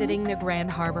when exiting the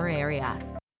Grand Harbour area.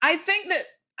 I think that,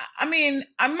 I mean,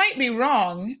 I might be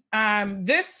wrong.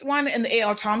 This one and the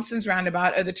A.L. Thompson's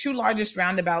roundabout are the two largest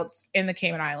roundabouts in the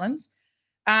Cayman Islands.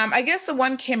 I guess the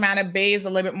one Cayman Bay is a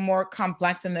little bit more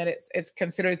complex in that it's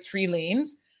considered 3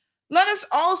 lanes. Let us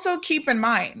also keep in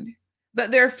mind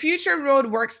that there are future road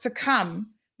works to come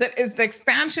that is the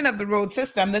expansion of the road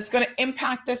system that's going to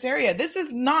impact this area. This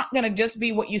is not going to just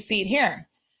be what you see here.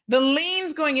 The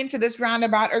lanes going into this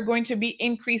roundabout are going to be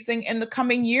increasing in the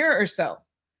coming year or so.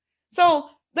 So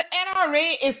the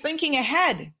NRA is thinking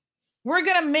ahead. We're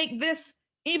going to make this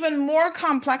even more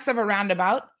complex of a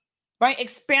roundabout by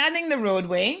expanding the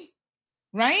roadway,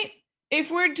 right?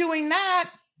 If we're doing that,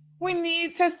 we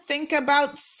need to think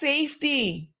about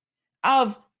safety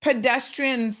of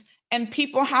pedestrians and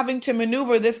people having to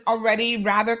maneuver this already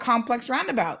rather complex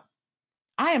roundabout.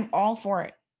 I am all for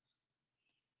it.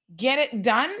 Get it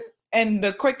done, and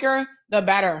the quicker, the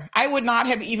better. I would not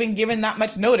have even given that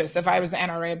much notice if I was the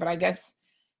NRA, but I guess,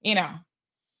 you know,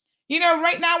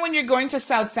 right now when you're going to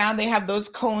South Sound, they have those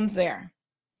cones there.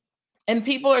 And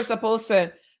people are supposed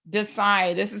to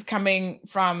decide, this is coming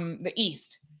from the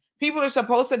east. People are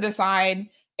supposed to decide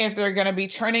if they're going to be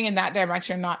turning in that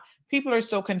direction or not. People are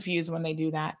so confused when they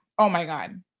do that. Oh my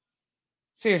God.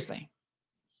 Seriously.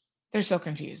 They're so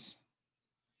confused.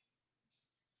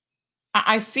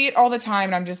 I see it all the time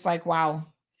and I'm just like, wow.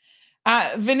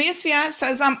 Venetia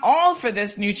says, I'm all for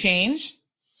this new change.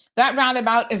 That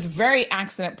roundabout is very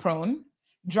accident prone.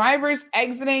 Drivers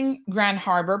exiting Grand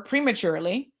Harbour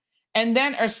prematurely and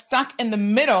then are stuck in the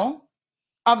middle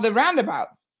of the roundabout.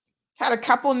 Had a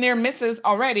couple near misses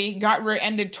already, got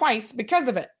rear-ended twice because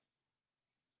of it.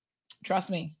 Trust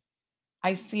me,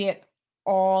 I see it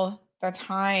all the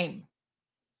time.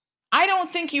 I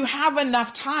don't think you have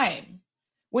enough time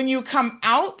when you come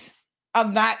out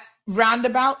of that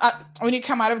roundabout, when you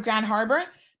come out of Grand Harbour,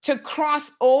 to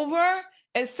cross over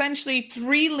essentially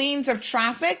 3 lanes of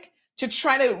traffic to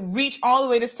try to reach all the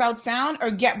way to South Sound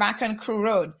or get back on Crew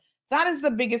Road. That is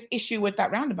the biggest issue with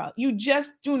that roundabout. You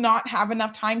just do not have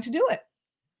enough time to do it.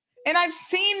 And I've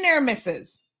seen near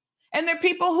misses. And there are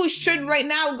people who should right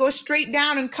now go straight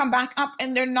down and come back up,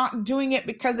 and they're not doing it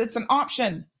because it's an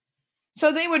option.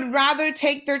 So they would rather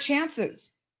take their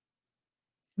chances.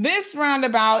 This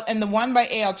roundabout and the one by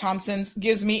A.L. Thompson's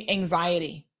gives me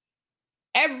anxiety.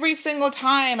 Every single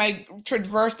time I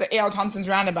traverse the A.L. Thompson's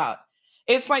roundabout,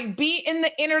 it's like, be in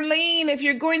the inner lane. If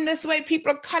you're going this way,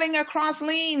 people are cutting across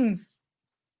lanes.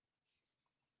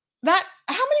 How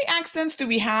many accidents do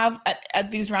we have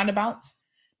at these roundabouts?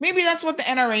 Maybe that's what the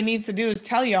NRA needs to do, is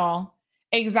tell y'all,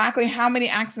 exactly how many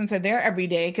accidents are there every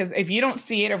day. Because if you don't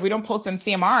see it, or if we don't post on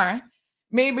CMR,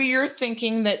 maybe you're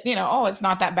thinking that, oh, it's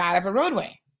not that bad of a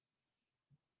roadway.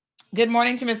 Good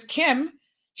morning to Miss Kim.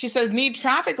 She says, need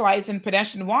traffic lights and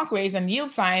pedestrian walkways and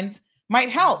yield signs might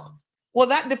help. Well,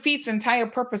 that defeats the entire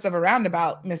purpose of a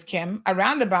roundabout, Miss Kim. A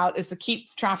roundabout is to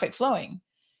keep traffic flowing.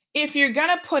 If you're going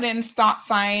to put in stop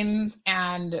signs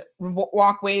and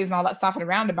walkways and all that stuff in a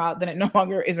roundabout, then it no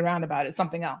longer is a roundabout. It's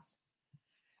something else.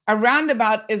 A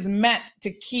roundabout is meant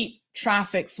to keep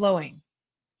traffic flowing.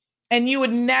 And you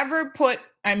would never put,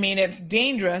 it's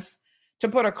dangerous to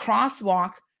put a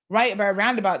crosswalk right by a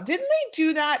roundabout. Didn't they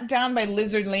do that down by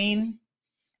Lizard Lane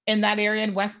in that area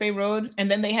in West Bay Road? And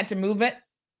then they had to move it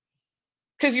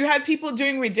because you had people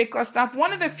doing ridiculous stuff.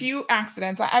 One of the few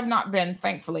accidents, I've not been,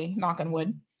 thankfully, knock on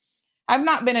wood, I've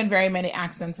not been in very many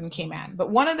accidents in Cayman,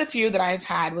 but one of the few that I've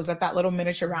had was at that little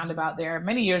miniature roundabout there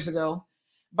many years ago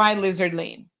by Lizard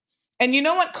Lane. And you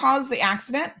know what caused the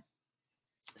accident?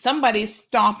 Somebody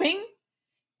stopping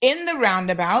in the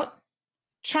roundabout,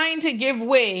 trying to give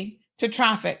way to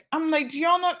traffic. I'm like, do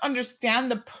y'all not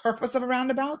understand the purpose of a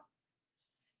roundabout?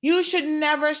 You should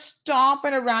never stop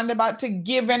in a roundabout to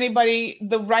give anybody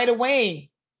the right of way.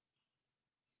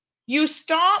 You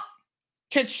stop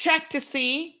to check to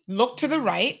see, look to the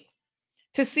right,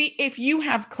 to see if you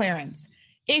have clearance.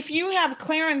 If you have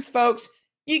clearance, folks,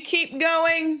 you keep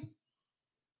going.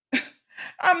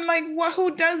 I'm like,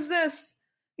 who does this?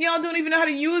 Y'all don't even know how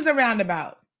to use a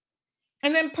roundabout.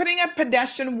 And then putting a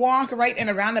pedestrian walk right in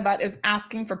a roundabout is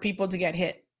asking for people to get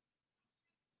hit.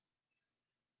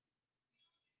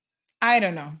 I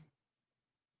don't know.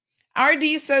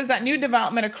 RD says that new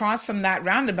development across from that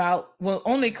roundabout will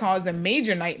only cause a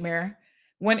major nightmare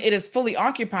when it is fully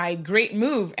occupied. Great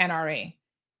move, NRA.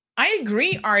 I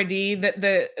agree, RD, that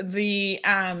the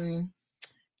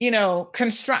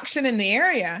construction in the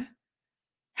area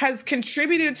has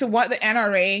contributed to what the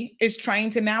NRA is trying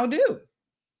to now do.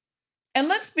 And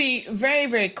let's be very,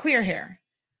 very clear here.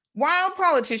 While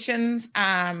politicians,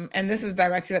 and this is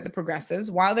directed at the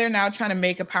progressives, while they're now trying to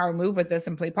make a power move with this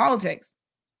and play politics,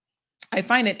 I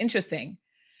find it interesting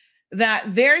that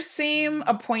their same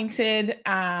appointed,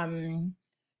 planning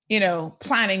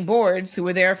boards who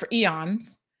were there for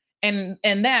eons, and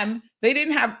them, they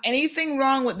didn't have anything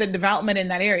wrong with the development in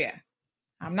that area.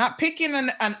 I'm not picking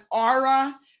an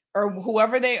aura or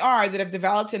whoever they are that have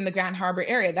developed in the Grand Harbour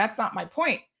area. That's not my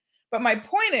point. But my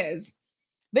point is,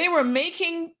 they were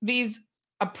making these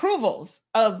approvals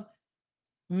of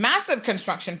massive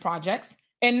construction projects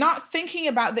and not thinking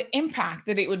about the impact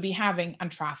that it would be having on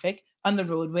traffic, on the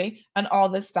roadway, and all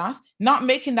this stuff, not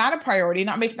making that a priority,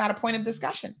 not making that a point of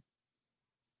discussion.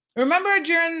 Remember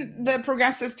during the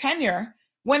progressives' tenure,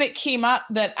 when it came up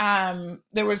that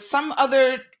there was some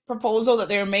other proposal that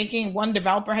they were making, one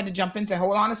developer had to jump in and say,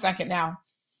 hold on a second now,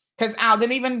 because Al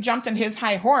didn't even jump on his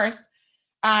high horse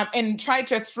and tried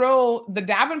to throw the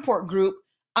Davenport group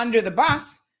under the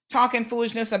bus, talking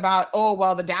foolishness about,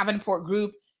 the Davenport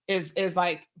group is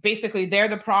like, basically they're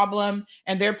the problem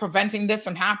and they're preventing this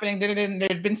from happening. There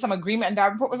had been some agreement, and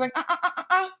Davenport was like,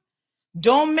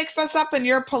 don't mix us up in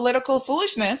your political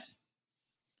foolishness,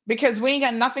 because we ain't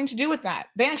got nothing to do with that.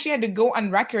 They actually had to go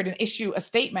on record and issue a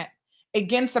statement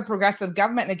against the progressive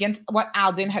government and against what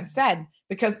Alden had said,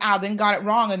 because Alden got it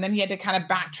wrong, and then he had to kind of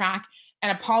backtrack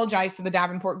and apologize to the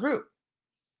Davenport group.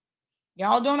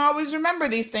 Y'all don't always remember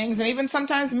these things. And even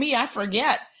sometimes me, I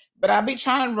forget, but I'll be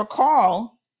trying to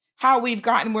recall how we've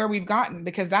gotten where we've gotten,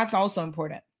 because that's also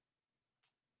important.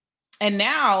 And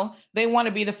now they want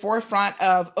to be the forefront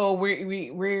of,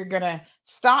 we're going to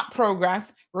stop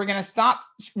progress. We're going to stop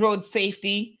road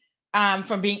safety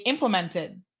from being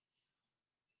implemented.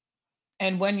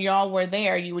 And when y'all were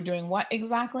there, you were doing what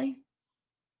exactly?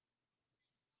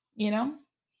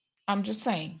 I'm just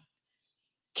saying.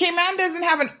 Cayman doesn't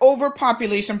have an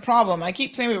overpopulation problem. I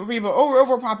keep saying people, we're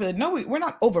overpopulated. No, we're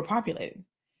not overpopulated.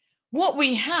 What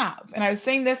we have, and I was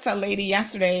saying this to a lady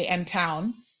yesterday in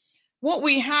town, what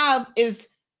we have is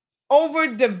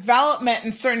overdevelopment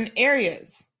in certain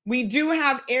areas. We do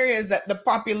have areas that the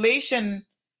population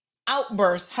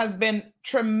outburst has been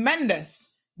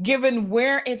tremendous given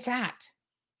where it's at.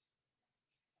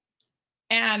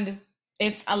 And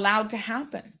it's allowed to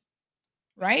happen,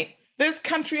 right? This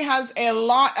country has a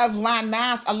lot of land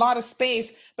mass, a lot of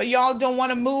space, but y'all don't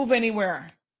want to move anywhere.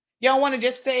 Y'all want to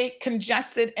just stay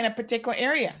congested in a particular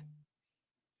area.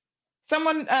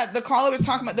 Someone, the caller was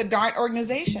talking about the DART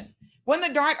organization. When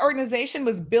the DART organization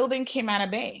was building Cayman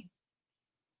Bay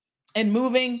and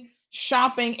moving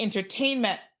shopping,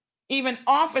 entertainment even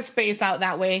office space out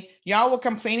that way. Y'all were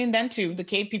complaining then too. The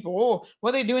cave people, oh, what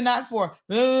are they doing that for?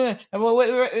 But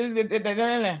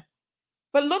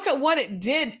look at what it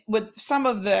did with some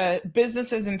of the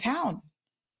businesses in town.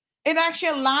 It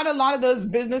actually allowed a lot of those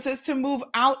businesses to move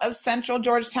out of central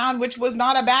Georgetown, which was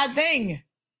not a bad thing.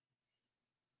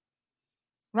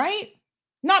 Right?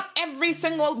 Not every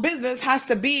single business has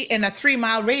to be in a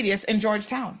 3-mile radius in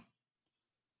Georgetown.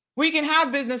 We can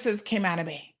have businesses Cayman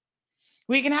Bay.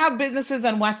 We can have businesses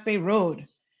on West Bay Road.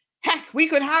 Heck, we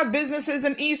could have businesses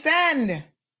in East End.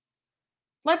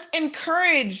 Let's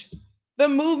encourage the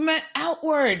movement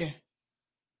outward.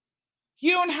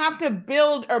 You don't have to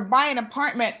build or buy an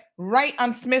apartment right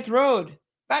on Smith Road.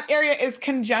 That area is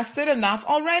congested enough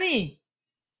already.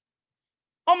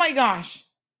 Oh my gosh.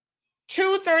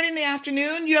 2:30 in the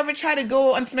afternoon, you ever try to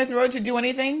go on Smith Road to do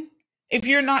anything? If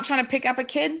you're not trying to pick up a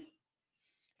kid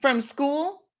from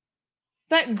school,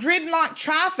 that gridlock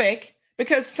traffic,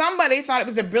 because somebody thought it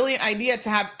was a brilliant idea to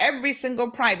have every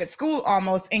single private school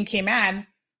almost in Cayman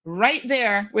right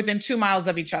there within 2 miles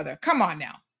of each other. Come on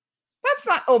now. That's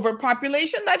not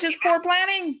overpopulation. That's just poor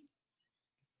planning.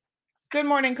 Good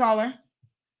morning, caller.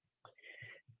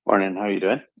 Morning. How are you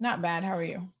doing? Not bad. How are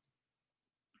you?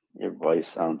 Your voice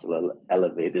sounds a little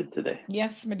elevated today.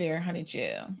 Yes, my dear. Honey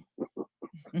chill.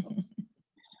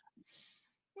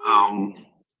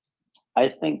 I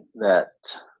think that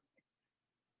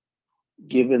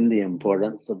given the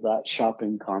importance of that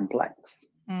shopping complex,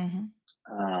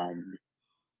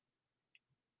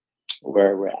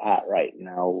 where we're at right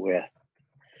now with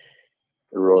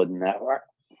the road network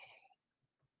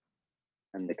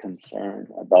and the concern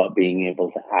about being able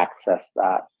to access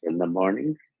that in the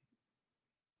mornings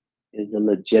is a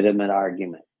legitimate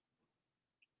argument.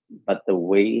 But the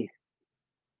way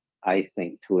I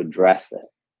think to address it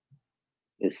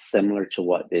is similar to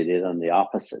what they did on the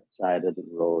opposite side of the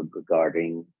road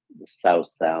regarding the South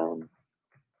Sound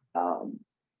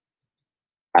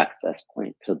access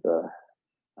point to the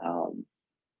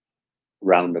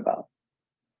roundabout.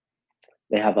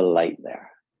 They have a light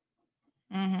there.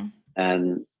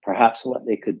 And perhaps what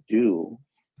they could do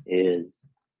is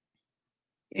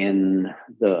in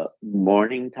the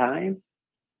morning time,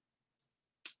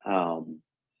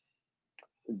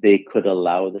 they could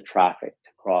allow the traffic to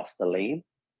cross the lane,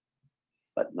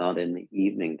 but not in the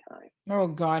evening time. Oh,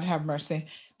 God, have mercy.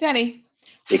 Danny,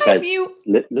 because have you...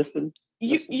 Listen.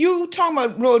 You talking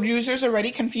about road users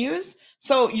already confused?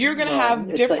 So you're going to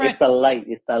have different... It's a light.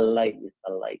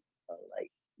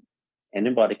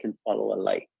 Anybody can follow a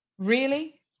light.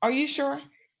 Really? Are you sure?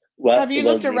 Well, have you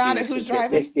looked around at who's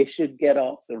driving? They should get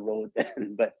off the road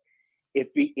then. But if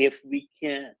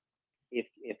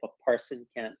a person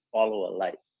can't follow a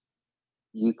light,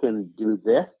 you can do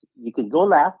this. You can go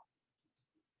left,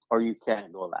 or you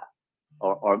can't go left,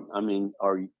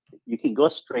 or you can go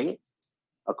straight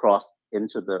across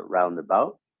into the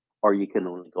roundabout, or you can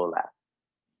only go left.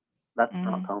 That's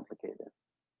not complicated.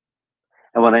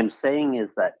 And what I'm saying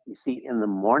is that, you see, in the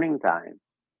morning time,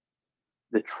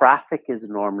 the traffic is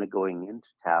normally going into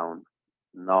town,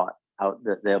 not out.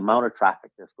 The amount of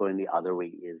traffic that's going the other way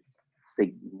is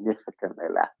significantly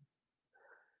less.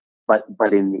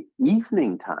 But in the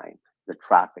evening time, the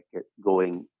traffic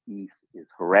going east is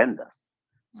horrendous.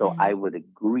 So I would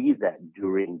agree that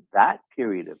during that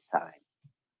period of time,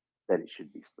 that it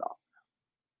should be stopped.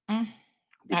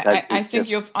 I think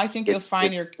you'll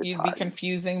find you'd be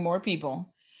confusing more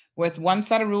people with one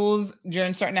set of rules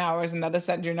during certain hours, another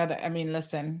set during another. I mean,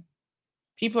 listen,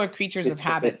 people are creatures of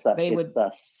habits.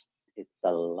 It's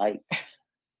a light.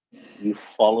 You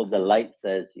follow the light,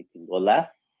 says you can go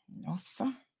left. No,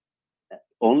 sir.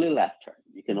 Only left turn.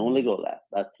 You can only go left.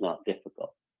 That's not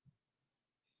difficult.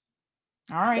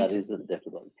 All right. That isn't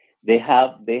difficult. They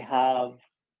have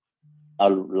a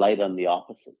light on the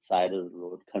opposite side of the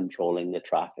road controlling the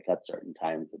traffic at certain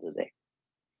times of the day.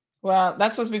 Well,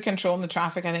 that's supposed to be controlling the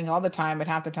traffic, I think, all the time, but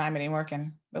half the time it ain't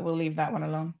working. But we'll leave that one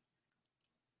alone.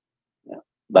 Yeah.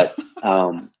 But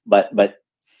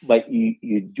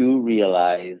you do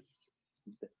realize,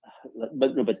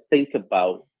 but think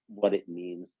about what it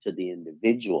means to the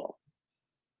individual.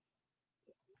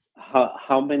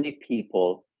 How many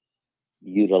people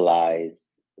utilize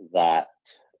that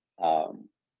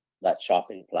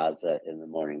shopping plaza in the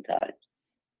morning times?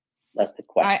 That's the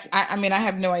question. I mean, I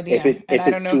have no idea, and I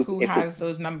don't know who has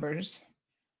those numbers.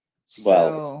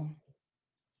 So,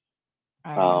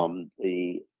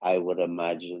 I would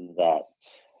imagine that.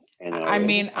 I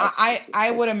mean,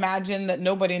 I would imagine that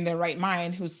nobody in their right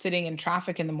mind who's sitting in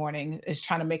traffic in the morning is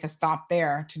trying to make a stop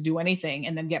there to do anything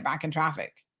and then get back in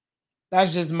traffic.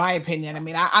 That's just my opinion. I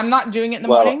mean, I'm not doing it in the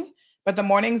morning, But the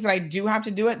mornings that I do have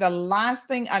to do it, the last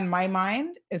thing on my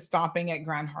mind is stopping at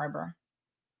Grand Harbour.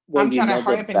 Well, I'm trying to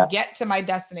hurry up and get to my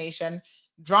destination,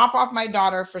 drop off my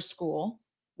daughter for school.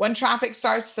 When traffic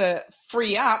starts to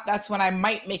free up, that's when I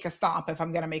might make a stop if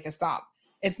I'm going to make a stop.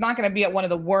 It's not going to be at one of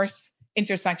the worst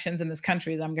intersections in this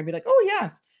country that I'm going to be like, oh,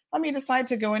 yes, let me decide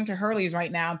to go into Hurley's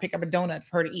right now and pick up a donut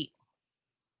for her to eat.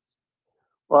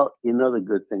 Well, you know the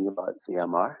good thing about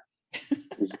CMR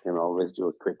is you can always do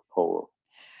a quick poll.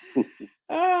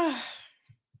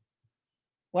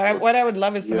 What I would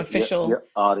love is some your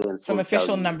audience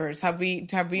official numbers. Have we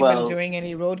been doing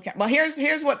any road? Well,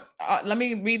 here's what. Let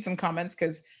me read some comments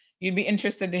because you'd be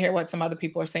interested to hear what some other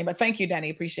people are saying. But thank you, Danny.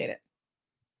 Appreciate it.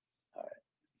 All right.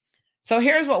 So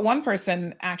here's what one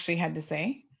person actually had to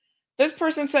say. This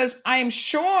person says, I am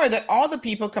sure that all the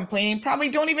people complaining probably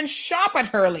don't even shop at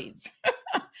Hurley's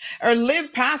or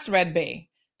live past Red Bay.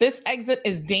 This exit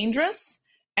is dangerous,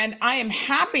 and I am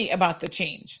happy about the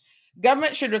change.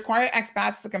 Government should require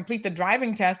expats to complete the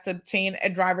driving test to obtain a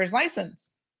driver's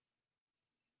license.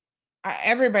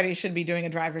 Everybody should be doing a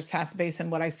driver's test based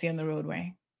on what I see on the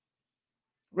roadway.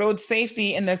 Road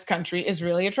safety in this country is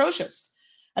really atrocious.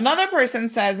 Another person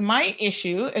says, my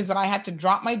issue is that I had to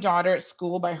drop my daughter at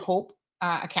school by Hope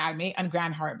Academy on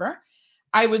Grand Harbour.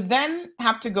 I would then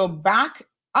have to go back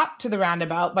up to the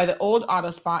roundabout by the old auto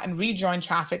spot and rejoin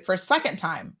traffic for a second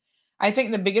time. I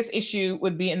think the biggest issue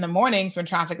would be in the mornings when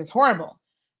traffic is horrible.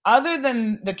 Other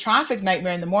than the traffic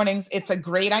nightmare in the mornings, it's a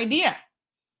great idea.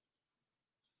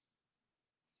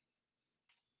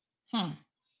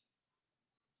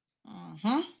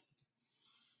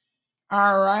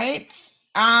 All right.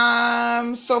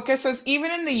 Soka says,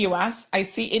 even in the US, I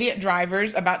see idiot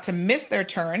drivers about to miss their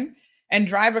turn and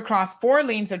drive across 4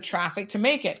 lanes of traffic to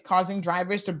make it, causing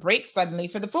drivers to brake suddenly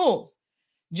for the fools.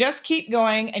 Just keep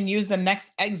going and use the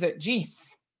next exit. Jeez.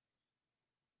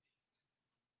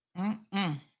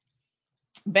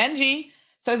 Benji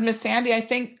says, Miss Sandy, I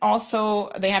think also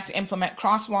they have to implement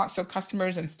crosswalks so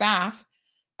customers and staff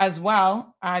as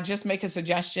well. Just make a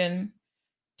suggestion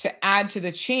to add to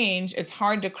the change. It's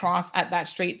hard to cross at that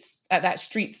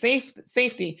street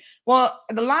safety. Well,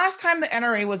 the last time the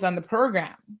NRA was on the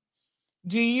program,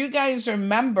 do you guys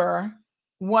remember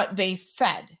what they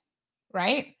said,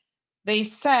 right? They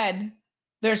said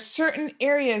there's certain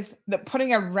areas that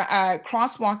putting a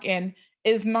crosswalk in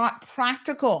is not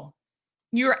practical.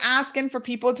 You're asking for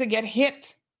people to get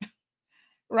hit,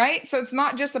 right? So it's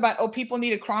not just about, oh, people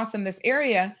need to cross in this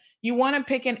area. You want to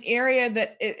pick an area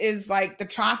that is like the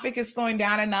traffic is slowing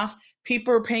down enough.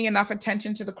 People are paying enough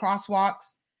attention to the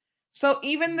crosswalks. So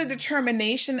even the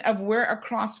determination of where a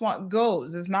crosswalk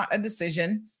goes is not a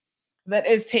decision that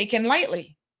is taken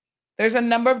lightly. There's a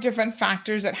number of different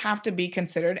factors that have to be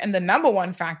considered. And the number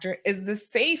one factor is the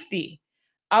safety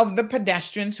of the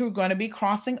pedestrians who are going to be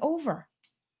crossing over.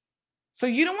 So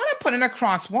you don't want to put in a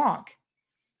crosswalk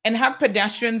and have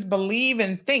pedestrians believe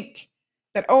and think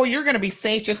that, oh, you're going to be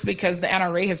safe just because the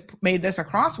NRA has made this a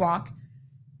crosswalk.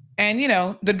 And, you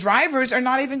know, the drivers are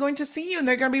not even going to see you and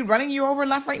they're going to be running you over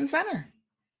left, right, and center.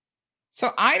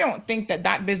 So I don't think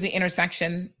that busy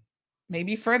intersection,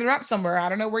 maybe further up somewhere, I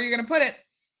don't know where you're going to put it,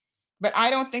 but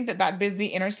I don't think that busy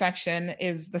intersection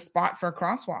is the spot for a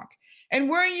crosswalk. And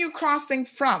where are you crossing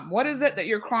from? What is it that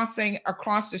you're crossing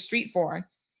across the street for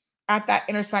at that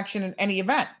intersection in any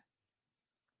event?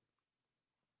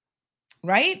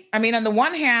 Right? I mean, on the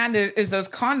one hand, is those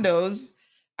condos.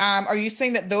 Are you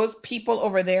saying that those people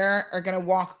over there are going to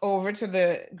walk over to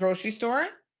the grocery store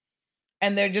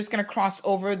and they're just going to cross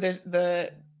over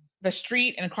the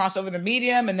street and cross over the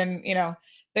medium? And then, you know,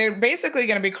 they're basically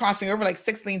going to be crossing over like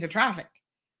 6 lanes of traffic.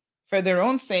 For their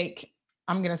own sake,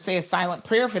 I'm going to say a silent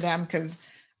prayer for them because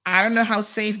I don't know how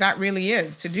safe that really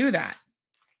is to do that.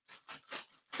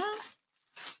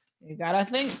 You got to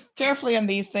think carefully on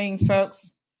these things,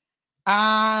 folks.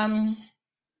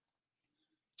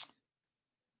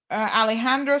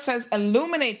 Alejandro says,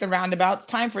 illuminate the roundabouts.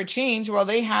 Time for a change. Well,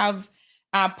 they have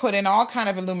put in all kind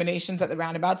of illuminations at the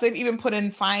roundabouts. They've even put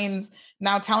in signs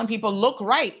now telling people, look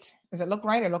right. Is it look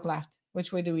right or look left?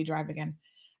 Which way do we drive again?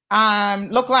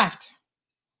 Look left.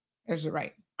 There's the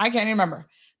right. I can't remember.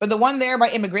 But the one there by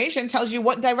immigration tells you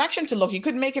what direction to look. You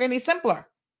couldn't make it any simpler.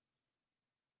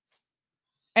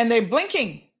 And they're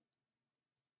blinking.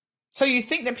 So you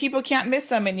think that people can't miss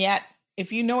them. And yet,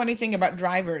 if you know anything about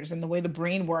drivers and the way the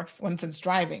brain works once it's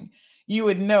driving, you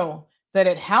would know that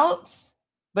it helps,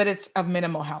 but it's of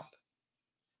minimal help.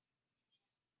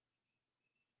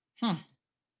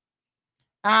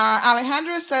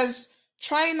 Alejandro says,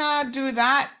 try not do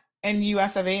that in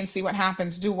US of A and see what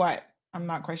happens. Do what? I'm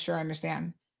not quite sure I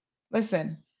understand.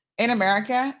 Listen, In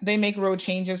America, they make road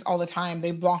changes all the time. They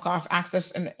block off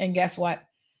access, and guess what?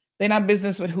 They're not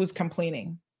business with who's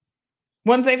complaining.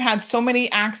 Once they've had so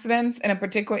many accidents in a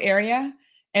particular area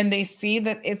and they see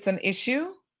that it's an issue,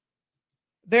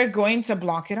 they're going to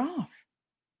block it off.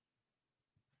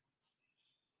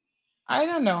 I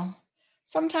don't know.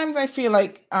 Sometimes I feel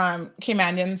like some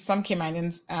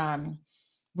Caymanians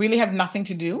really have nothing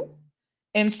to do.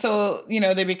 And so,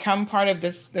 they become part of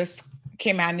this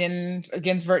Caymanian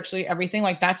against virtually everything.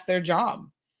 Like, that's their job.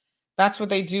 That's what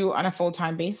they do on a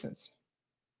full-time basis.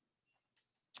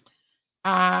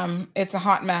 It's a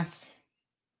hot mess.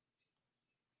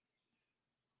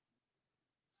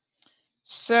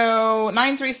 So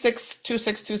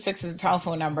 936-2626 is the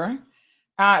telephone number.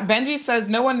 Benji says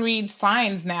no one reads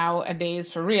signs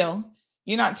nowadays for real.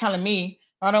 You're not telling me.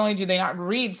 Not only do they not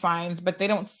read signs, but they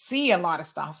don't see a lot of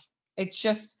stuff. It's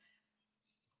just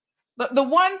the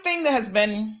one thing that has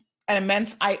been an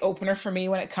immense eye-opener for me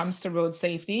when it comes to road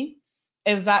safety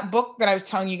is that book that I was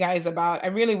telling you guys about. I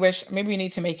really wish maybe we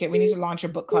need to launch a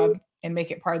book club and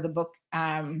make it part of the book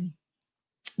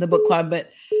club. But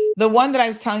the one that I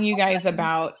was telling you guys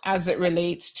about as it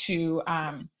relates to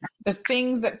the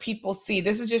things that people see,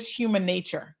 this is just human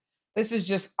nature. This is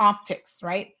just optics,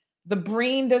 right? The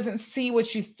brain doesn't see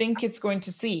what you think it's going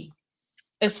to see,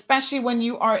 especially when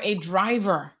you are a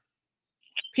driver.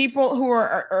 People who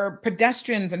are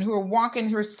pedestrians and who are walking,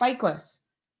 who are cyclists,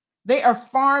 they are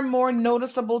far more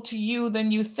noticeable to you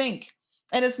than you think.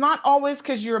 And it's not always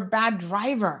because you're a bad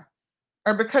driver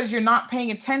or because you're not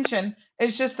paying attention.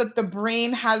 It's just that the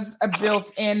brain has a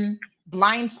built-in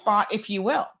blind spot, if you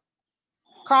will.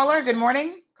 Caller, good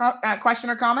morning.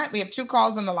 Question or comment? We have 2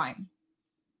 calls on the line.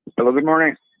 Hello, good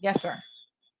morning. Yes, sir.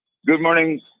 Good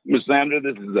morning, Ms. Sandra.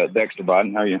 This is Dexter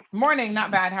Bodden. How are you? Morning,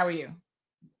 not bad. How are you?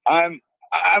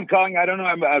 I'm calling. I don't know.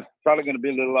 I'm probably going to be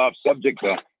a little off subject,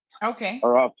 though. Okay.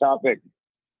 Or off topic.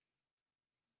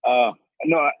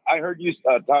 No, I heard you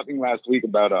talking last week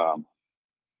about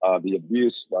the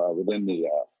abuse within the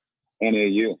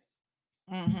NAU.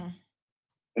 Mm-hmm.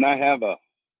 And I have a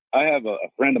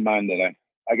friend of mine that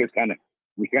I guess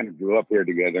we kind of grew up here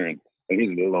together, and he's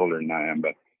a little older than I am,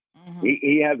 but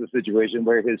he has a situation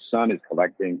where his son is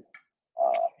collecting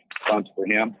funds for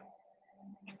him,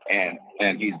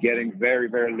 and he's getting very,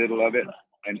 very little of it,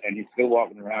 and he's still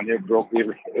walking around here broke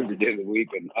every day of the week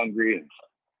and hungry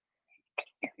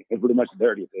and pretty much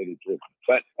dirty, to say the truth.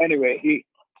 But anyway,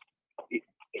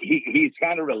 he's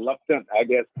kind of reluctant, I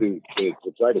guess, to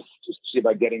try to see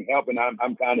about getting help, and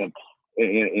I'm kind of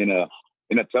in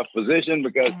a tough position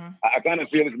because I kind of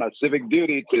feel it's my civic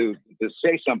duty to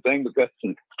say something because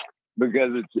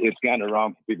it's kind of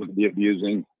wrong for people to be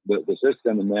abusing the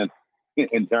system and then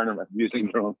in turn abusing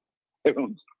their own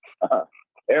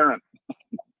parent.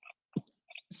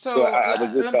 So I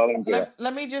was just telling you.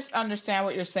 Let me just understand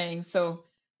what you're saying. So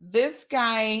this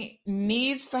guy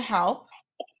needs the help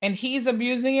and he's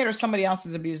abusing it, or somebody else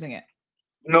is abusing it?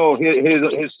 No,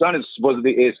 his son is supposed to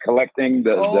be collecting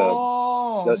the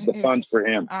funds for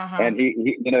him, and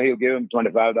he'll give him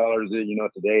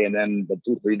 $25 today, and then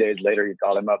 2-3 days later you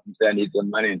call him up and say I need some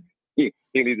money, and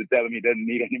he'll either tell him he doesn't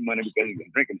need any money because he's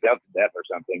gonna drink himself to death or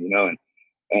something,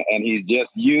 and he's just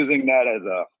using that as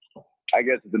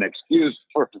as an excuse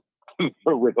for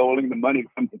withholding the money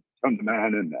from the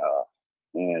man,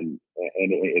 and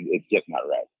it's just not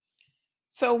right.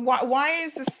 So why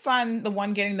is the son the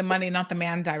one getting the money, not the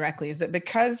man directly? Is it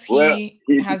because he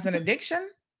has an addiction?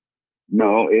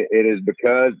 No, it is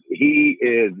because he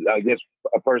is, I guess,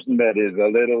 a person that is a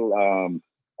little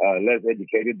less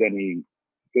educated than he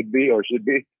could be or should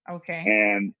be. Okay.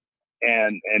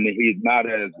 And he's not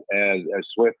as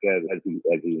swift as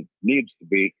he needs to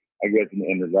be, I guess,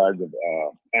 in regards of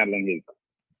handling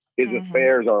his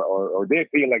affairs, or they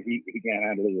feel like he can't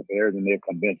handle his affairs, and they've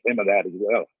convinced him of that as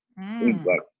well. Seems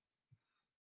like.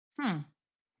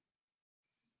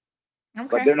 Okay.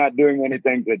 But they're not doing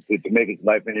anything to make his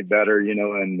life any better,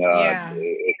 and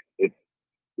it's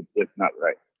just not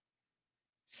right.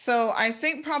 So I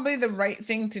think probably the right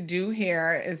thing to do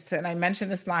here is to, and I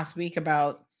mentioned this last week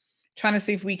about trying to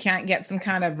see if we can't get some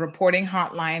kind of reporting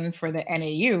hotline for the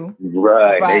NAU.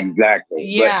 Right, exactly.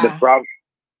 Yeah. But the problem,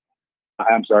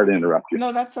 I'm sorry to interrupt you.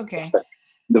 No, that's okay.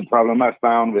 The problem I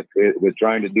found with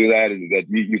trying to do that is that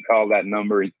you call that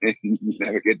number and you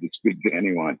never get to speak to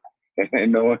anyone,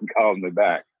 and no one calls me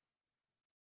back.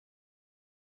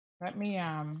 Let me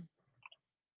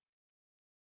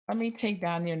take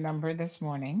down your number this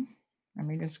morning. Let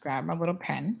me just grab my little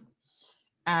pen,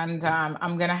 and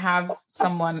I'm gonna have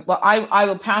someone. Well, I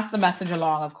will pass the message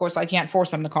along. Of course, I can't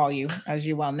force them to call you, as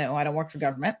you well know. I don't work for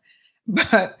government.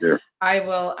 but I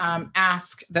will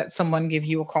ask that someone give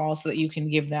you a call so that you can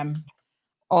give them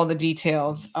all the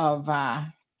details of,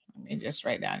 let me just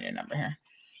write down your number here,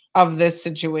 of this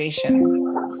situation.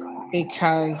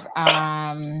 Because,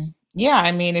 I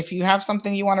mean, if you have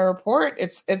something you want to report,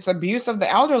 it's abuse of the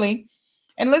elderly.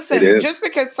 And listen, just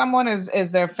because someone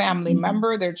is their family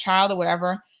member, their child or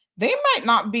whatever, they might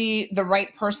not be the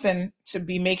right person to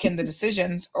be making the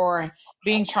decisions or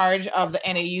being in charge of the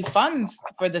NAU funds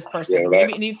for this person.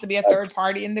 Maybe it needs to be a third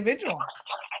party individual.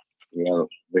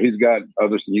 But he's got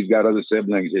other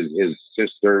siblings, his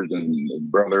sisters and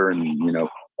brother, and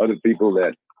other people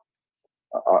that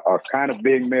are kind of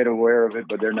being made aware of it,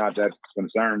 but they're not that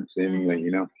concerned,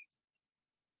 seemingly. All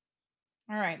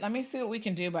right, let me see what we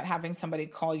can do about having somebody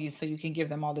call you so you can give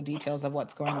them all the details of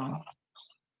what's going on.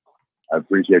 I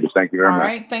appreciate it. Thank you very much. All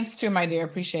right, thanks too, my dear.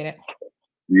 Appreciate it.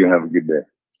 You have a good day.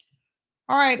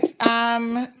 All right,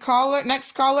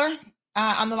 next caller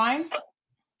on the line.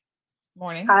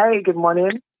 Morning. Hi, good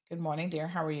morning. Good morning, dear.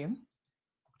 How are you?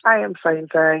 I am fine,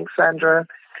 thanks, Sandra.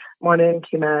 Morning,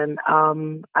 Keenan.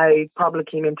 I probably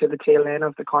came into the tail end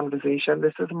of the conversation.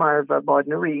 This is Marva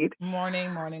Bodner-Reed.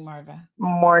 Morning, Marva.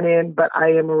 Morning, but I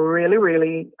am really,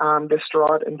 really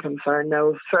distraught and concerned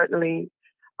now, certainly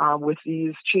with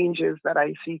these changes that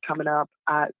I see coming up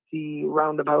at the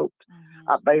roundabout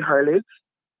up by Hurley's.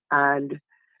 And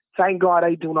thank God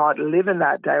I do not live in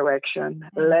that direction,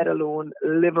 let alone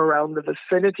live around the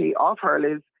vicinity of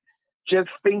Hurley's, just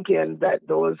thinking that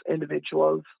those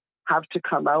individuals have to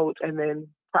come out and then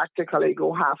practically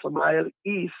go half a mile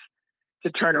east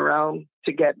to turn around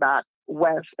to get back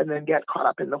west and then get caught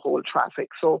up in the whole traffic.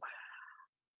 So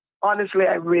honestly,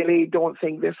 I really don't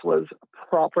think this was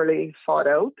properly thought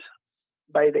out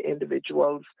by the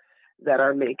individuals that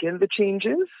are making the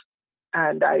changes.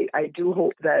 And I do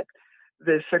hope that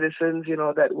the citizens,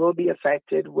 that will be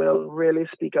affected will really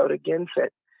speak out against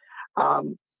it.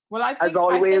 Well, I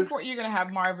think what you're going to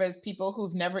have, Marva, is people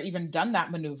who've never even done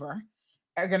that maneuver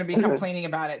are going to be complaining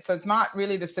about it. So it's not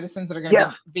really the citizens that are going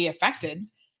to be affected.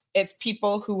 It's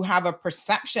people who have a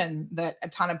perception that a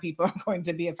ton of people are going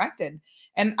to be affected.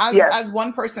 And as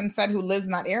one person said who lives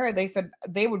in that area, they said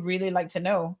they would really like to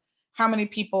know how many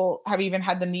people have even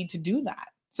had the need to do that.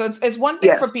 So it's one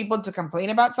thing for people to complain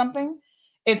about something.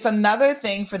 It's another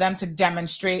thing for them to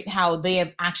demonstrate how they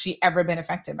have actually ever been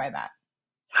affected by that.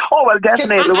 Oh, well,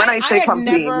 definitely. When I say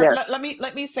complain,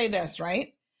 let me say this,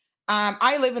 right?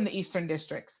 I live in the Eastern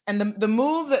Districts, and the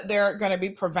move that they're going to be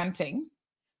preventing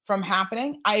from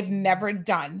happening, I've never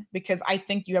done, because I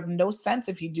think you have no sense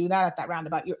if you do that at that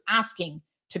roundabout. You're asking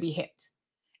to be hit.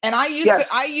 And I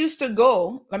used to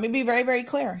go, let me be very, very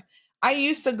clear. I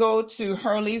used to go to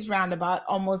Hurley's roundabout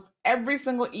almost every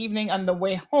single evening on the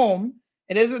way home.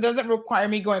 It doesn't require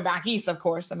me going back east, of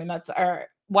course. I mean, that's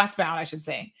westbound, I should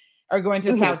say, or going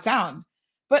to South Sound.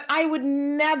 But I would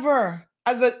never,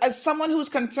 as someone who's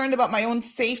concerned about my own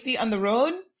safety on the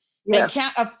road, and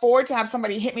can't afford to have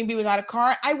somebody hit me without a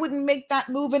car, I wouldn't make that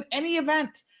move in any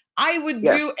event. I would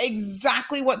do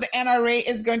exactly what the NRA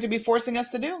is going to be forcing us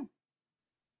to do.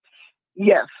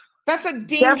 Yes. That's a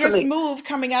dangerous move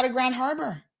coming out of Grand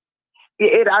Harbour.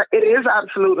 It is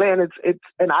absolutely, and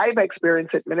and I've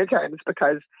experienced it many times,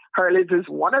 because Hurley's is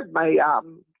one of my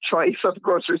choice of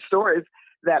grocery stores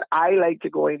that I like to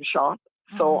go and shop.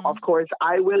 So of course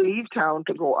I will leave town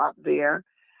to go up there,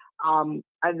 and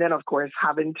then of course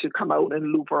having to come out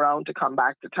and loop around to come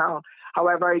back to town.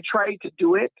 However, I try to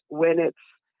do it when it's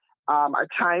a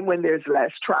time when there's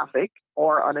less traffic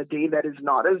or on a day that is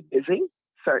not as busy.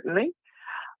 Certainly.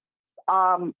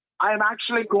 I'm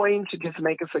actually going to just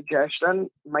make a suggestion.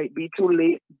 Might be too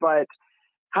late, but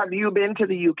have you been to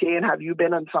the UK and have you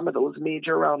been on some of those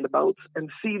major roundabouts and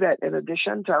see that in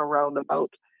addition to a roundabout,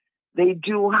 they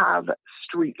do have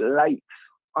street lights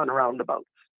on roundabouts?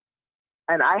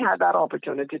 And I had that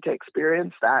opportunity to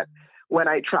experience that when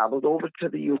I traveled over to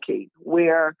the UK,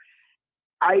 where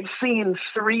I've seen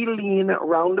 3-lane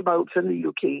roundabouts in the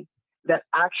UK that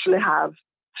actually have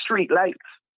street lights.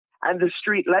 And the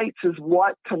street lights is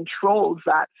what controls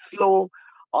that flow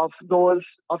of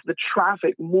the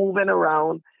traffic moving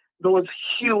around those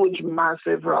huge,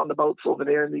 massive roundabouts over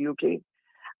there in the UK.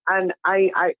 And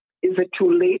is it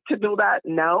too late to do that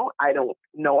now? I don't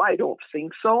know. I don't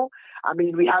think so. I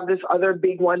mean, we have this other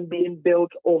big one being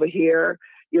built over here,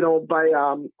 by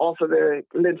off of the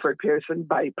Linford Pearson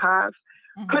bypass.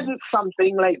 Couldn't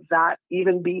something like that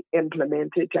even be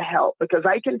implemented to help? Because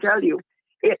I can tell you,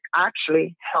 it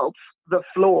actually helps the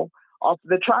flow of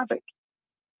the traffic.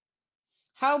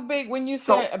 How big, when you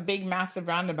say a big, massive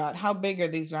roundabout, how big are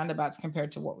these roundabouts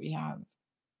compared to what we have?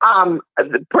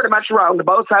 Pretty much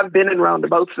roundabouts. I've been in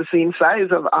roundabouts the same size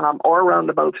of or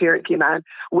roundabouts here in Cayman,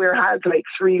 where it has like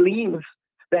 3 lanes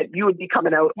that you would be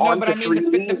coming out No, onto but I mean 3 the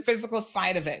lanes. physical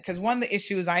side of it, because one of the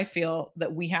issues I feel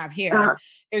that we have here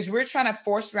is we're trying to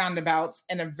force roundabouts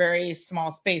in a very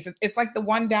small space. It's like the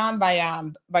one down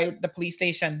by the police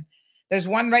station. There's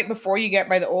one right before you get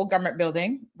by the old government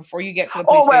building, before you get to the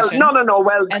police station. No.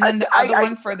 Well, and then the other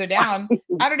one further down.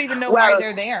 I don't even know why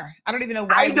they're there. I don't even know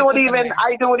why I don't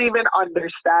even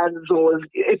understand those.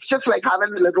 It's just like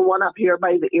having the little one up here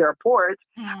by the airport.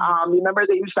 Remember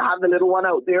they used to have the little one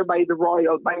out there by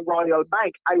Royal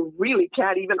Bank. I really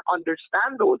can't even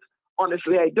understand those.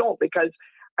 Honestly, I don't, because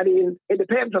I mean, it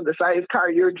depends on the size car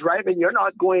you're driving. You're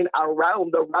not going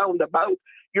around the roundabout.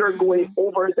 You're going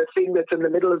over the thing that's in the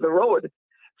middle of the road.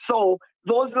 So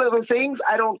those little things,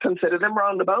 I don't consider them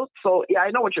roundabouts. So yeah,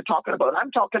 I know what you're talking about.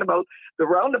 I'm talking about the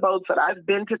roundabouts that I've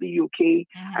been to the UK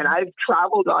and I've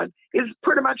traveled on is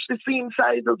pretty much the same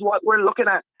size as what we're looking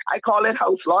at. I call it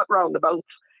house lot roundabouts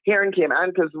here in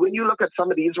Cayman, because when you look at some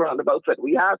of these roundabouts that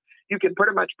we have, you can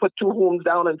pretty much put 2 homes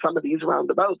down in some of these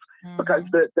roundabouts because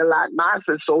the land mass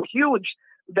is so huge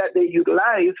that they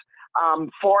utilize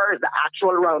for the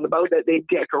actual roundabout, that they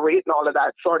decorate and all of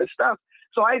that sort of stuff.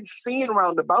 So I've seen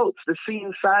roundabouts the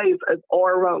same size as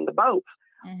our roundabouts,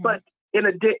 but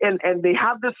and they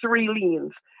have the 3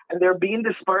 lanes and they're being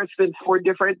dispersed in 4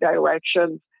 different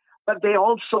directions, but they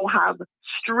also have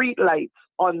street lights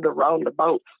on the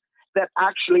roundabouts that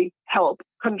actually help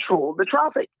control the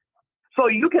traffic. So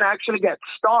you can actually get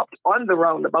stopped on the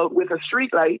roundabout with a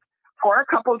street light for a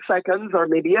couple seconds or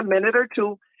maybe a minute or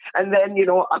 2. And then,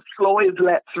 a flow is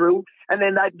let through, and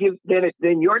then that gives,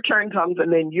 then your turn comes,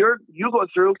 and then you go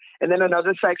through, and then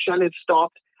another section is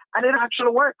stopped, and it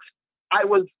actually works. I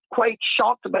was quite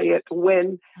shocked by it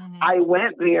when I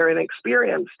went there and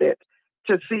experienced it,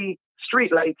 to see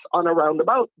streetlights on a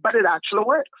roundabout, but it actually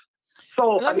works.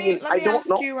 So let me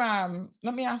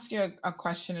ask you a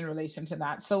question in relation to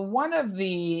that. So one of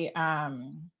the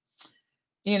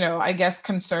I guess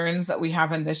concerns that we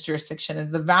have in this jurisdiction is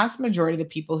the vast majority of the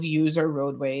people who use our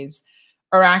roadways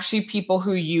are actually people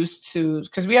who used to,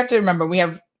 because we have to remember, we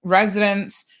have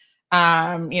residents,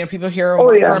 people here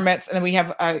on permits, and then we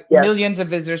have millions of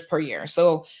visitors per year.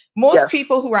 So most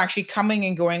people who are actually coming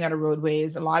and going out of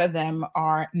roadways, a lot of them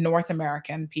are North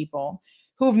American people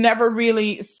who've never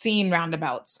really seen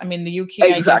roundabouts. I mean, the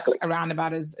UK, I guess a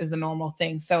roundabout is a normal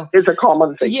thing. So it's a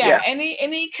common thing. Yeah.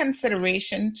 Any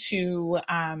consideration to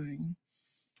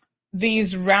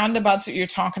these roundabouts that you're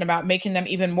talking about, making them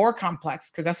even more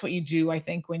complex? Because that's what you do, I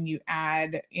think, when you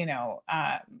add,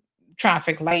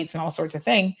 traffic lights and all sorts of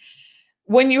things.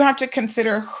 When you have to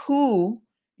consider who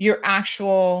your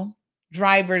actual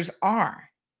drivers are.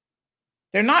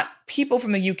 They're not people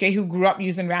from the UK who grew up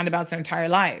using roundabouts their entire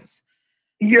lives.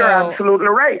 You're absolutely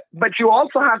right. But you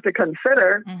also have to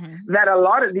consider that a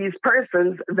lot of these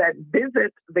persons that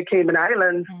visit the Cayman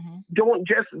Islands don't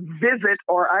just visit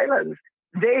our islands.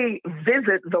 They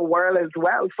visit the world as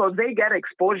well. So they get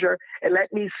exposure. And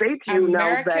let me say to you now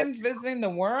that Americans visiting the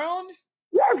world?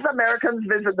 Yes, Americans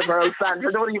visit the world,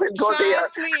 Sandra. Don't even go there.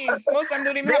 Please. Most of them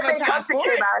don't even have a passport.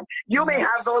 You may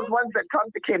have those ones that come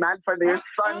to Cayman for their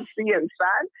sun, sea, and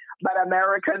sand, but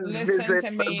Americans visit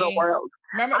the world.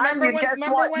 Remember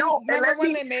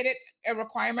when they made it a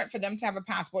requirement for them to have a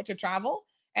passport to travel?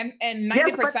 And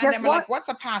 90% of them were like, what's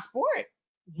a passport?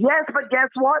 Yes, but guess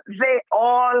what? They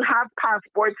all have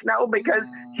passports now, because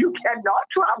you cannot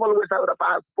travel without a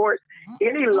passport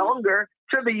any longer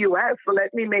to the U.S. So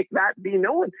let me make that be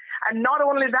known. And not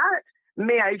only that,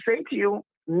 may I say to you,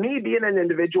 me being an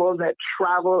individual that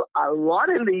travel a lot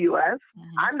in the U.S.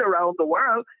 and around the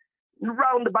world,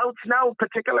 roundabouts now,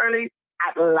 particularly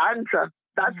Atlanta,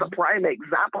 that's a prime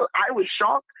example. I was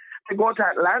shocked to go to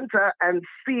Atlanta and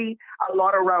see a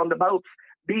lot of roundabouts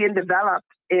being developed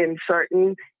in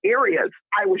certain areas.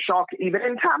 I was shocked. Even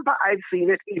in Tampa, I've seen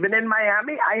it. Even in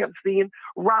Miami, I have seen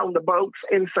roundabouts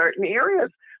in certain areas.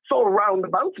 So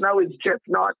roundabouts now is just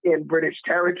not in British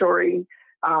territory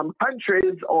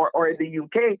countries or the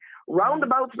UK.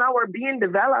 Roundabouts now are being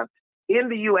developed in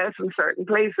the US in certain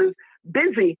places.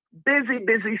 Busy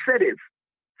cities.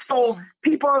 So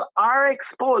people are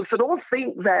exposed. So don't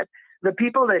think that the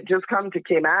people that just come to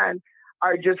Cayman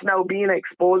are just now being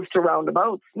exposed to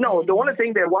roundabouts. No, the only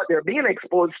thing what they're being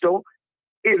exposed to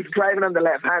is driving on the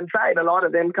left-hand side. A lot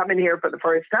of them coming here for the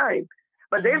first time.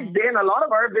 But they've been, a lot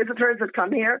of our visitors that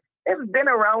come here, they've been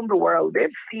around the world. They've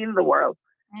seen the world.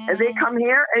 And they come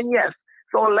here, and yes,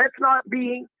 so let's not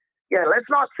think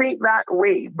that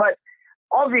way. But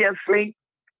obviously,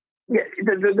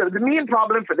 the main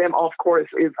problem for them, of course,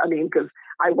 is, because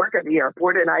I work at the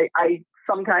airport, and I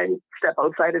sometimes step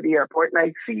outside of the airport, and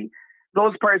I see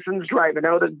those persons driving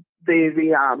out of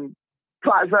the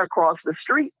plaza across the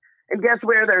street. And guess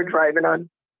where they're driving on?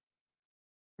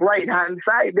 Right-hand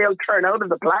side. They'll turn out of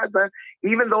the plaza,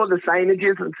 even though the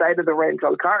signages inside of the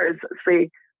rental cars say,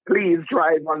 please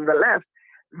drive on the left.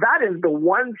 That is the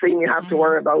one thing you have to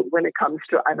worry about when it comes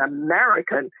to an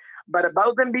American. But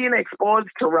about them being exposed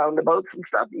to roundabouts and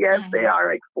stuff, yes, they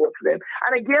are exposed to them.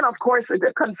 And again, of course, it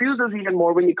confuses even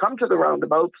more when you come to the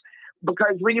roundabouts,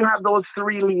 because when you have those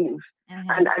 3 lanes,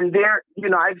 and there,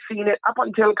 I've seen it up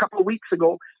until a couple of weeks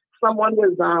ago, someone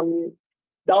was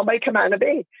down by Camana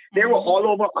Bay. They were all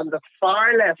over on the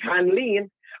far left-hand lane,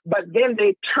 but then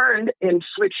they turned and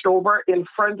switched over in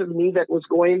front of me that was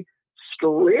going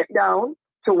straight down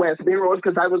to West Bay Road,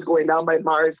 because I was going down by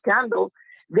Mars Candle.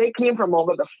 They came from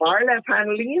over the far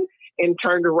left-hand lane and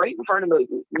turned right in front of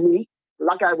me,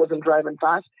 like I wasn't driving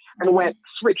fast, and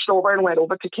switched over and went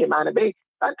over to Camana Bay.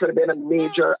 That could have been a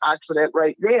major accident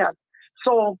right there.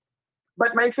 So, but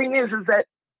my thing is that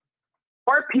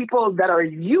our people that are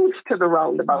used to the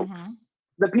roundabout,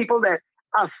 the people that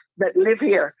live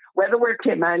here, whether we're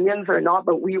Caymanians or not,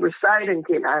 but we reside in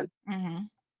Cayman,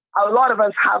 a lot of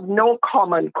us have no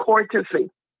common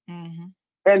courtesy.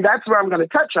 And that's where I'm going to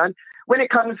touch on. When it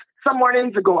comes, some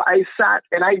mornings ago, I sat,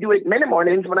 and I do it many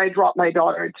mornings when I drop my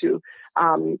daughter to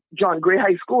John Gray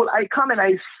High School. I come and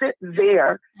I sit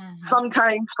there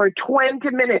sometimes for 20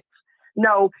 minutes.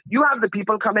 Now, you have the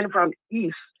people coming from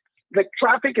east. The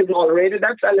traffic is already,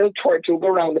 that's a little Tortuga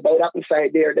roundabout up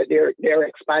inside there that they're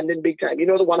expanding big time. You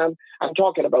know the one I'm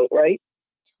talking about, right?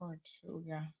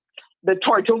 Tortuga. The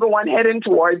Tortuga one heading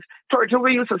towards,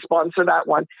 Tortuga used to sponsor that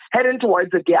one, heading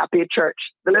towards the Gape Church,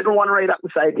 the little one right up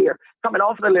inside here, coming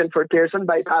off the Linford Pearson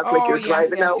bypass, like you're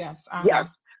driving out. Yes.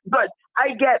 But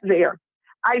I get there.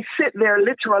 I sit there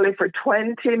literally for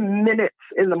 20 minutes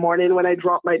in the morning when I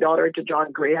drop my daughter to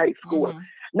John Gray High School.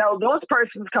 Now, those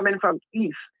persons coming from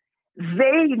east,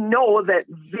 they know that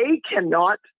they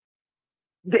cannot,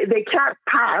 they can't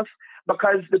pass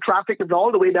because the traffic is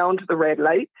all the way down to the red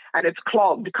light and it's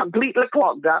clogged, completely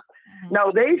clogged up.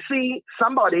 Now they see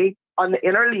somebody on the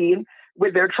inner lane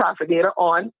with their trafficator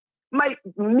on, might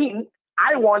mean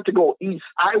I want to go east.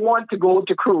 I want to go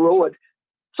to Crew Road.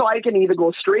 So I can either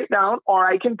go straight down or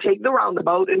I can take the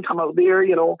roundabout and come out there,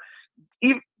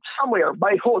 somewhere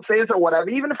by Jose's or whatever.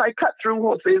 Even if I cut through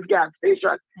Jose's gas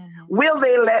station, will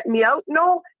they let me out?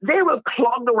 No, they will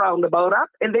clog the roundabout up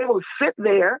and they will sit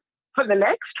there for the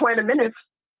next 20 minutes,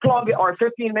 or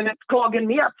 15 minutes, clogging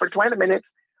me up for 20 minutes,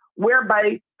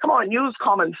 whereby, come on, use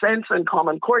common sense and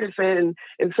common courtesy and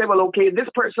say, well, okay, this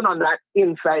person on that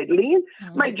inside lane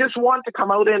might just want to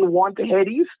come out and want to head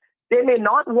east. They may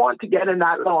not want to get in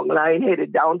that long line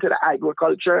headed down to the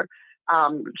agriculture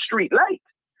street light.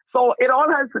 So it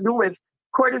all has to do with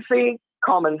courtesy,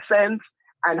 common sense,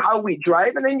 and how we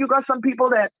drive. And then you got some people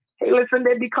that, hey, listen,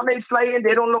 they be coming flying,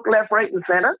 they don't look left, right, and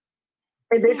center.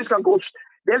 And they just gonna go,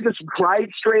 they'll just drive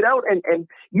straight out, and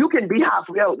you can be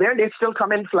halfway out there, and they still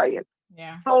come in flying.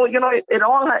 Yeah. So, it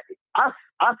all,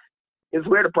 us is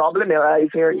where the problem lies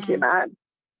here in Cayman.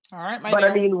 All right, my But dear.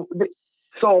 I mean,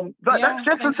 that's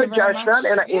just a suggestion.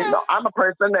 And I'm a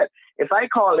person that if I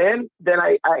call in, then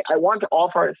I want to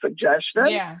offer a suggestion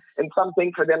and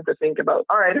something for them to think about.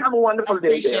 All right, have a wonderful day.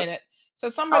 Appreciate it. So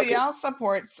somebody else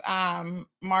supports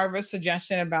Marva's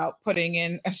suggestion about putting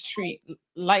in a street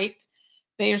light.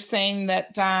 They're saying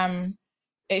that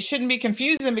it shouldn't be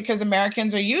confusing because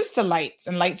Americans are used to lights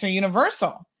and lights are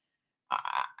universal.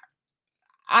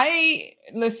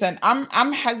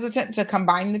 I'm hesitant to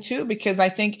combine the two because I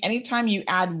think anytime you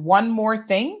add one more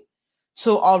thing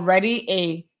to already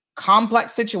a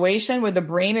complex situation where the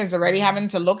brain is already having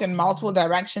to look in multiple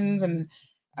directions, and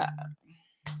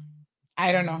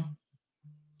I don't know.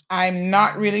 I'm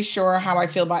not really sure how I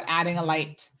feel about adding a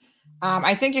light.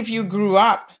 I think if you grew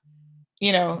up,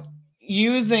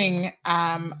 using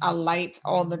a light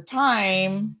all the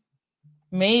time,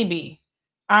 maybe.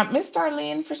 Miss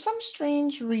Darlene, for some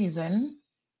strange reason,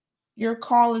 your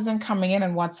call isn't coming in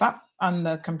on WhatsApp on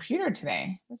the computer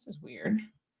today. This is weird.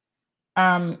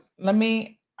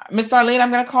 Miss Darlene,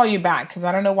 I'm going to call you back because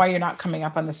I don't know why you're not coming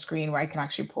up on the screen where I can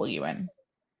actually pull you in.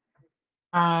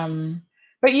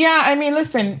 But yeah, I mean,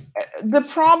 listen, the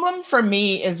problem for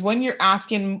me is when you're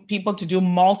asking people to do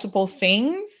multiple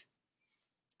things.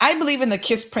 I believe in the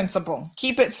KISS principle.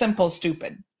 Keep it simple,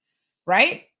 stupid,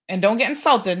 right? And don't get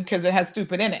insulted because it has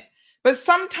stupid in it. But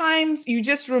sometimes you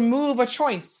just remove a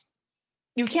choice.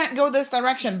 You can't go this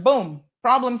direction. Boom,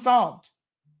 problem solved.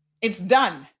 It's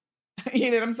done.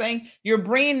 You know what I'm saying? Your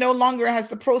brain no longer has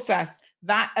to process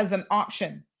that as an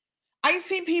option. I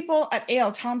see people at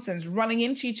A.L. Thompson's running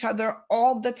into each other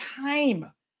all the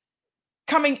time,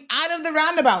 coming out of the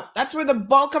roundabout. That's where the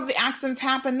bulk of the accidents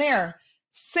happen there,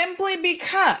 simply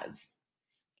because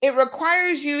it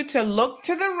requires you to look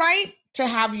to the right to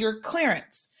have your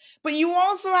clearance. But you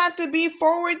also have to be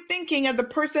forward thinking of the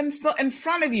person still in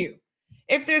front of you.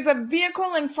 If there's a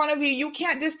vehicle in front of you, you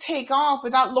can't just take off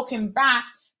without looking back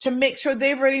to make sure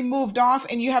they've already moved off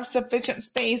and you have sufficient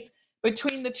space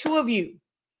between the two of you.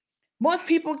 Most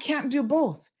people can't do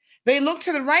both. They look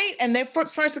to the right and their foot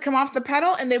starts to come off the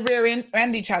pedal and they rear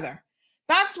end each other.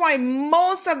 That's why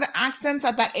most of the accidents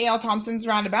at that A.L. Thompson's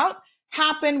roundabout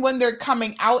happen when they're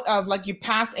coming out of, like, you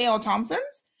pass A.L.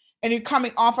 Thompson's and you're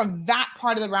coming off of that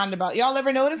part of the roundabout. Y'all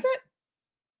ever notice it?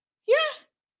 Yeah.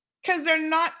 Because they're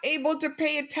not able to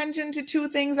pay attention to two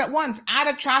things at once. Add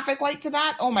a traffic light to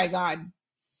that. Oh my God.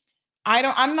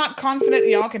 I'm not confident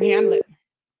y'all can handle it.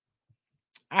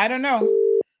 I don't know.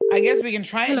 I guess we can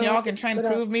try it and y'all can try and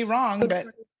prove me wrong, but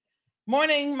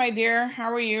morning, my dear.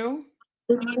 How are you?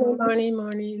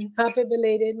 Morning. Happy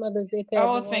belated Mother's Day to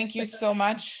everyone. Thank you so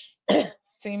much.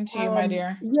 Same to you, my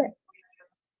dear.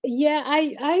 Yeah,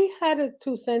 I had a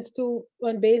 2 cents too,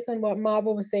 based on what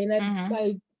Marva was saying.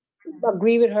 I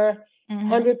agree with her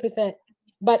 100%.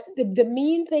 But the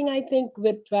main thing I think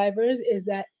with drivers is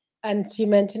that, and she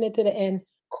mentioned it to the end,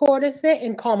 courtesy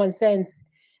and common sense.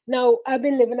 Now, I've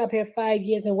been living up here 5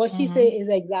 years, and what she said is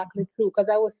exactly true. Because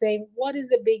I was saying, what is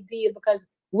the big deal? Because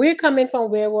we're coming from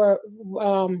where we're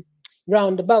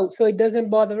roundabout, so it doesn't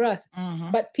bother us.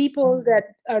 But people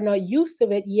that are not used to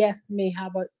it, yes, may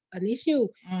have an issue.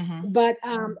 But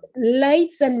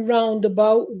lights and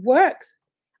roundabout works.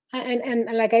 And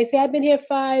like I say, I've been here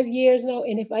 5 years now,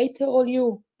 and if I told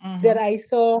you that I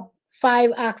saw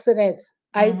 5 accidents,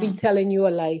 I'd be telling you a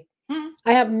lie.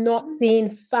 I have not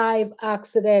seen 5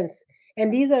 accidents,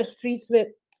 and these are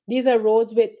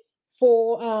roads with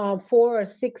 4 or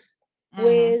 6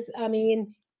 ways. I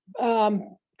mean,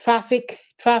 traffic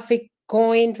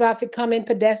going, traffic coming,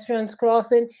 pedestrians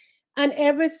crossing, and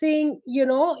everything,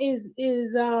 is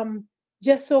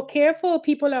just so careful.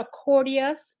 People are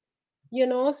courteous,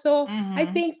 So I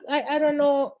think I don't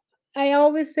know. I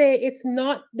always say it's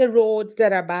not the roads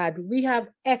that are bad. We have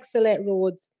excellent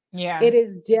roads. Yeah. It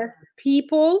is just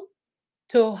people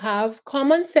to have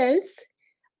common sense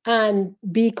and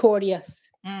be courteous.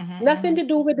 Nothing to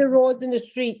do with the roads in the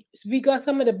street. We got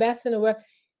some of the best in the world.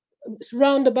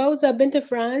 Roundabouts, I've been to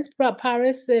France,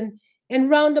 Paris, and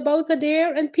roundabouts are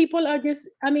there, and people are just,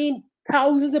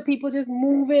 thousands of people just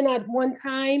moving at one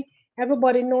time,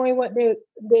 everybody knowing what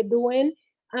they're doing,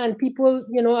 and people,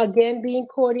 again, being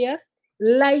courteous.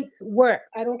 Lights work.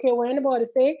 I don't care what anybody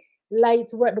say,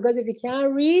 lights work, because if you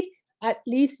can't read, at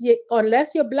least unless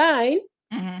you're blind,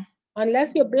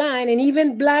 and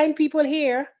even blind people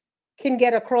here can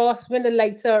get across when the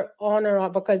lights are on or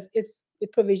off, because it's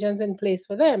provisions in place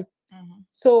for them.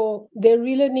 So they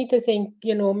really need to think,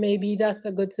 maybe that's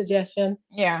a good suggestion.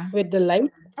 Yeah. With the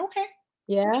light. Okay.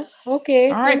 Yeah.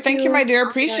 Okay. All right. Thank you, my dear.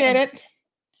 Appreciate it.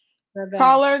 Bye-bye.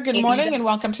 Caller, good morning and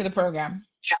welcome to the program.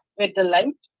 With the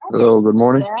light. Hello, good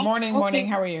morning. Morning.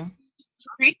 How are you?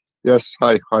 Yes,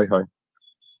 hi.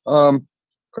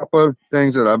 Couple of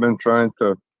things that I've been trying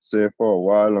to say for a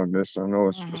while on this. I know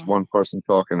it's just one person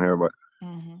talking here, but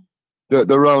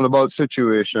the roundabout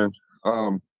situation,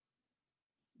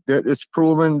 it's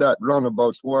proven that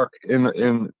roundabouts work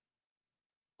in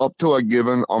up to a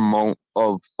given amount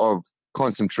of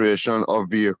concentration of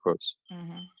vehicles.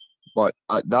 But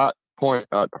at that point,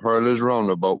 at Hurley's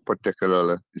roundabout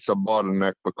particularly, it's a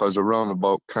bottleneck because the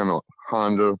roundabout cannot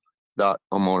handle that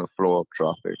amount of flow of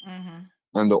traffic.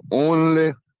 And the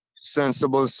only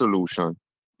sensible solution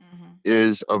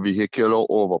is a vehicular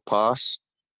overpass.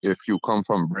 If you come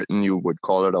from Britain, you would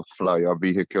call it a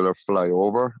vehicular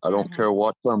flyover. I don't care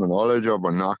what terminology or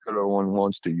vernacular one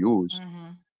wants to use.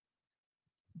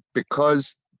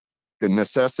 Because the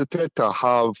necessity to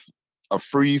have a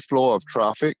free flow of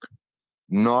traffic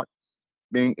not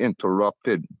being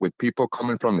interrupted with people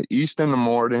coming from the east in the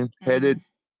morning, headed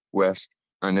west,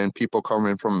 and then people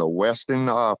coming from the west in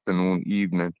the afternoon,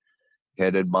 evening,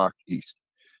 headed back east.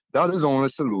 That is the only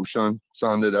solution,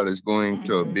 Sandy, that is going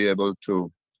to be able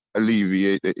to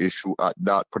alleviate the issue at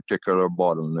that particular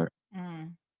bottleneck.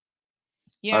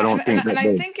 Yeah, I don't think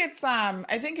I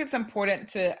think it's important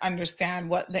to understand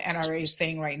what the NRA is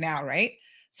saying right now, right?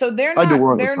 So they're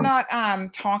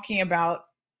not talking about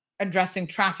addressing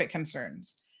traffic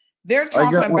concerns. They're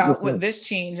talking about with this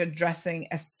change addressing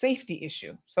a safety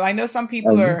issue. So I know some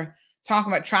people are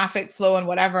talking about traffic flow and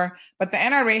whatever, but the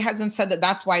NRA hasn't said that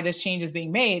that's why this change is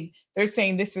being made. They're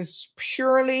saying this is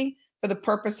purely for the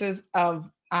purposes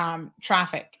of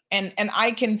traffic. And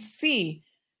I can see,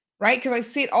 right? Because I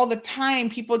see it all the time.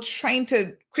 People trying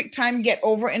to quick time get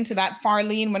over into that far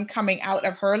lane when coming out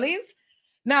of Hurley's.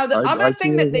 Now, the other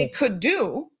thing that they could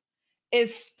do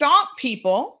is stop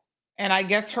people. And I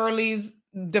guess Hurley's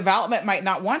development might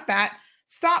not want that.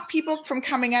 Stop people from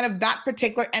coming out of that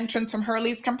particular entrance from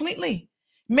Hurley's completely.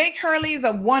 Make Hurley's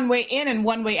a one-way in and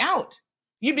one-way out.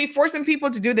 You'd be forcing people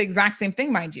to do the exact same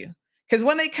thing, mind you. Because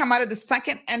when they come out of the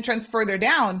second entrance further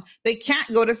down, they can't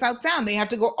go to South Sound. They have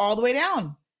to go all the way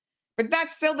down. But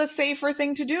that's still the safer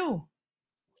thing to do.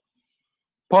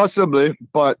 Possibly,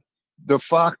 but the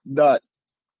fact that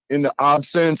in the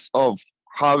absence of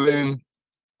having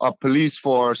a police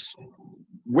force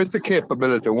with the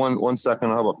capability, one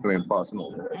second, I have a plane passing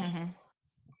over.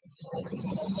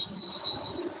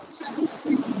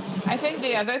 I think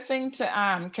the other thing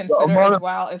to consider as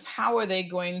well is how are they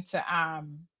going to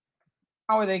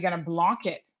block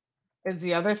it is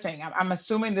the other thing. I'm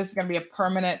assuming this is going to be a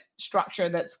permanent structure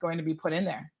that's going to be put in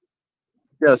there.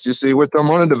 Yes, you see, with the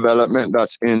amount of development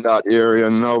that's in that area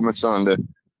now, Masanda,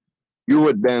 you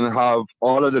would then have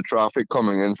all of the traffic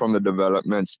coming in from the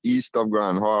developments east of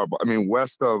Grand Harbour,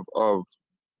 west of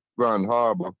Grand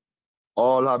Harbour,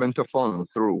 all having to funnel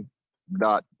through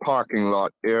that parking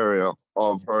lot area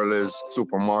of Hurley's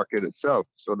supermarket itself.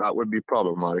 So that would be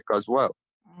problematic as well.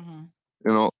 You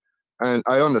know, and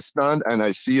I understand and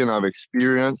I see and I've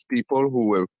experienced people who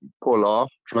will pull off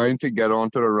trying to get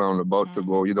onto the roundabout to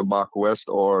go either back west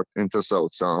or into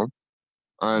South Sound.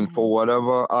 And for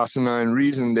whatever asinine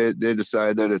reason, they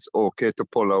decide that it's okay to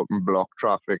pull out and block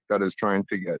traffic that is trying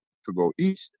to go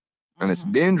east. And it's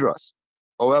dangerous.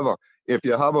 However, if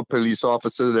you have a police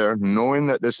officer there knowing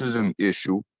that this is an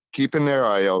issue, keeping their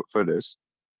eye out for this,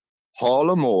 haul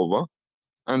them over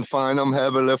and fine them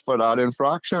heavily for that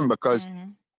infraction, because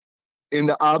in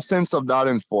the absence of that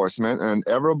enforcement, and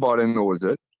everybody knows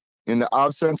it, in the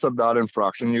absence of that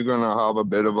infraction, you're going to have a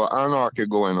bit of an anarchy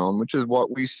going on, which is what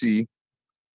we see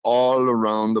all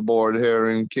around the board here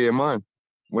in Cayman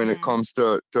when it comes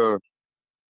to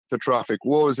traffic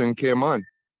woes in Cayman.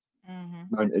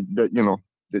 And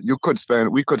we could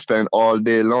spend all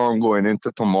day long going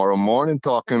into tomorrow morning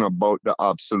talking about the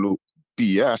absolute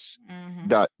BS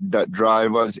that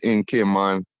drivers in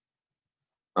Cayman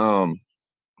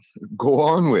go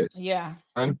on with. Yeah.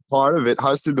 And part of it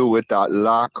has to do with that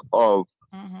lack of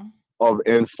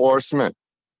enforcement.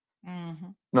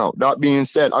 Now, that being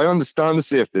said, I understand the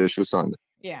safety issue, Sunday.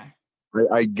 Yeah.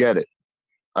 I get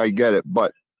it.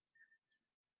 But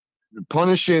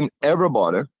punishing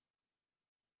everybody,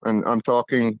 and I'm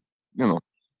talking,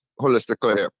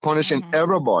 holistically here, punishing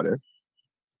everybody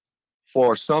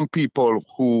for some people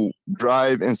who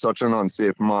drive in such an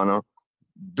unsafe manner,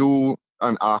 do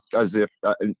and act as if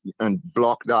and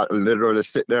block that, literally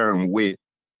sit there and wait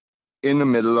in the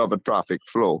middle of a traffic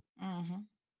flow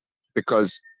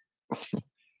because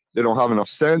they don't have enough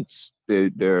sense,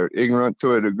 they're ignorant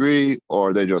to a degree,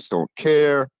 or they just don't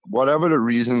care. Whatever the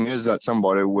reason is that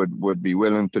somebody would be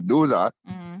willing to do that,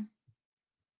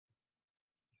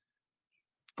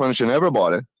 punishing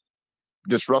everybody,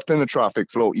 disrupting the traffic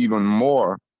flow even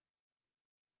more,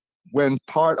 when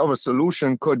part of a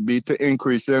solution could be to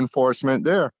increase the enforcement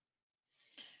there.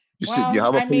 You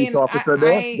have a police officer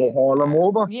there, they haul them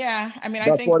over. Yeah, I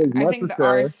think the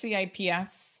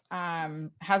RCIPS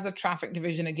has a traffic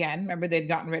division again. Remember, they'd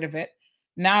gotten rid of it.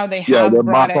 Now they have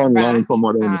brought it back. From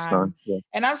what I understand.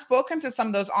 And I've spoken to some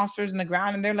of those officers on the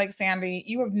ground, and they're like, Sandy,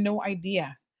 you have no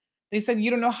idea. They said,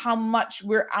 you don't know how much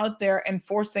we're out there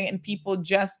enforcing, and people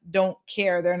just don't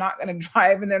care. They're not going to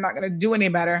drive, and they're not going to do any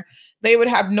better. They would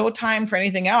have no time for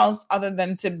anything else other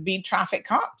than to be traffic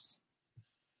cops.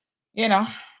 Well,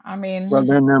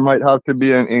 then there might have to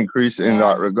be an increase in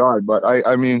that regard. But I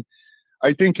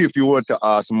think if you were to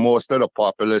ask most of the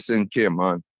populace in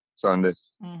Cayman, Sunday,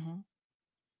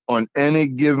 on any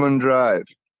given drive,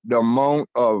 the amount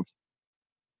of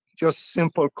just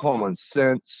simple common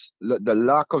sense, the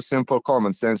lack of simple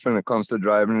common sense when it comes to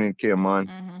driving in Cayman,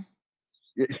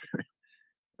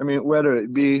 whether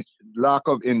it be lack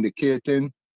of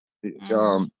indicating, we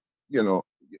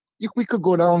could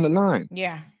go down the line.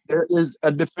 Yeah. There is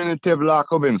a definitive lack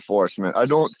of enforcement. I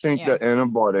don't think that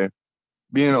anybody,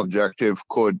 being objective,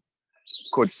 could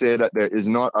say that there is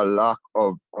not a lack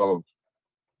of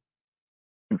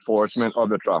enforcement of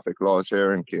the traffic laws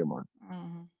here in Cayman.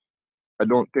 I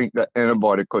don't think that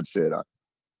anybody could say that.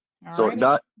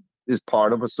 That is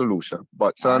part of a solution.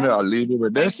 But Sandra, I'll leave you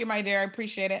with this. Thank you, my dear. I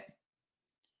appreciate it.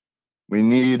 We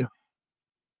need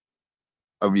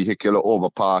a vehicular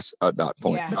overpass at that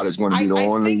point. That is going to be the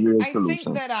only real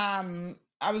solution. I think that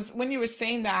when you were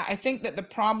saying that, I think that the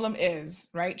problem is,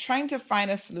 right, trying to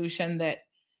find a solution that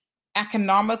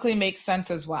economically makes sense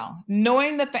as well.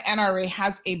 Knowing that the NRA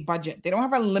has a budget. They don't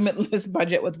have a limitless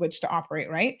budget with which to operate,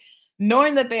 right?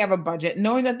 Knowing that they have a budget,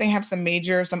 knowing that they have some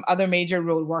other major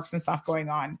roadworks and stuff going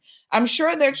on. I'm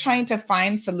sure they're trying to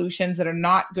find solutions that are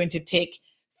not going to take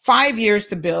 5 years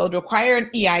to build, require an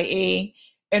EIA,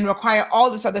 and require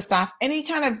all this other stuff. Any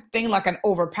kind of thing like an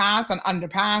overpass, an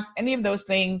underpass, any of those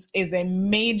things is a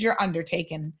major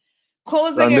undertaking.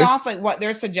 Closing it off like what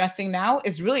they're suggesting now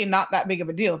is really not that big of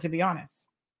a deal, to be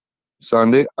honest.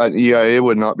 Sunday, an EIA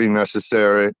would not be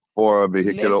necessary for a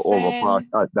vehicular overpass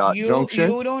at that junction.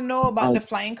 You don't know about the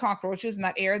flying cockroaches in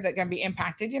that air that can be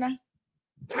impacted, you know?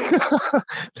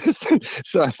 Listen,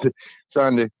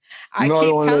 Sandy. I not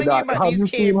keep only telling that, you about have these you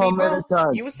cave seen how people. many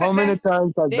times? How many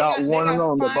times has that one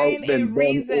roundabout been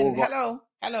done over?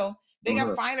 Hello. They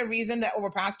gotta find a reason that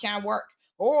overpass can't work,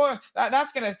 or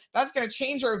that's gonna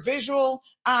change our visual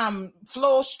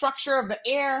flow structure of the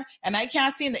air, and I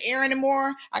can't see in the air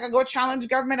anymore. I gotta go challenge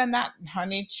government on that,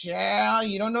 honey. Child,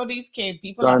 you don't know these cave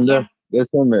people. Sandy,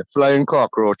 listen me. Flying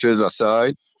cockroaches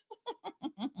aside,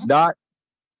 that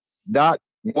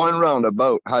one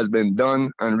roundabout has been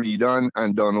done and redone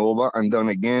and done over and done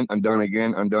again and done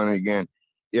again and done again.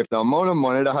 If the amount of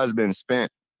money that has been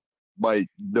spent by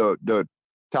the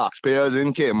taxpayers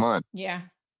in Cayman,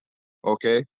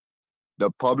 okay,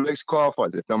 the public's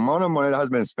coffers, if the amount of money that has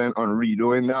been spent on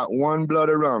redoing that one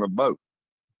bloody roundabout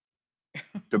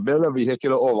to build a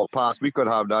vehicular overpass, we could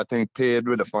have that thing paved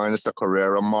with the finest of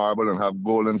Carrera marble and have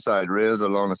golden side rails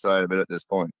along the side of it at this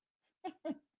point.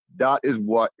 That is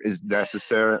what is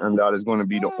necessary, and that is going to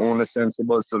be the only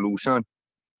sensible solution.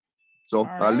 So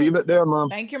I'll leave it there, Mom.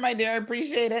 Thank you, my dear. I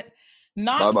appreciate it.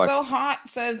 Not Bye-bye. So hot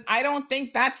says, I don't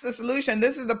think that's the solution.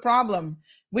 This is the problem.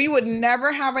 We would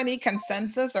never have any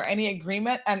consensus or any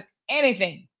agreement on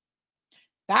anything.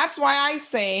 That's why I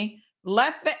say,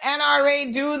 let the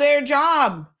NRA do their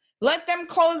job. Let them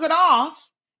close it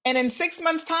off. And in 6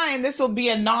 months' time, this will be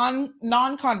a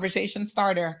non-conversation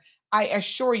starter. I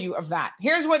assure you of that.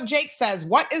 Here's what Jake says.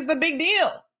 What is the big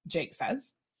deal? Jake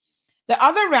says. The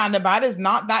other roundabout is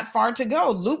not that far to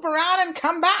go. Loop around and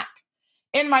come back.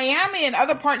 In Miami and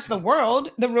other parts of the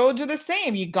world, the roads are the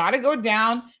same. You got to go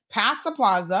down past the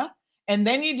plaza, and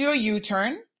then you do a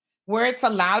U-turn where it's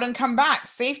allowed and come back.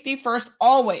 Safety first,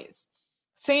 always.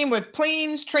 Same with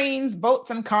planes, trains, boats,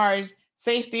 and cars.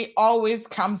 Safety always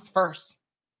comes first.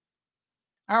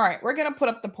 All right, we're going to put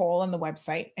up the poll on the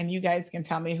website, and you guys can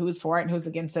tell me who's for it and who's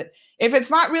against it. If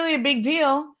it's not really a big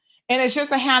deal, and it's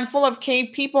just a handful of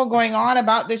cave people going on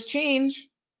about this change,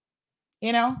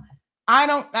 you know, I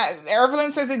don't,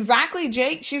 Evelyn says exactly,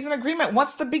 Jake, she's in agreement.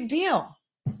 What's the big deal?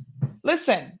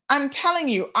 Listen, I'm telling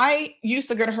you, I used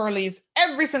to go to Hurley's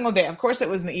every single day. Of course, it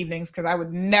was in the evenings because I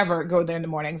would never go there in the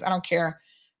mornings. I don't care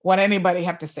what anybody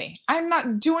have to say. I'm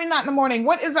not doing that in the morning.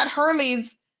 What is at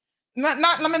Hurley's? Let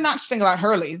me not single out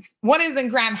Hurley's. What is in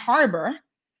Grand Harbour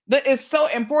that is so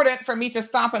important for me to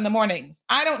stop in the mornings?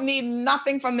 I don't need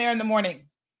nothing from there in the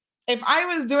mornings. If I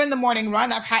was doing the morning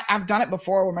run, I've done it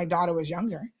before when my daughter was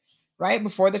younger, right?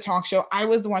 Before the talk show, I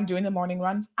was the one doing the morning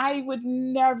runs. I would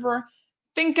never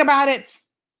think about it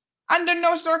under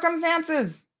no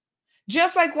circumstances.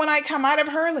 Just like when I come out of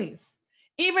Hurley's,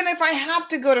 even if I have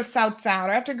to go to South Sound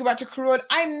or I have to go back to Crew Road,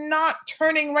 I'm not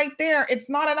turning right there. It's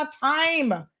not enough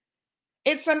time.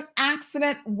 It's an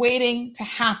accident waiting to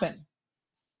happen.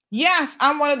 Yes,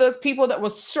 I'm one of those people that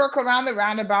will circle around the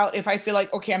roundabout if I feel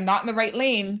like, okay, I'm not in the right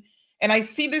lane and I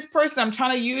see this person, I'm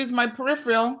trying to use my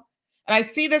peripheral, and I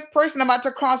see this person about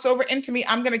to cross over into me,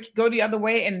 I'm going to go the other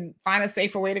way and find a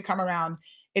safer way to come around.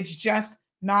 It's just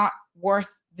not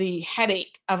worth the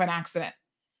headache of an accident.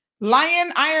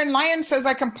 Iron Lion says,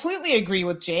 I completely agree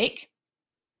with Jake.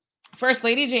 First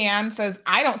Lady Jeanne says,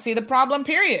 I don't see the problem,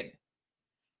 period.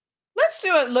 Let's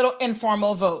do a little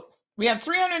informal vote. We have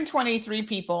 323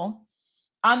 people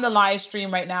on the live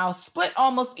stream right now, split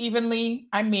almost evenly.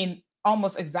 I mean,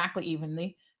 almost exactly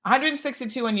evenly.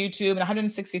 162 on YouTube and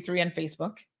 163 on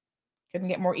Facebook. Couldn't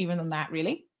get more even than that,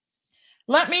 really.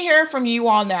 Let me hear from you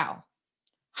all now.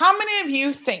 How many of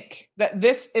you think that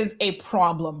this is a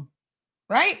problem,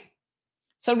 right?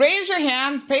 So raise your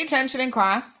hands, pay attention in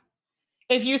class.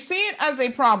 If you see it as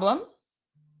a problem,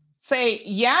 say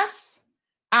yes,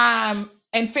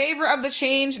 in favor of the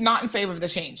change, not in favor of the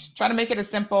change. Try to make it as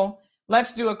simple.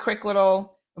 Let's do a quick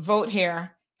little vote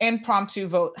here, impromptu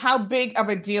vote. How big of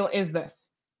a deal is this?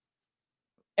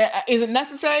 Is it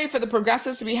necessary for the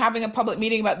progressives to be having a public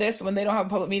meeting about this when they don't have a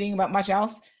public meeting about much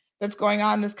else that's going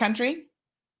on in this country?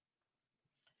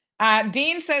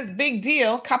 Dean says, big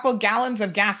deal, couple gallons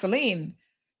of gasoline.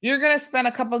 You're going to spend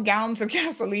a couple gallons of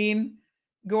gasoline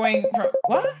going from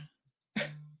what?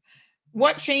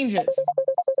 What changes?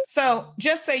 So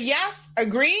just say yes,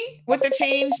 agree with the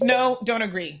change. No, don't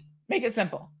agree. Make it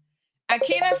simple.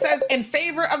 Akina says in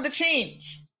favor of the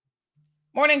change.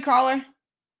 Morning, caller.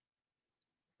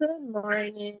 Good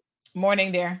morning.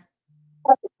 Morning, dear.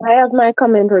 I have my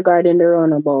comment regarding the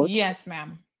roundabout. Yes,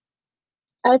 ma'am.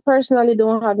 I personally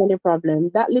don't have any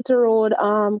problem. That little road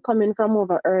coming from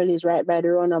over early is right by the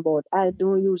roundabout. I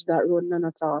don't use that road none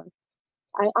at all.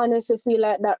 I honestly feel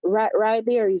like that right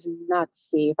there is not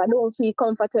safe. I don't feel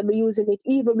comfortable using it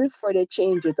even before they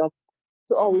change it up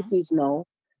to how it is now.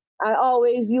 I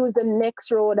always use the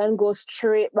next road and go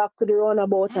straight back to the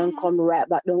roundabout and come right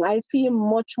back down. I feel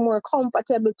much more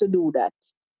comfortable to do that.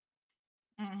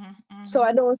 So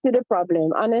I don't see the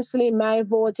problem. Honestly, my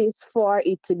vote is for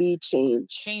it to be changed.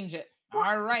 Change it.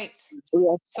 All right.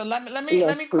 Yes. So let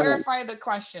me clarify the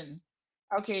question.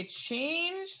 Okay,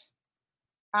 change.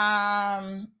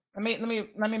 Let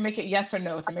me make it yes or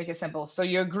no to make it simple. So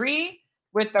you agree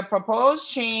with the proposed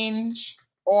change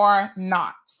or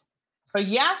not? So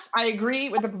yes, I agree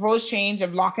with the proposed change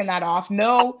of locking that off.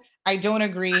 No, I don't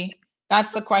agree.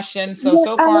 That's the question.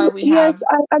 So far we have. Yes,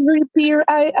 I agree, Pierre.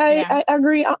 I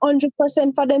agree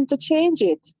 100% for them to change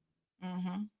it.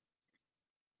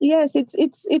 Yes,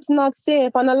 it's not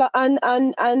safe, and a lot, and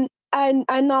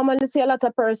I normally see a lot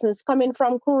of persons coming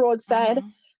from Kuru Road side.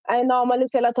 I normally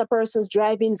see a lot of persons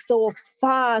driving so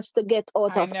fast to get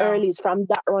out of Early's from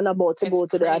that roundabout to go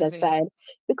to the other side,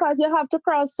 because you have to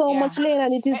cross so much lane,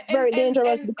 and it is very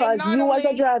dangerous because you as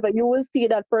a driver, you will see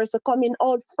that person coming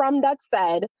out from that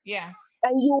side. Yes.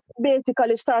 And you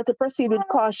basically start to proceed with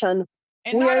caution.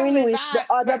 And wherein which the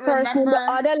other person in the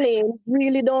other lane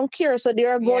really don't care, so they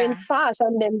are going fast,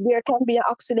 and then there can be an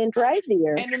accident right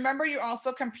there. And remember, you're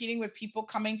also competing with people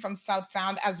coming from South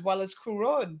Sound as well as Crew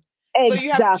Road. Exactly. So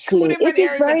you have two different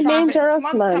areas of traffic,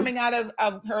 plus man. coming out of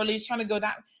Hurley's trying to go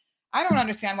that. I don't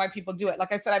understand why people do it.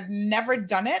 Like I said, I've never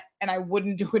done it, and I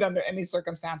wouldn't do it under any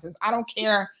circumstances. I don't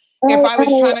care if I was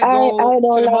trying to go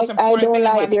to the most important thing in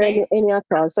West Bay. Any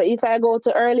across. So if I go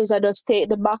to Early's, I just take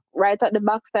the back, right at the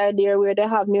back side there where they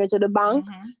have near to the bank,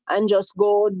 and just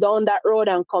go down that road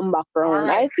and come back around.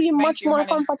 Right. I feel much more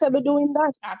comfortable doing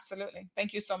that. Absolutely.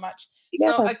 Thank you so much.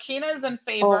 Yeah. So Akina is in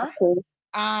favor. Okay.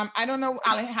 I don't know.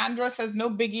 Alejandro says no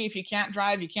biggie. If you can't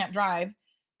drive, you can't drive.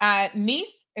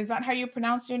 Neith, is that how you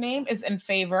pronounce your name? Is in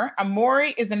favor.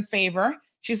 Amori is in favor.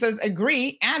 She says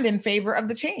agree and in favor of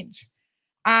the change.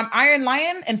 Iron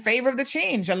Lion in favor of the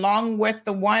change, along with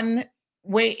the one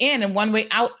way in and one way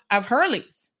out of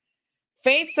Hurley's.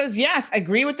 Faith says yes,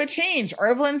 agree with the change.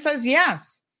 Evelyn says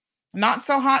yes. Not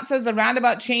So Hot says the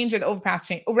roundabout change or the overpass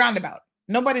change. Oh, roundabout.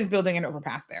 Nobody's building an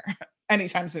overpass there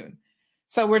anytime soon.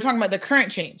 So we're talking about the current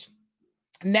change.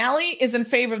 Nellie is in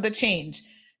favor of the change.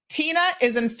 Tina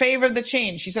is in favor of the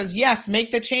change. She says, yes,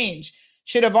 make the change.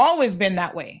 Should have always been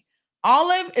that way.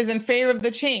 Olive is in favor of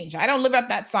the change. I don't live up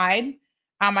that side.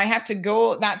 I have to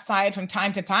go that side from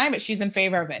time to time, but she's in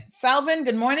favor of it. Selvin,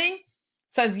 good morning,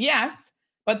 says yes,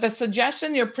 but the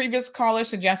suggestion your previous caller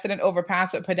suggested an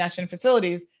overpass with pedestrian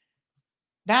facilities,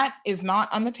 that is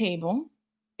not on the table.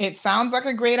 It sounds like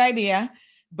a great idea,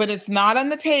 but it's not on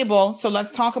the table. So let's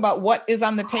talk about what is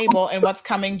on the table and what's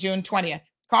coming June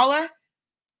 20th. Caller?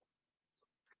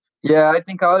 Yeah, I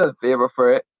think I'll in favor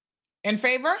for it. In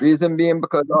favor? Reason being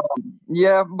because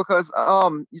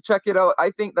you check it out.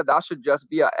 I think that should just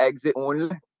be an exit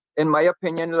only. In my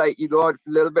opinion, like you go a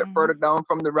little bit further down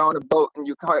from the roundabout and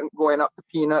you can't going up to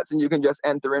Peanuts and you can just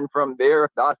enter in from there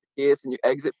if that's the case, and you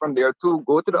exit from there too.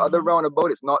 Go to the other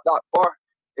roundabout. It's not that far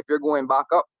if you're going back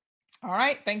up. All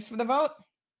right. Thanks for the vote.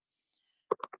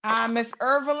 Miss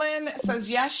Evelyn says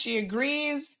yes, she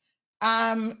agrees.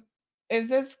 Is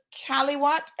this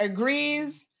Caliwat?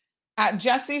 Agrees.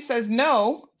 Jesse says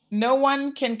no. No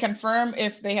one can confirm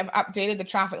if they have updated the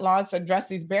traffic laws to address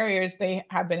these barriers they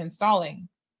have been installing.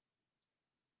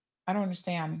 I don't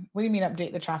understand. What do you mean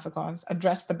update the traffic laws?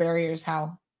 Address the barriers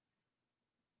how?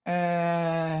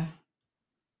 Okay,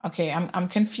 I'm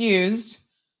confused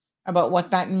about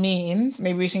what that means.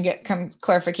 Maybe we should get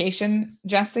clarification,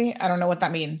 Jesse. I don't know what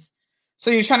that means. So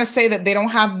you're trying to say that they don't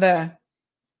have the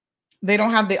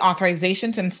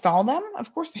authorization to install them?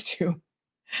 Of course they do.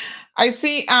 I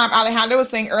see Alejandro was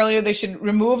saying earlier they should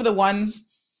remove the ones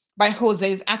by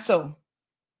Jose's Esso,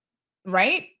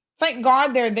 right? Thank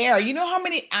God they're there. You know how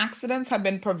many accidents have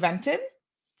been prevented?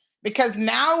 Because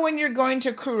now when you're going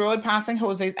to Crew Road passing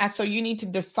Jose's Esso, you need to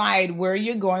decide where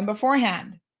you're going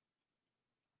beforehand.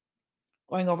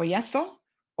 Going over Yeso,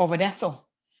 over Deso.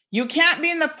 You can't be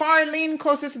in the far lane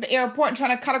closest to the airport and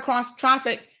trying to cut across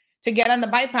traffic to get on the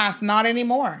bypass. Not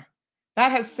anymore.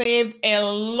 That has saved a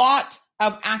lot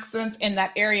of accidents in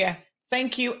that area.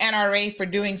 Thank you, NRA, for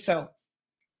doing so.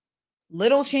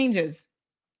 Little changes,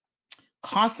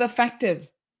 cost effective,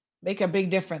 make a big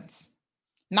difference.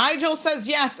 Nigel says,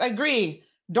 yes, agree.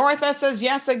 Dorotha says,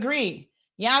 yes, agree.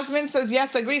 Yasmin says,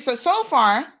 yes, agree. So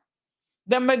far,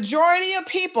 the majority of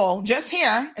people just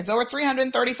here, it's over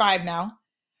 335 now,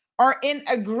 are in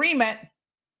agreement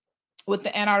with the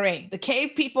NRA. The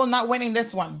cave people not winning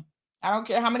this one. I don't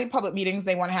care how many public meetings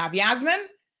they want to have. Yasmin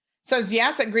says,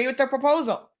 yes, agree with the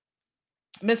proposal.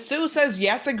 Miss Sue says,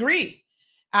 yes, agree.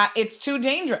 It's too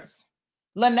dangerous.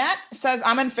 Lynette says,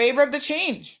 I'm in favor of the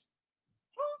change.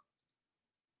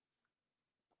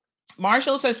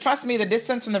 Marshall says, trust me, the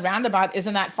distance from the roundabout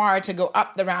isn't that far to go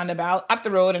up the roundabout, up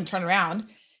the road and turn around.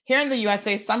 Here in the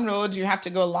USA, some roads you have to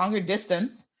go a longer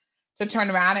distance to turn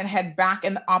around and head back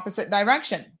in the opposite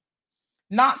direction.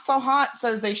 Not So Hot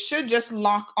says they should just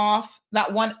lock off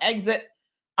that one exit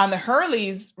on the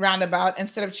Hurley's roundabout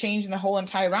instead of changing the whole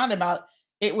entire roundabout.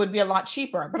 It would be a lot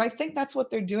cheaper. But I think that's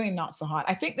what they're doing, Not So Hot.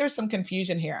 I think there's some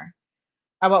confusion here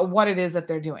about what it is that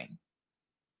they're doing.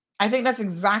 I think that's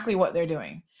exactly what they're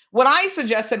doing. What I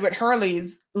suggested with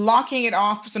Hurley's, locking it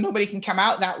off so nobody can come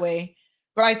out that way.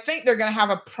 But I think they're going to have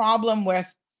a problem with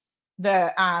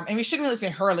the, and we shouldn't really say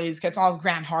Hurley's because all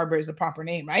Grand Harbour is the proper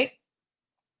name, right?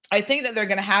 I think that they're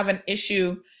going to have an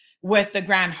issue with the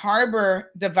Grand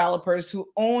Harbour developers who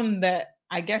own the,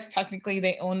 I guess technically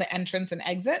they own the entrance and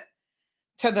exit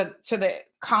to the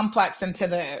complex and to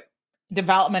the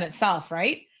development itself,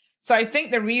 right? So I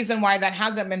think the reason why that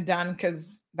hasn't been done,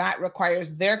 because that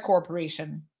requires their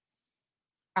corporation.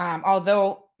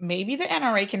 Although maybe the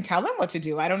NRA can tell them what to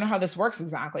do. I don't know how this works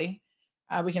exactly.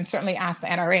 We can certainly ask the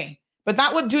NRA, but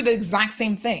that would do the exact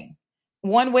same thing.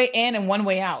 One way in and one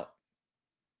way out.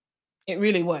 It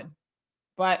really would.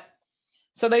 But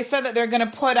so they said that they're going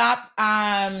to put up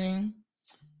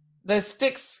the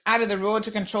sticks out of the road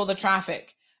to control the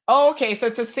traffic. Oh, okay. So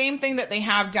it's the same thing that they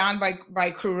have down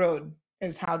by Crew Road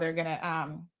is how they're going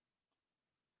to,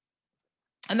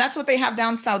 and that's what they have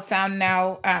down South Sound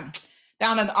now,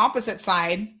 down on the opposite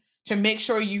side to make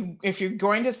sure if you're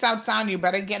going to South Sound, you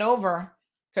better get over,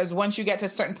 because once you get to a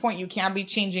certain point, you can't be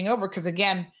changing over. Because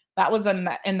again, that was in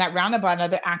that roundabout,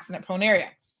 another accident prone area.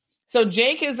 So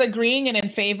Jake is agreeing and in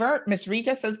favor. Miss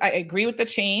Rita says, I agree with the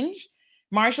change.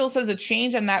 Marshall says the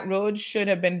change on that road should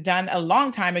have been done a long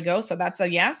time ago. So that's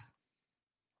a yes.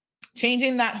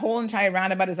 Changing that whole entire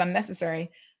roundabout is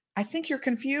unnecessary. I think you're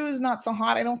confused, Not So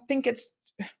Hot. I don't think it's,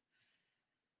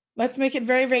 let's make it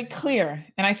very, very clear.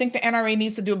 And I think the NRA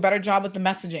needs to do a better job with the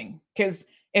messaging, because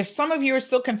if some of you are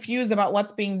still confused about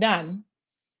what's being done,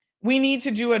 we need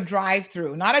to do a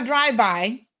drive-through, not a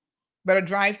drive-by, but a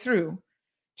drive-through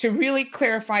to really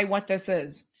clarify what this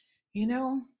is. You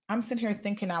know, I'm sitting here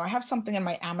thinking now, I have something in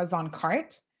my Amazon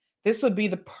cart. This would be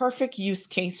the perfect use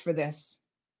case for this.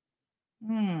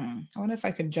 I wonder if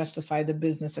I could justify the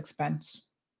business expense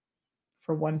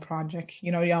for one project.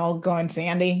 You know, y'all going,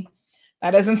 Sandy,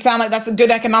 that doesn't sound like that's a good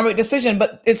economic decision,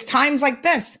 but it's times like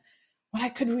this when I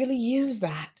could really use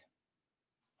that.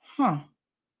 I'm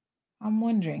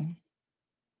wondering.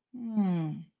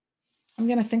 I'm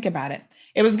going to think about it.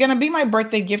 It was going to be my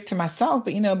birthday gift to myself,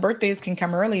 but you know, birthdays can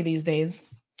come early these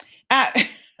days.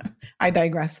 I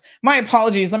digress. My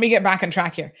apologies. Let me get back on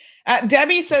track here.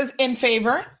 Debbie says in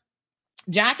favor.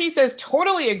 Jackie says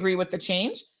totally agree with the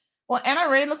change. Well,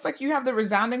 NRA, looks like you have the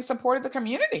resounding support of the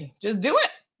community. Just do it.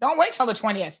 Don't wait till the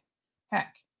 20th.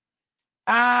 Heck.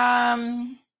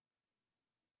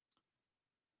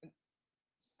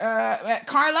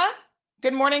 Carla.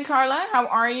 Good morning, Carla. How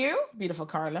are you? Beautiful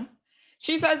Carla.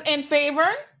 She says in favor.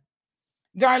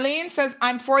 Darlene says,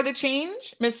 I'm for the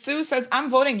change. Miss Sue says, I'm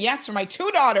voting yes for my two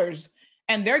daughters,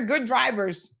 and they're good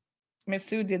drivers. Miss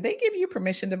Sue, did they give you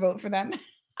permission to vote for them?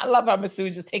 I love how Miss Sue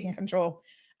is just taking control.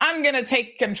 I'm going to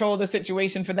take control of the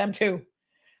situation for them too.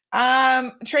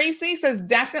 Tracy says,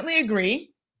 definitely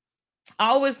agree. I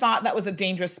always thought that was a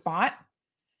dangerous spot.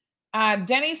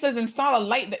 Denny says, install a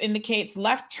light that indicates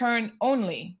left turn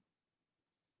only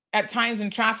at times when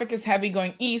traffic is heavy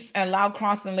going east and allow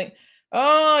crossing the lane.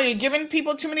 Oh, you're giving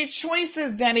people too many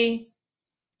choices, Denny.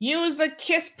 Use the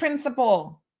KISS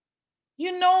principle.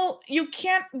 You know, you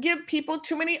can't give people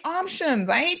too many options.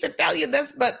 I hate to tell you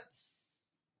this, but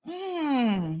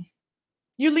you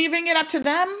leaving it up to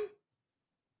them?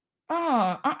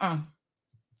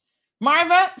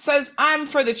 Marva says, I'm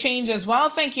for the change as well.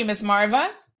 Thank you, Miss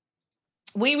Marva.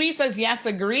 Wee says, yes,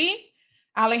 agree.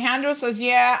 Alejandro says,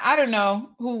 yeah, I don't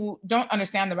know who don't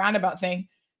understand the roundabout thing,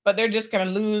 but they're just going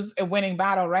to lose a winning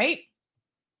battle, right?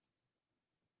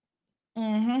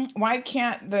 Why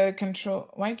can't they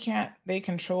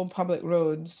control public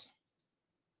roads?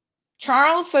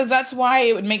 Charles says that's why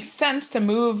it would make sense to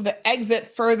move the exit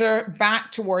further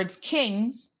back towards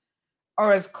Kings,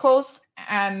 or as close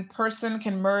and person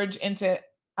can merge into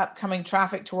upcoming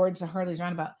traffic towards the Hurley's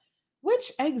roundabout.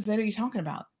 Which exit are you talking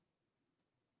about?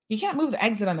 You can't move the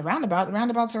exit on the roundabout. The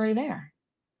roundabout's already there.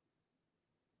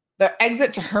 The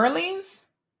exit to Hurley's?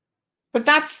 But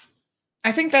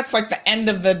I think that's like the end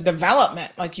of the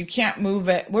development. Like you can't move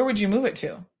it. Where would you move it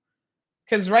to?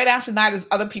 Because right after that is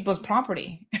other people's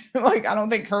property. Like I don't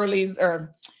think Hurley's,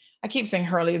 or I keep saying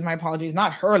Hurley's, my apologies,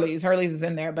 not Hurley's. Hurley's is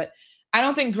in there, but I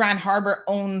don't think Grand Harbour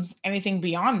owns anything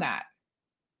beyond that.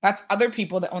 That's other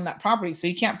people that own that property. So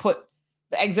you can't put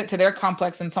the exit to their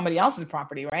complex in somebody else's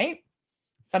property, right?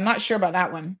 So I'm not sure about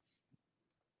that one.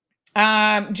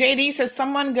 JD says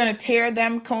someone gonna tear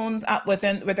them cones up with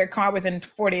their car within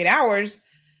 48 hours.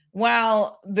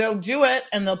 Well, they'll do it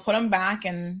and they'll put them back,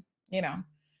 and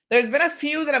there's been a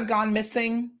few that have gone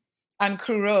missing on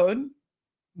Crew Road,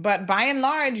 but by and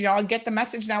large, y'all get the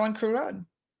message now on Crew Road.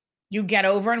 You get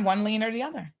over in one lane or the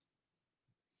other.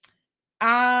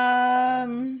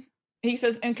 He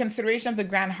says, in consideration of the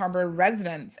Grand Harbour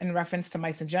residents, in reference to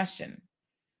my suggestion.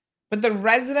 But the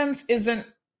residence isn't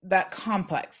that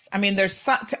complex. I mean, there's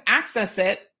some to access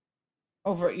it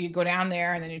over, you go down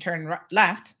there and then you turn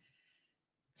left.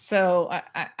 So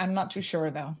I'm not too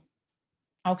sure though.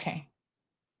 Okay.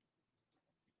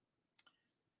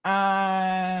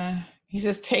 He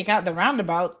says, take out the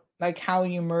roundabout, like how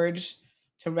you merge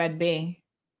to Red Bay.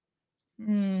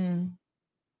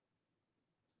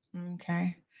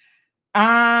 Okay.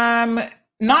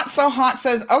 Not so hot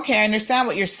says, okay, I understand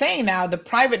what you're saying now. The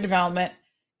private development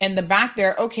in the back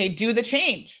there, okay, do the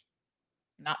change.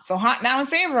 Not so hot now in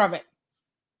favor of it.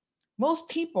 Most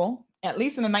people, at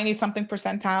least in the 90-something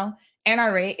percentile,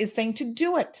 NRA is saying to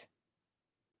do it.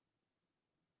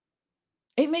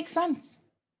 It makes sense.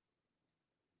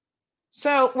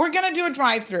 So we're going to do a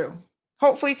drive-through,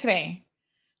 hopefully today,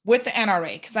 with the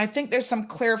NRA, because I think there's some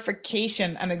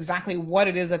clarification on exactly what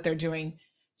it is that they're doing.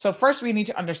 So first we need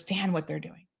to understand what they're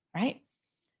doing, right?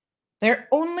 They're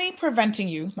only preventing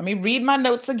you. Let me read my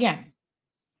notes again,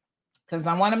 because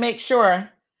I want to make sure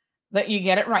that you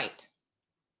get it right.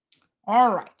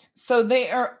 All right. So they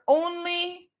are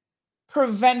only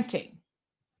preventing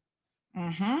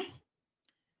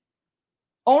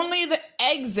only the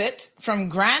exit from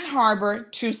Grand Harbour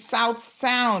to South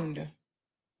Sound.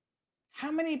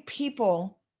 How many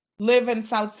people live in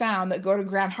South Sound that go to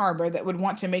Grand Harbour that would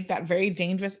want to make that very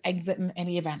dangerous exit in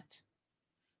any event?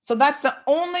 So that's the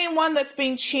only one that's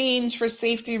being changed for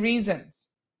safety reasons.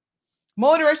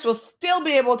 Motorists will still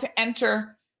be able to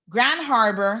enter Grand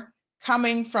Harbour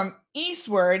coming from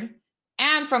eastward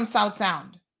and from South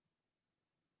Sound.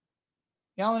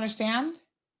 Y'all understand?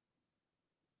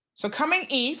 So coming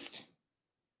east,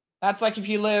 that's like if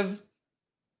you live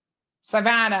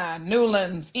Savannah,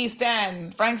 Newlands, East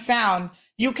End, Frank Sound,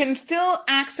 you can still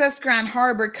access Grand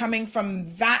Harbour coming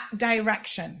from that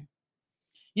direction.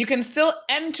 You can still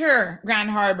enter Grand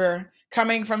Harbour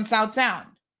coming from South Sound.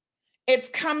 It's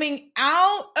coming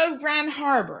out of Grand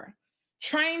Harbour,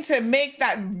 trying to make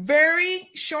that very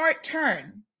short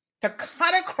turn to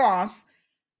cut across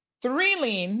 3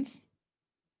 lanes,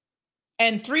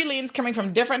 and 3 lanes coming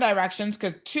from different directions,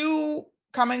 because 2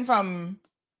 coming from,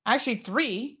 actually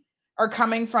 3 are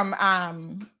coming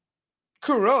from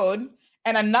Crew Road,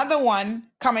 and another one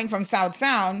coming from South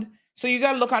Sound. So you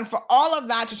got to look on for all of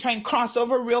that to try and cross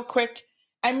over real quick.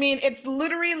 I mean, it's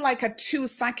literally like a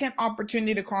 2-second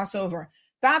opportunity to cross over.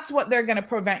 That's what they're going to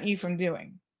prevent you from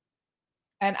doing.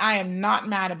 And I am not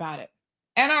mad about it.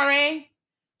 NRA,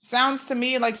 sounds to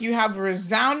me like you have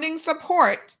resounding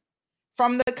support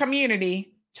from the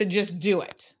community to just do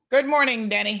it. Good morning,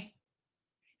 Denny.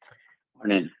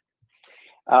 Morning.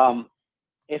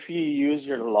 If you use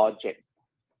your logic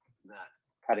that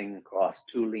cutting across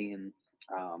 2 lanes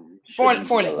shouldn't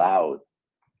be allowed.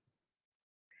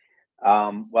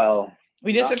 Well,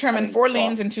 we just determined 4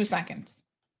 lanes in 2 seconds.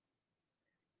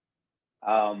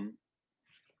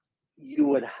 You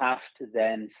would have to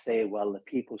then say, well, the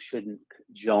people shouldn't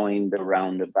join the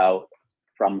roundabout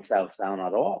from South Sound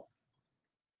at all,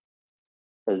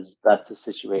 because that's the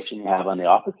situation you have on the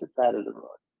opposite side of the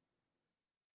road.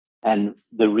 And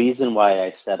the reason why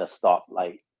I set a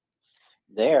stoplight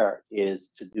there is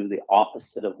to do the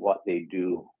opposite of what they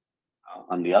do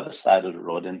on the other side of the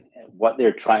road. And what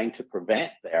they're trying to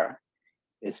prevent there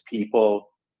is people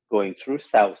going through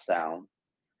South Sound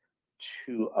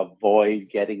to avoid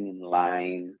getting in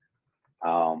line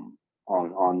on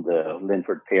the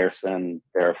Linford Pearson,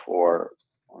 therefore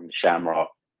on the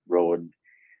Shamrock road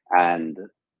and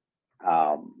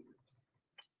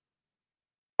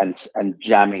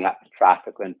jamming up the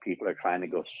traffic when people are trying to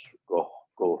go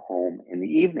home in the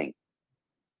evenings,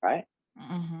 right?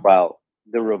 Well,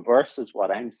 the reverse is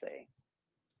what I'm saying,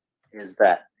 is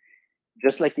that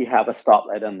just like you have a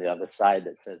stoplight on the other side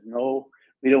that says, no,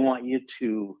 we don't want you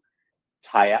to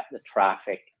tie up the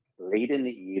traffic late in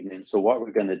the evening. So what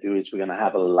we're going to do is we're going to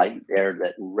have a light there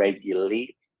that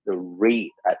regulates the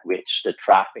rate at which the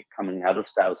traffic coming out of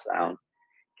South Sound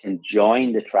can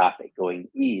join the traffic going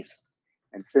east.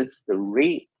 And since the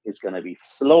rate is going to be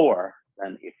slower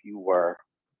than if you were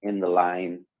in the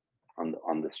line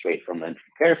on the straight from Linford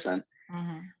Pearson,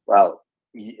 well,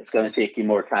 it's going to take you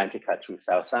more time to cut through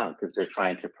South Sound because they're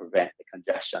trying to prevent the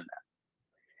congestion there.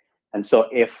 And so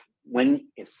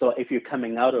if you're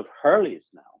coming out of Hurley's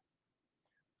now,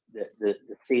 the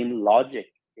same logic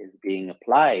is being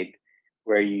applied,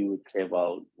 where you would say,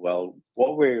 well,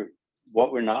 what we're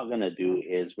not going to do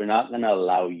is we're not going to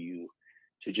allow you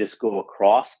to just go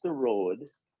across the road,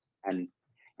 and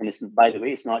it's, by the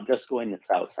way, it's not just going to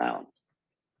South Sound,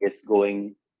 it's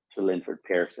going to Linford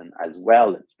Pearson as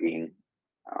well. It's being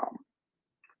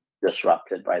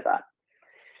disrupted by that.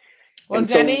 Well, and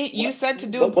Jenny, so, you said to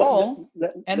do a poll,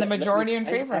 and the majority in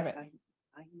favor of it.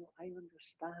 I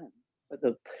understand, but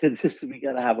we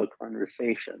got to have a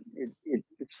conversation.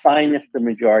 It's fine if the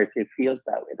majority feels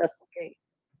that way. That's okay.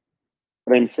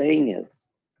 What I'm saying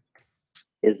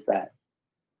is that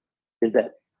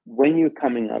when you're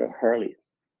coming out of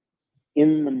Hurley's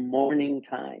in the morning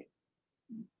time,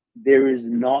 there is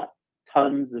not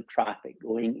tons of traffic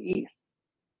going east.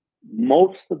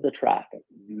 Most of the traffic,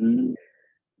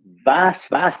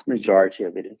 vast majority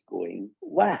of it, is going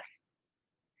west.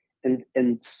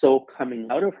 And so coming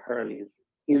out of Hurley's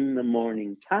in the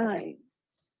morning time,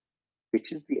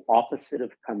 which is the opposite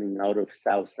of coming out of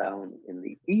South Sound in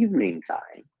the evening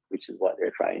time, which is what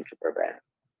they're trying to prevent,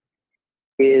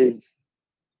 is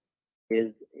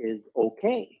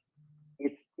okay.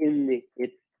 It's in the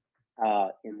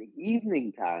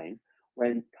evening time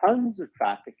when tons of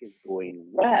traffic is going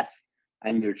west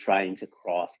and you're trying to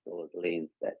cross those lanes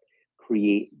that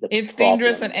create the It's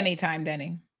dangerous at any time,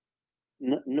 Denny.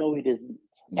 No, it isn't.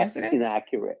 Yes, That's it is.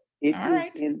 Inaccurate. All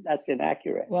right. That's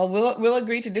inaccurate. Well, we'll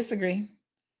agree to disagree.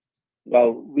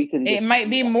 Well, we can. It might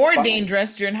be more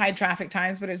dangerous during high traffic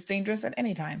times, but it's dangerous at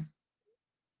any time.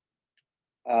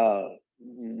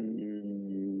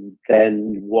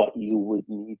 Then what you would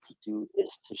need to do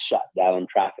is to shut down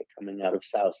traffic coming out of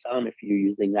South Sound if you're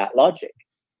using that logic,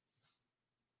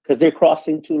 because they're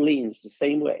crossing two lanes the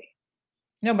same way.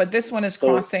 No, but this one is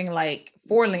crossing like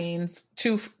 4 lanes,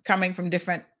 2 coming from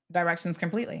different directions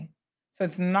completely. So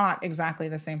it's not exactly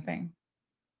the same thing.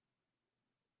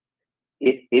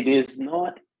 It is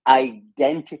not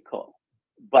identical,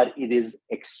 but it is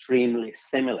extremely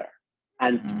similar.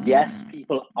 And yes,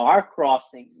 people are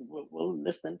crossing. We'll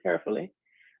listen carefully.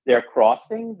 They're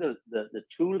crossing the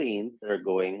 2 lanes that are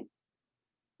going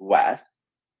west.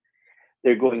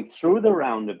 They're going through the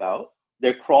roundabout.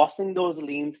 They're crossing those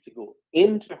lanes to go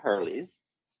into Hurley's.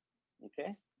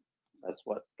 Okay, that's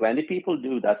what plenty of people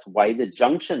do. That's why the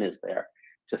junction is there,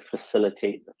 to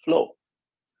facilitate the flow.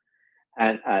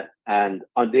 And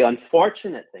on the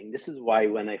unfortunate thing, this is why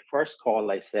when I first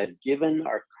called, I said, given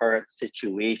our current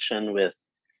situation with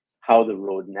how the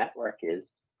road network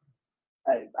is,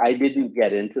 I didn't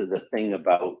get into the thing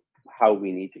about how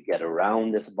we need to get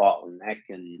around this bottleneck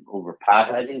and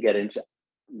overpass. I didn't get into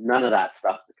none of that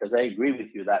stuff, because I agree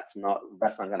with you, that's not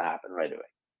going to happen right away.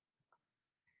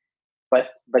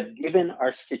 But given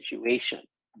our situation,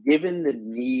 given the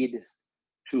need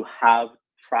to have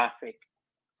traffic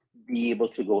be able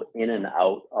to go in and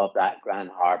out of that Grand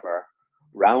Harbour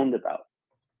roundabout,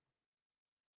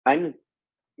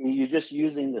 you're just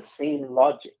using the same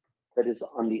logic that is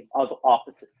on the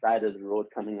opposite side of the road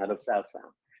coming out of South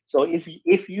Sound. So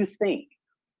if you think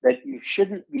that you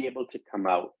shouldn't be able to come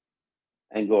out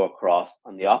and go across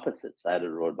on the opposite side of the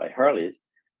road by Hurley's,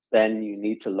 then you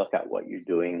need to look at what you're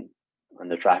doing on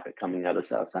the traffic coming out of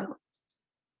South Sound.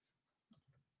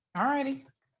 All righty.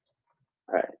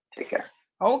 All right, take care.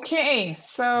 Okay,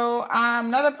 so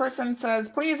another person says,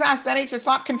 please ask Denny to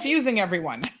stop confusing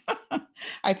everyone.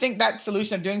 I think that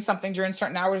solution of doing something during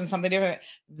certain hours and something different,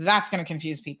 that's going to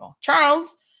confuse people.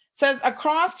 Charles says,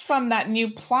 across from that new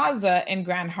plaza in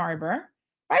Grand Harbour,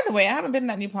 by the way, I haven't been in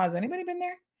that new plaza. Anybody been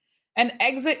there? An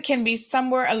exit can be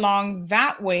somewhere along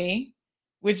that way,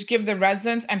 which give the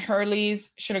residents and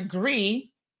Hurley's should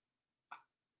agree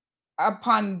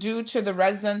upon, due to the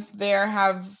residents there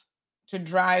have to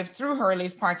drive through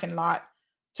Hurley's parking lot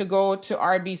to go to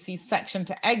RBC section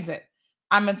to exit.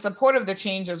 I'm in support of the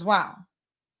change as well.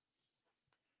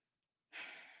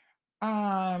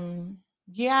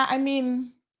 Yeah, I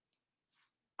mean,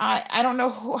 I don't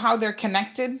know how they're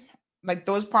connected. Like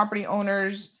those property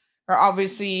owners are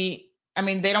obviously, I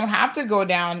mean, they don't have to go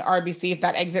down RBC if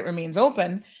that exit remains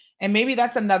open. And maybe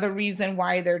that's another reason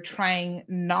why they're trying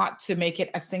not to make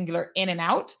it a singular in and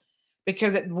out,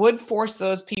 because it would force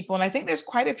those people. And I think there's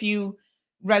quite a few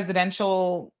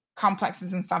residential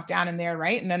complexes and stuff down in there,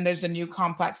 right? And then there's a new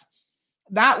complex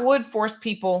that would force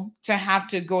people to have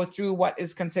to go through what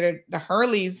is considered the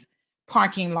Hurley's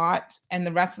parking lot and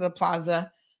the rest of the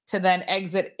plaza to then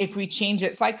exit if we change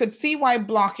it. So I could see why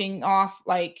blocking off,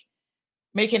 like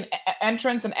making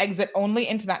entrance and exit only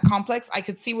into that complex, I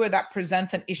could see where that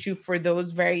presents an issue for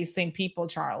those very same people,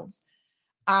 Charles.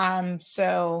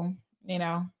 So, you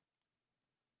know,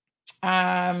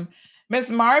 Miss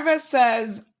Marva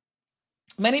says,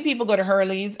 many people go to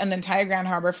Hurley's and the entire Grand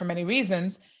Harbour for many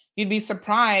reasons. You'd be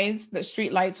surprised that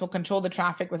street lights will control the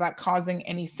traffic without causing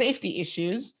any safety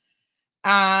issues.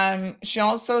 She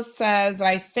also says,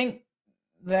 I think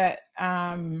that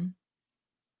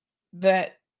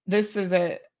that this is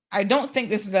I don't think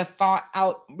this is a thought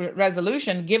out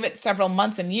resolution. Give it several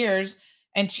months and years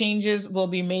and changes will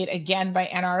be made again by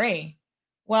NRA.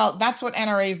 Well, that's what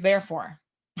NRA is there for.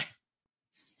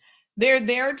 They're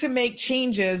there to make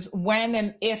changes when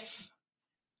and if,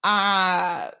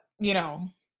 you know,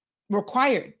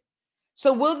 required.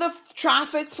 So will the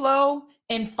traffic flow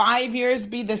in 5 years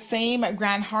be the same at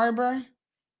Grand Harbour?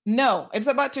 No, it's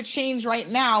about to change right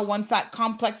now once that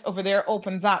complex over there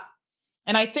opens up.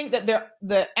 And I think that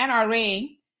the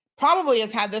NRA probably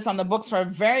has had this on the books for a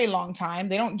very long time.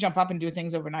 They don't jump up and do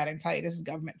things overnight. I can tell you, this is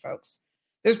government, folks.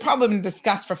 There's probably been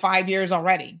discussed for 5 years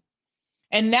already.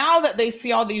 And now that they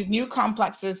see all these new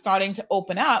complexes starting to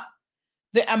open up,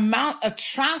 the amount of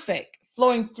traffic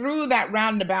flowing through that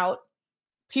roundabout,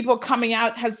 people coming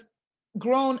out, has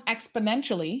grown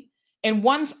exponentially. And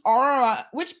once Aura,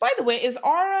 which by the way, is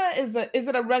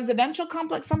it a residential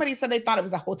complex? Somebody said they thought it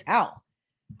was a hotel.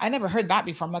 I never heard that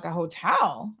before. I'm like, a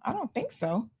hotel? I don't think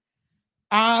so.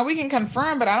 We can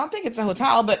confirm, but I don't think it's a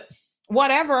hotel, but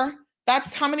whatever.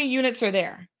 That's how many units are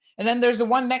there. And then there's the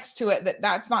one next to it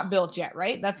that's not built yet,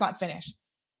 right? That's not finished.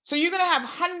 So you're going to have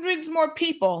hundreds more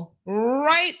people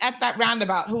right at that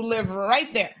roundabout who live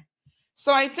right there.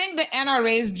 So I think the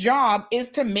NRA's job is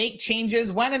to make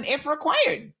changes when and if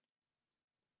required.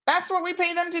 That's what we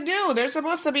pay them to do. They're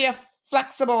supposed to be a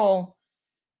flexible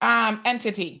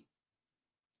entity.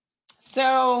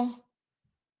 So,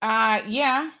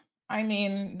 yeah, I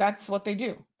mean, that's what they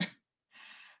do.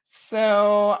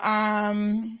 So,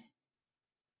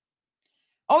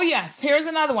 oh yes, here's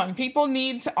another one. People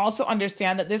need to also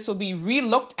understand that this will be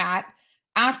re-looked at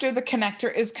after the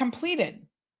connector is completed.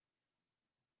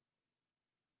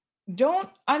 Don't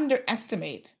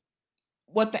underestimate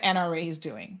what the NRA is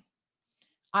doing.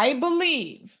 I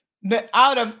believe that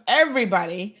out of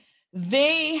everybody,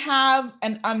 they have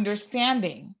an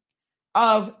understanding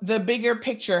of the bigger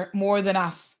picture more than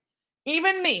us.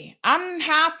 Even me, I'm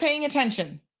half paying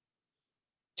attention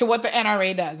to what the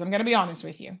NRA does. I'm going to be honest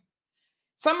with you.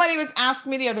 Somebody was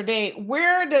asking me the other day,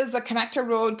 where does the connector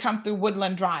road come through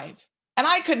Woodland Drive? And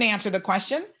I couldn't answer the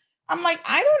question. I'm like,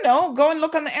 I don't know. Go and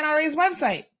look on the NRA's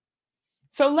website.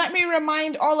 So let me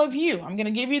remind all of you, I'm going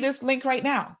to give you this link right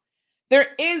now. There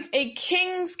is a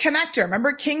Kings connector.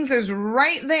 Remember, Kings is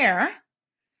right there,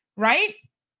 right?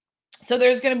 So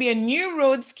there's going to be a new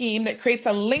road scheme that creates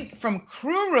a link from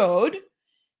Crew Road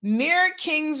near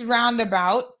Kings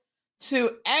Roundabout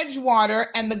to Edgewater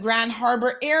and the Grand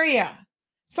Harbour area.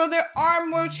 So there are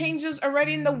more changes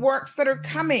already in the works that are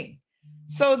coming.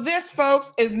 So this,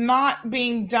 folks, is not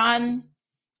being done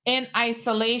in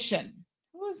isolation.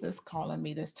 Who is this calling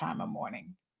me this time of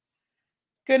morning?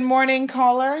 Good morning,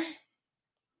 caller.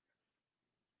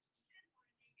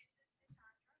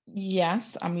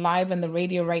 Yes, I'm live on the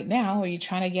radio right now. Are you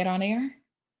trying to get on air?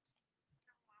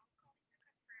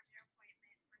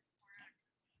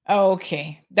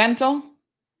 Okay. Dental?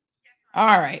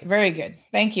 All right. Very good.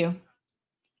 Thank you.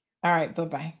 All right.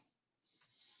 Bye-bye.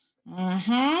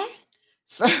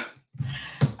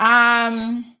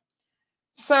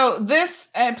 So this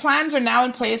plans are now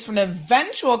in place for an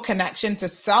eventual connection to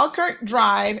Selkirk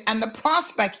Drive and the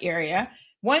Prospect area.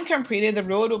 When completed, the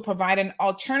road will provide an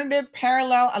alternative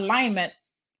parallel alignment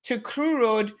to Crew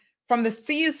Road from the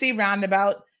CUC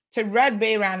roundabout to Red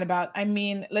Bay roundabout. I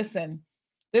mean, listen,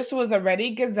 this was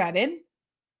already gazetted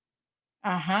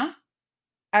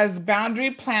as Boundary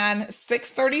Plan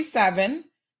 637.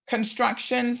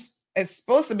 Constructions, it's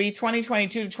supposed to be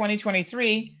 2022 to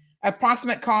 2023,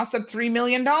 approximate cost of $3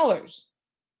 million. 2022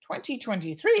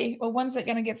 2023? Well, when's it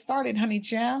going to get started, honey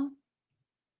chill?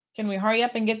 Can we hurry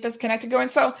up and get this connected going?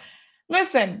 So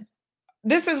listen,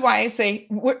 this is why I say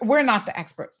we're not the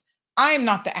experts. I'm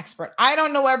not the expert. I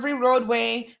don't know every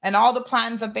roadway and all the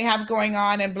plans that they have going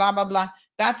on and blah, blah, blah.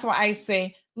 That's why I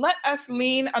say, let us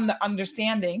lean on the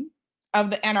understanding of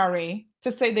the NRA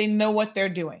to say they know what they're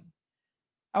doing.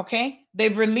 Okay?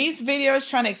 They've released videos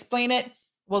trying to explain it.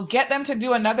 We'll get them to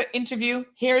do another interview.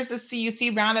 Here's the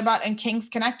CUC roundabout and King's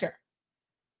Connector.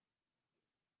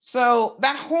 So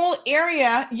that whole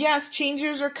area, yes,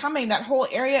 changes are coming. That whole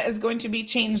area is going to be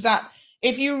changed up.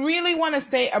 If you really want to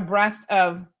stay abreast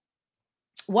of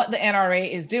what the NRA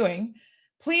is doing,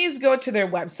 please go to their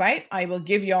website. I will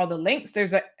give you all the links.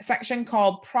 There's a section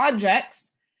called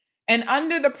projects. And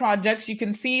under the projects, you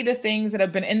can see the things that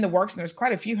have been in the works. And there's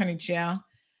quite a few, honey child,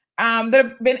 that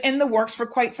have been in the works for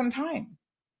quite some time.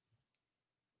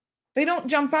 They don't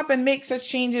jump up and make such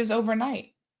changes overnight.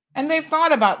 And they've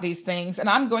thought about these things, and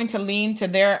I'm going to lean to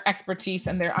their expertise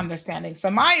and their understanding. So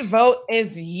my vote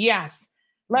is yes.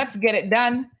 Let's get it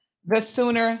done. The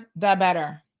sooner, the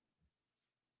better.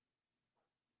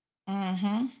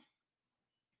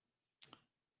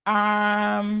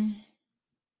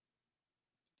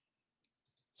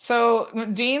 So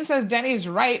Dean says Denny's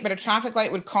right, but a traffic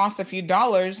light would cost a few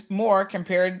dollars more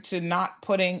compared to not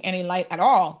putting any light at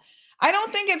all. I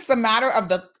don't think it's the matter of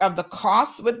the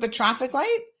cost with the traffic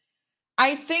light.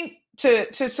 I think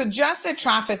to suggest a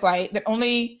traffic light that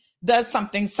only does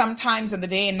something sometimes of the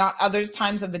day and not other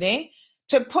times of the day,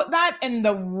 to put that in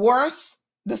the worst,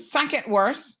 the second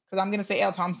worst, because I'm going to say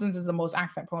L. Thompson's is the most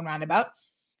accident-prone roundabout,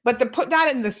 but to put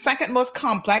that in the second most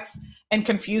complex and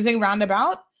confusing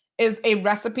roundabout is a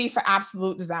recipe for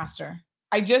absolute disaster.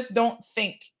 I just don't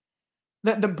think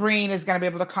that the brain is going to be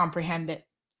able to comprehend it.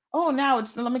 Oh, now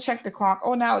it's, let me check the clock.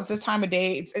 Oh, now it's this time of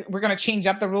day. We're going to change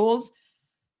up the rules.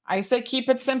 I say keep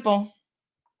it simple.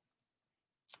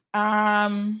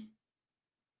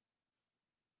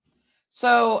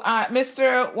 So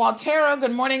Mr. Waltero,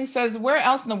 good morning, says, where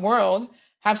else in the world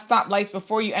have stoplights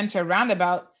before you enter a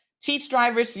roundabout? Teach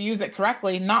drivers to use it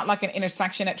correctly, not like an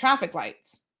intersection at traffic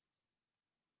lights.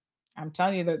 I'm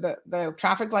telling you, the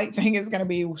traffic light thing is going to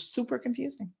be super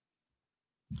confusing.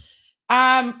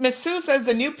 Ms. Sue says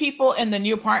the new people in the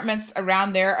new apartments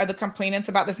around there are the complainants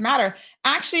about this matter.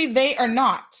 Actually, they are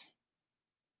not.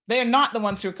 They are not the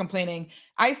ones who are complaining.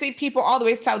 I see people all the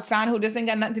way South Sound who doesn't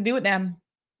got nothing to do with them,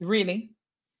 really,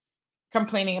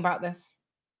 complaining about this.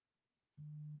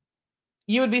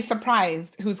 You would be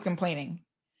surprised who's complaining.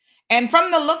 And from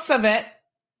the looks of it,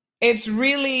 it's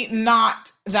really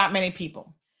not that many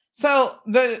people. So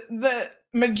the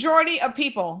majority of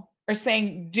people are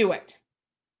saying, do it.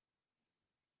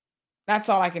 That's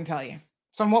all I can tell you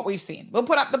from what we've seen. We'll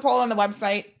put up the poll on the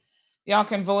website. Y'all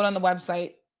can vote on the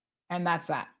website. And that's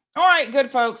that. All right, good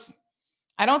folks.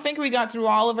 I don't think we got through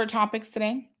all of our topics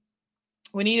today.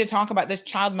 We need to talk about this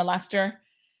child molester,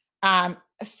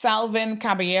 Salvin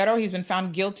Caballero. He's been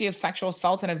found guilty of sexual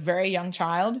assault on a very young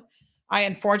child. I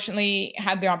unfortunately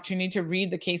had the opportunity to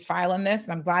read the case file on this,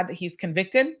 and I'm glad that he's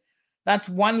convicted. That's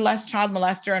one less child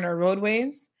molester on our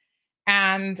roadways.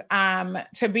 And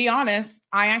to be honest,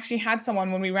 I actually had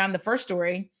someone, when we ran the first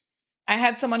story, I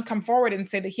had someone come forward and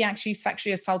say that he actually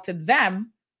sexually assaulted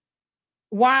them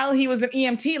while he was an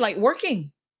EMT, like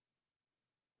working.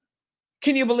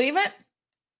 Can you believe it?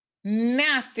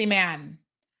 Nasty man.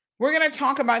 We're going to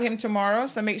talk about him tomorrow,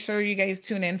 so make sure you guys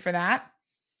tune in for that.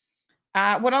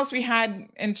 What else we had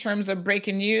in terms of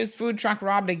breaking news? Food truck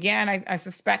robbed again. I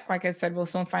suspect, like I said, we'll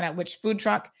soon find out which food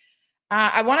truck.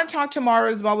 I want to talk tomorrow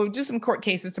as well. We'll do some court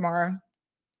cases tomorrow.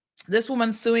 This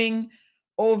woman suing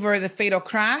over the fatal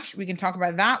crash. We can talk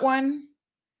about that one.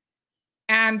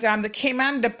 And the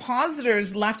Cayman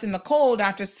depositors left in the cold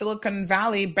after Silicon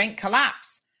Valley bank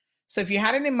collapse. So if you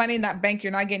had any money in that bank,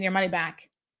 you're not getting your money back,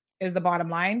 is the bottom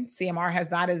line. CMR has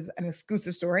that as an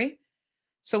exclusive story.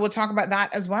 So we'll talk about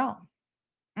that as well.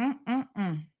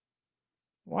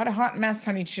 What a hot mess,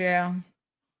 honey chill.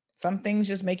 Some things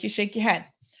just make you shake your head.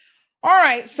 All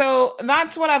right, so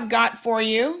that's what I've got for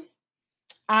you.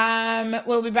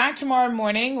 We'll be back tomorrow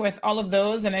morning with all of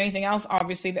those and anything else,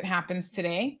 obviously, that happens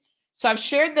today. So I've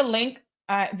shared the link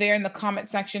there in the comment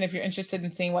section if you're interested in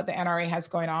seeing what the NRA has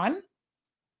going on.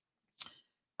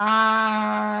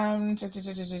 Let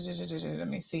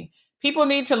me see. People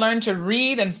need to learn to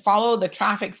read and follow the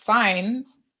traffic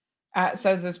signs,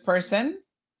 says this person.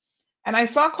 And I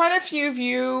saw quite a few of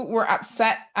you were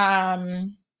upset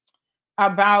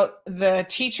about the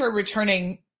teacher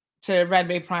returning to Red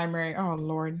Bay Primary. Oh,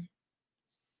 Lord.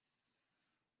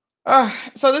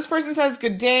 So this person says,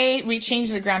 good day, we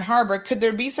changed the Grand Harbour. Could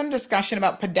there be some discussion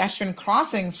about pedestrian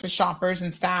crossings for shoppers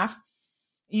and staff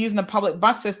using the public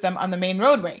bus system on the main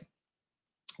roadway?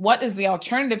 What is the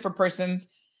alternative for persons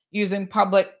using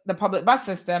the public bus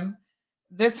system?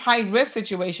 This high-risk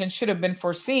situation should have been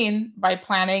foreseen by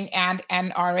planning and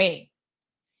NRA.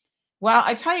 Well,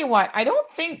 I tell you what, I don't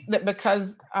think that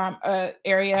because an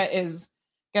area is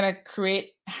going to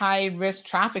create high-risk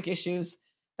traffic issues,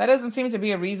 that doesn't seem to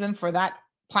be a reason for that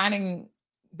planning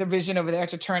division over there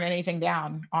to turn anything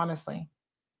down, honestly.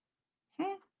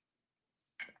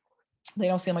 They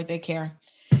don't seem like they care.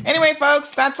 Anyway,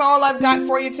 folks, that's all I've got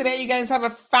for you today. You guys have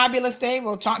a fabulous day.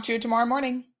 We'll talk to you tomorrow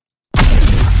morning.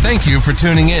 Thank you for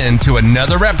tuning in to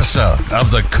another episode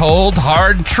of The Cold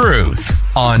Hard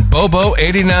Truth on Bobo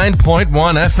 89.1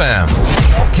 FM.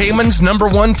 Cayman's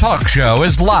 #1 talk show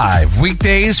is live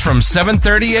weekdays from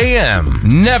 7:30 a.m.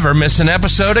 Never miss an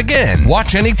episode again.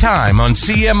 Watch anytime on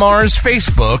CMR's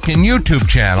Facebook and YouTube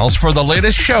channels for the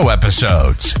latest show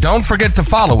episodes. Don't forget to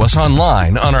follow us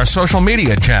online on our social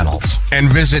media channels. And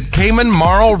visit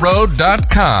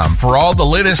CaymanMarlRoad.com for all the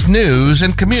latest news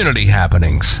and community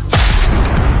happenings.